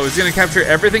 Whoa, is he gonna capture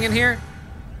everything in here?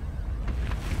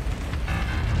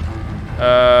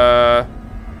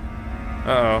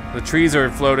 Uh-oh, the trees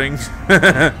are floating.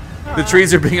 The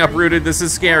trees are being uprooted. This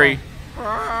is scary.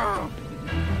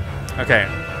 Okay.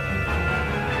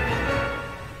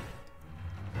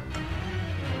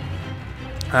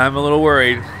 I'm a little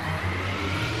worried.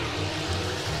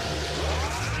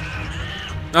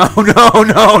 Oh no,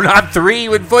 no, not 3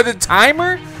 with the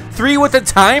timer? 3 with the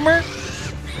timer?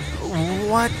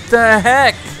 What the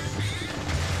heck?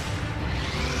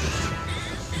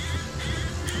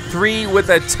 3 with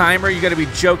a timer? You gotta be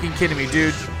joking, kidding me,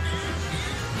 dude.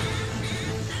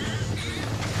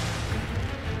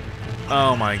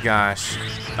 Oh my gosh.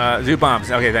 Do bombs.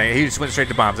 Okay, he just went straight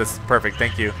to bombs. That's perfect,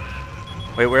 thank you.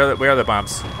 Wait, where are the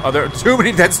bombs? Oh, there are too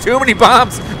many. That's too many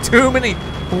bombs. Too many.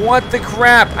 What the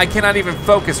crap? I cannot even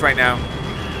focus right now.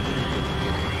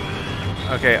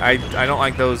 Okay, I don't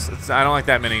like those. I don't like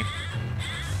that many.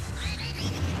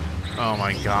 Oh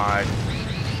my god.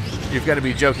 You've got to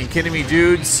be joking, kidding me,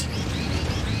 dudes.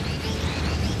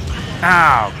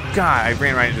 Ow, god, I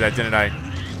ran right into that, didn't I?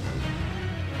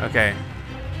 Okay.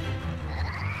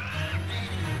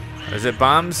 Is it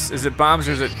bombs? Is it bombs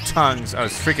or is it tongues? Oh,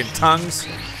 it's freaking tongues.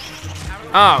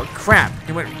 Oh, crap.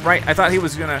 He went right. I thought he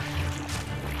was gonna.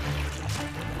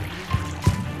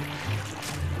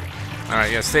 All right,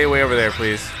 yeah, stay away over there,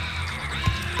 please.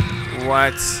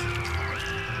 What?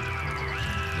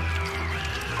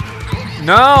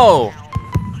 No!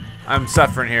 I'm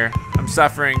suffering here. I'm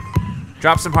suffering.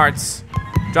 Drop some hearts.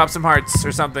 Drop some hearts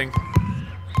or something.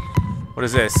 What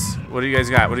is this? What do you guys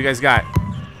got? What do you guys got?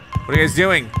 What are you guys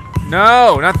doing?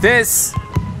 No, not this.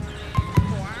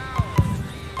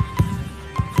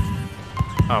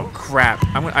 Oh crap!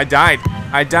 I died.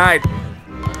 I died.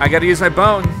 I gotta use my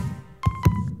bone.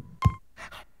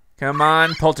 Come on,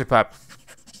 Polterpup.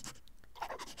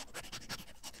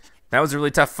 That was a really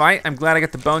tough fight. I'm glad I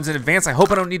got the bones in advance. I hope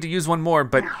I don't need to use one more,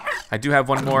 but I do have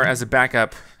one more as a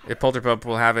backup if Polterpup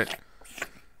will have it.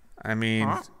 I mean,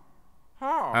 I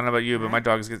don't know about you, but my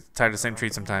dogs get tired of the same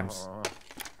treat sometimes.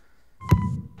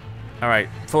 All right,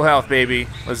 full health, baby.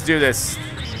 Let's do this.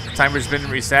 Timer's been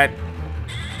reset.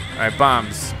 All right,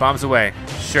 bombs. Bombs away.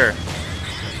 Sure.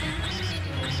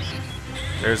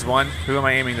 There's one. Who am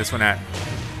I aiming this one at?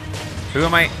 Who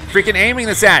am I freaking aiming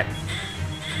this at?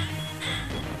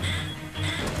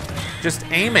 Just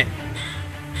aim it.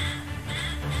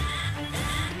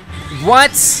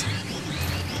 What?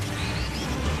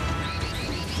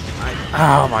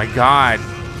 Oh my God.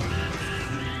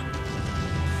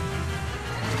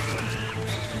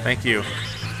 Thank you.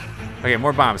 Okay,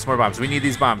 more bombs, more bombs. We need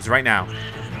these bombs right now.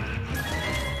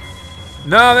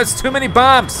 No, that's too many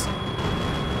bombs.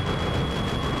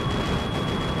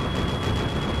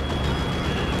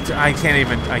 I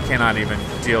cannot even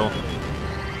deal.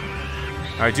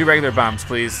 All right, do regular bombs,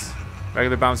 please.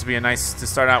 Regular bombs would be nice to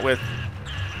start out with.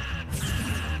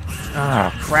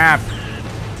 Oh, crap.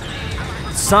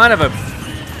 Son of a...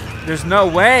 There's no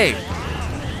way.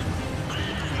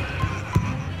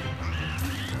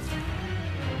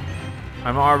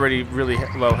 I'm already really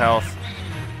low health.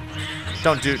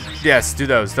 Don't do... Yes, do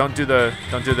those. Don't do the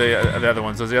other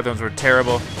ones. The other ones were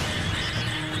terrible.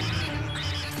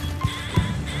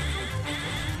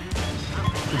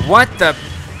 What the...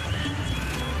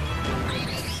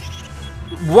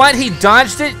 What? He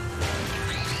dodged it?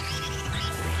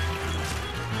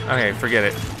 Okay, forget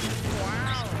it.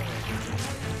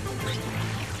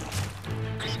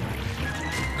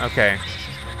 Okay.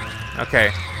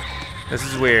 Okay. This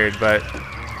is weird, but...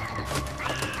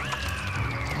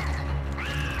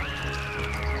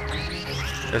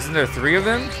 Isn't there 3 of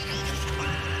them?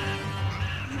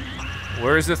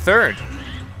 Where is the 3rd?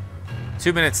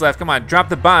 2 minutes left. Come on, drop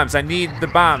the bombs. I need the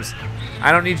bombs.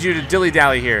 I don't need you to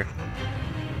dilly-dally here.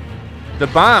 The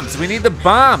bombs. We need the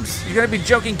bombs. You gotta be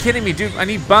joking, kidding me, dude. I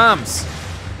need bombs.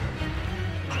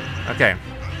 Okay.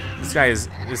 This guy is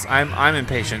I'm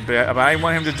impatient, but I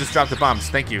want him to just drop the bombs.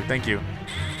 Thank you. Thank you.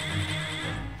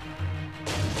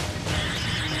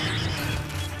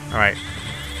 All right.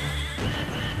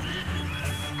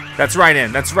 That's right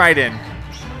in. That's right in.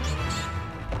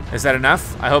 Is that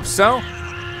enough? I hope so.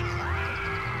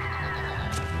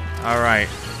 All right.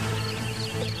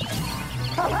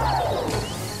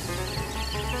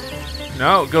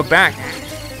 No, go back.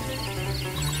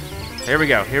 Here we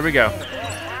go. Here we go.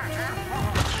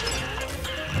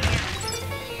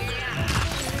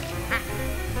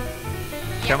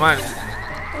 Come on.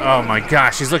 Oh my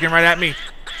gosh, he's looking right at me.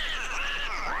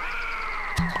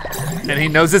 And he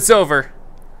knows it's over.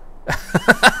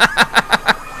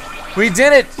 We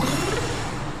did it.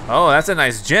 Oh, that's a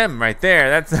nice gem right there.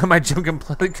 That's my gem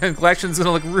collection's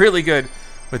gonna look really good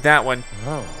with that one.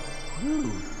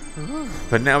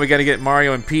 But now we gotta get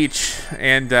Mario and Peach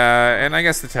and I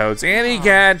guess the Toads. And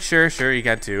Egad, sure,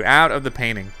 Egad too, out of the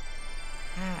painting.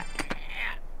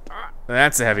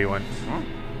 That's a heavy one.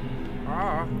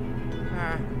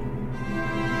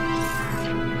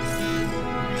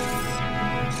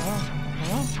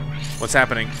 What's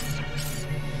happening?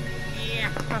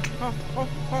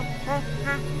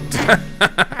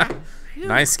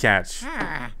 Nice catch.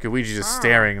 Gooigi just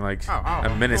staring like a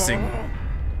menacing.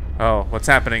 Oh, what's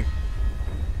happening?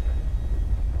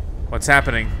 What's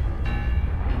happening?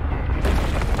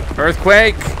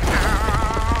 Earthquake!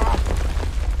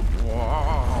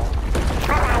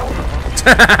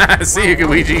 See you,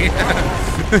 Gooigi.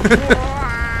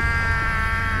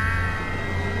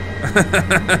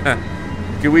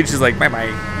 Gooigi's like,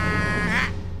 bye-bye.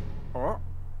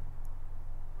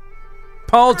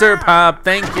 Polterpup,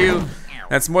 thank you.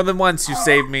 That's more than once you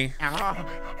saved me.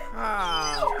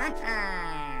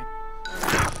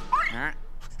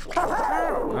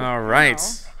 All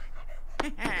right.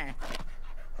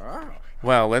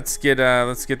 Well, let's get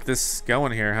this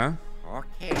going here, huh?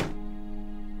 Okay.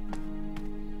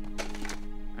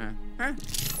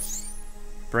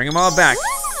 Bring them all back.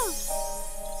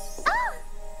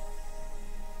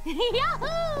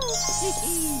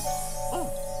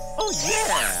 Oh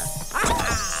yeah.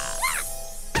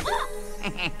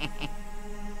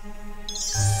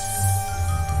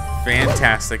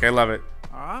 Fantastic, I love it.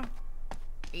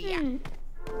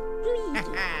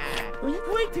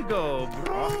 Way to go,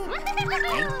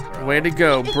 bro. Way to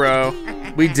go, bro.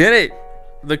 We did it.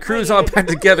 The crew's all back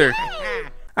together.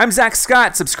 I'm Zack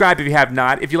Scott. Subscribe if you have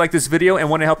not. If you like this video and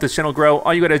want to help this channel grow,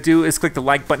 all you gotta do is click the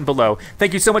like button below.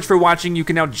 Thank you so much for watching. You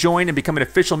can now join and become an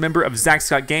official member of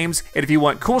ZackScottGames. And if you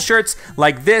want cool shirts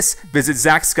like this, visit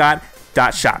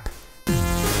ZackScott.shop.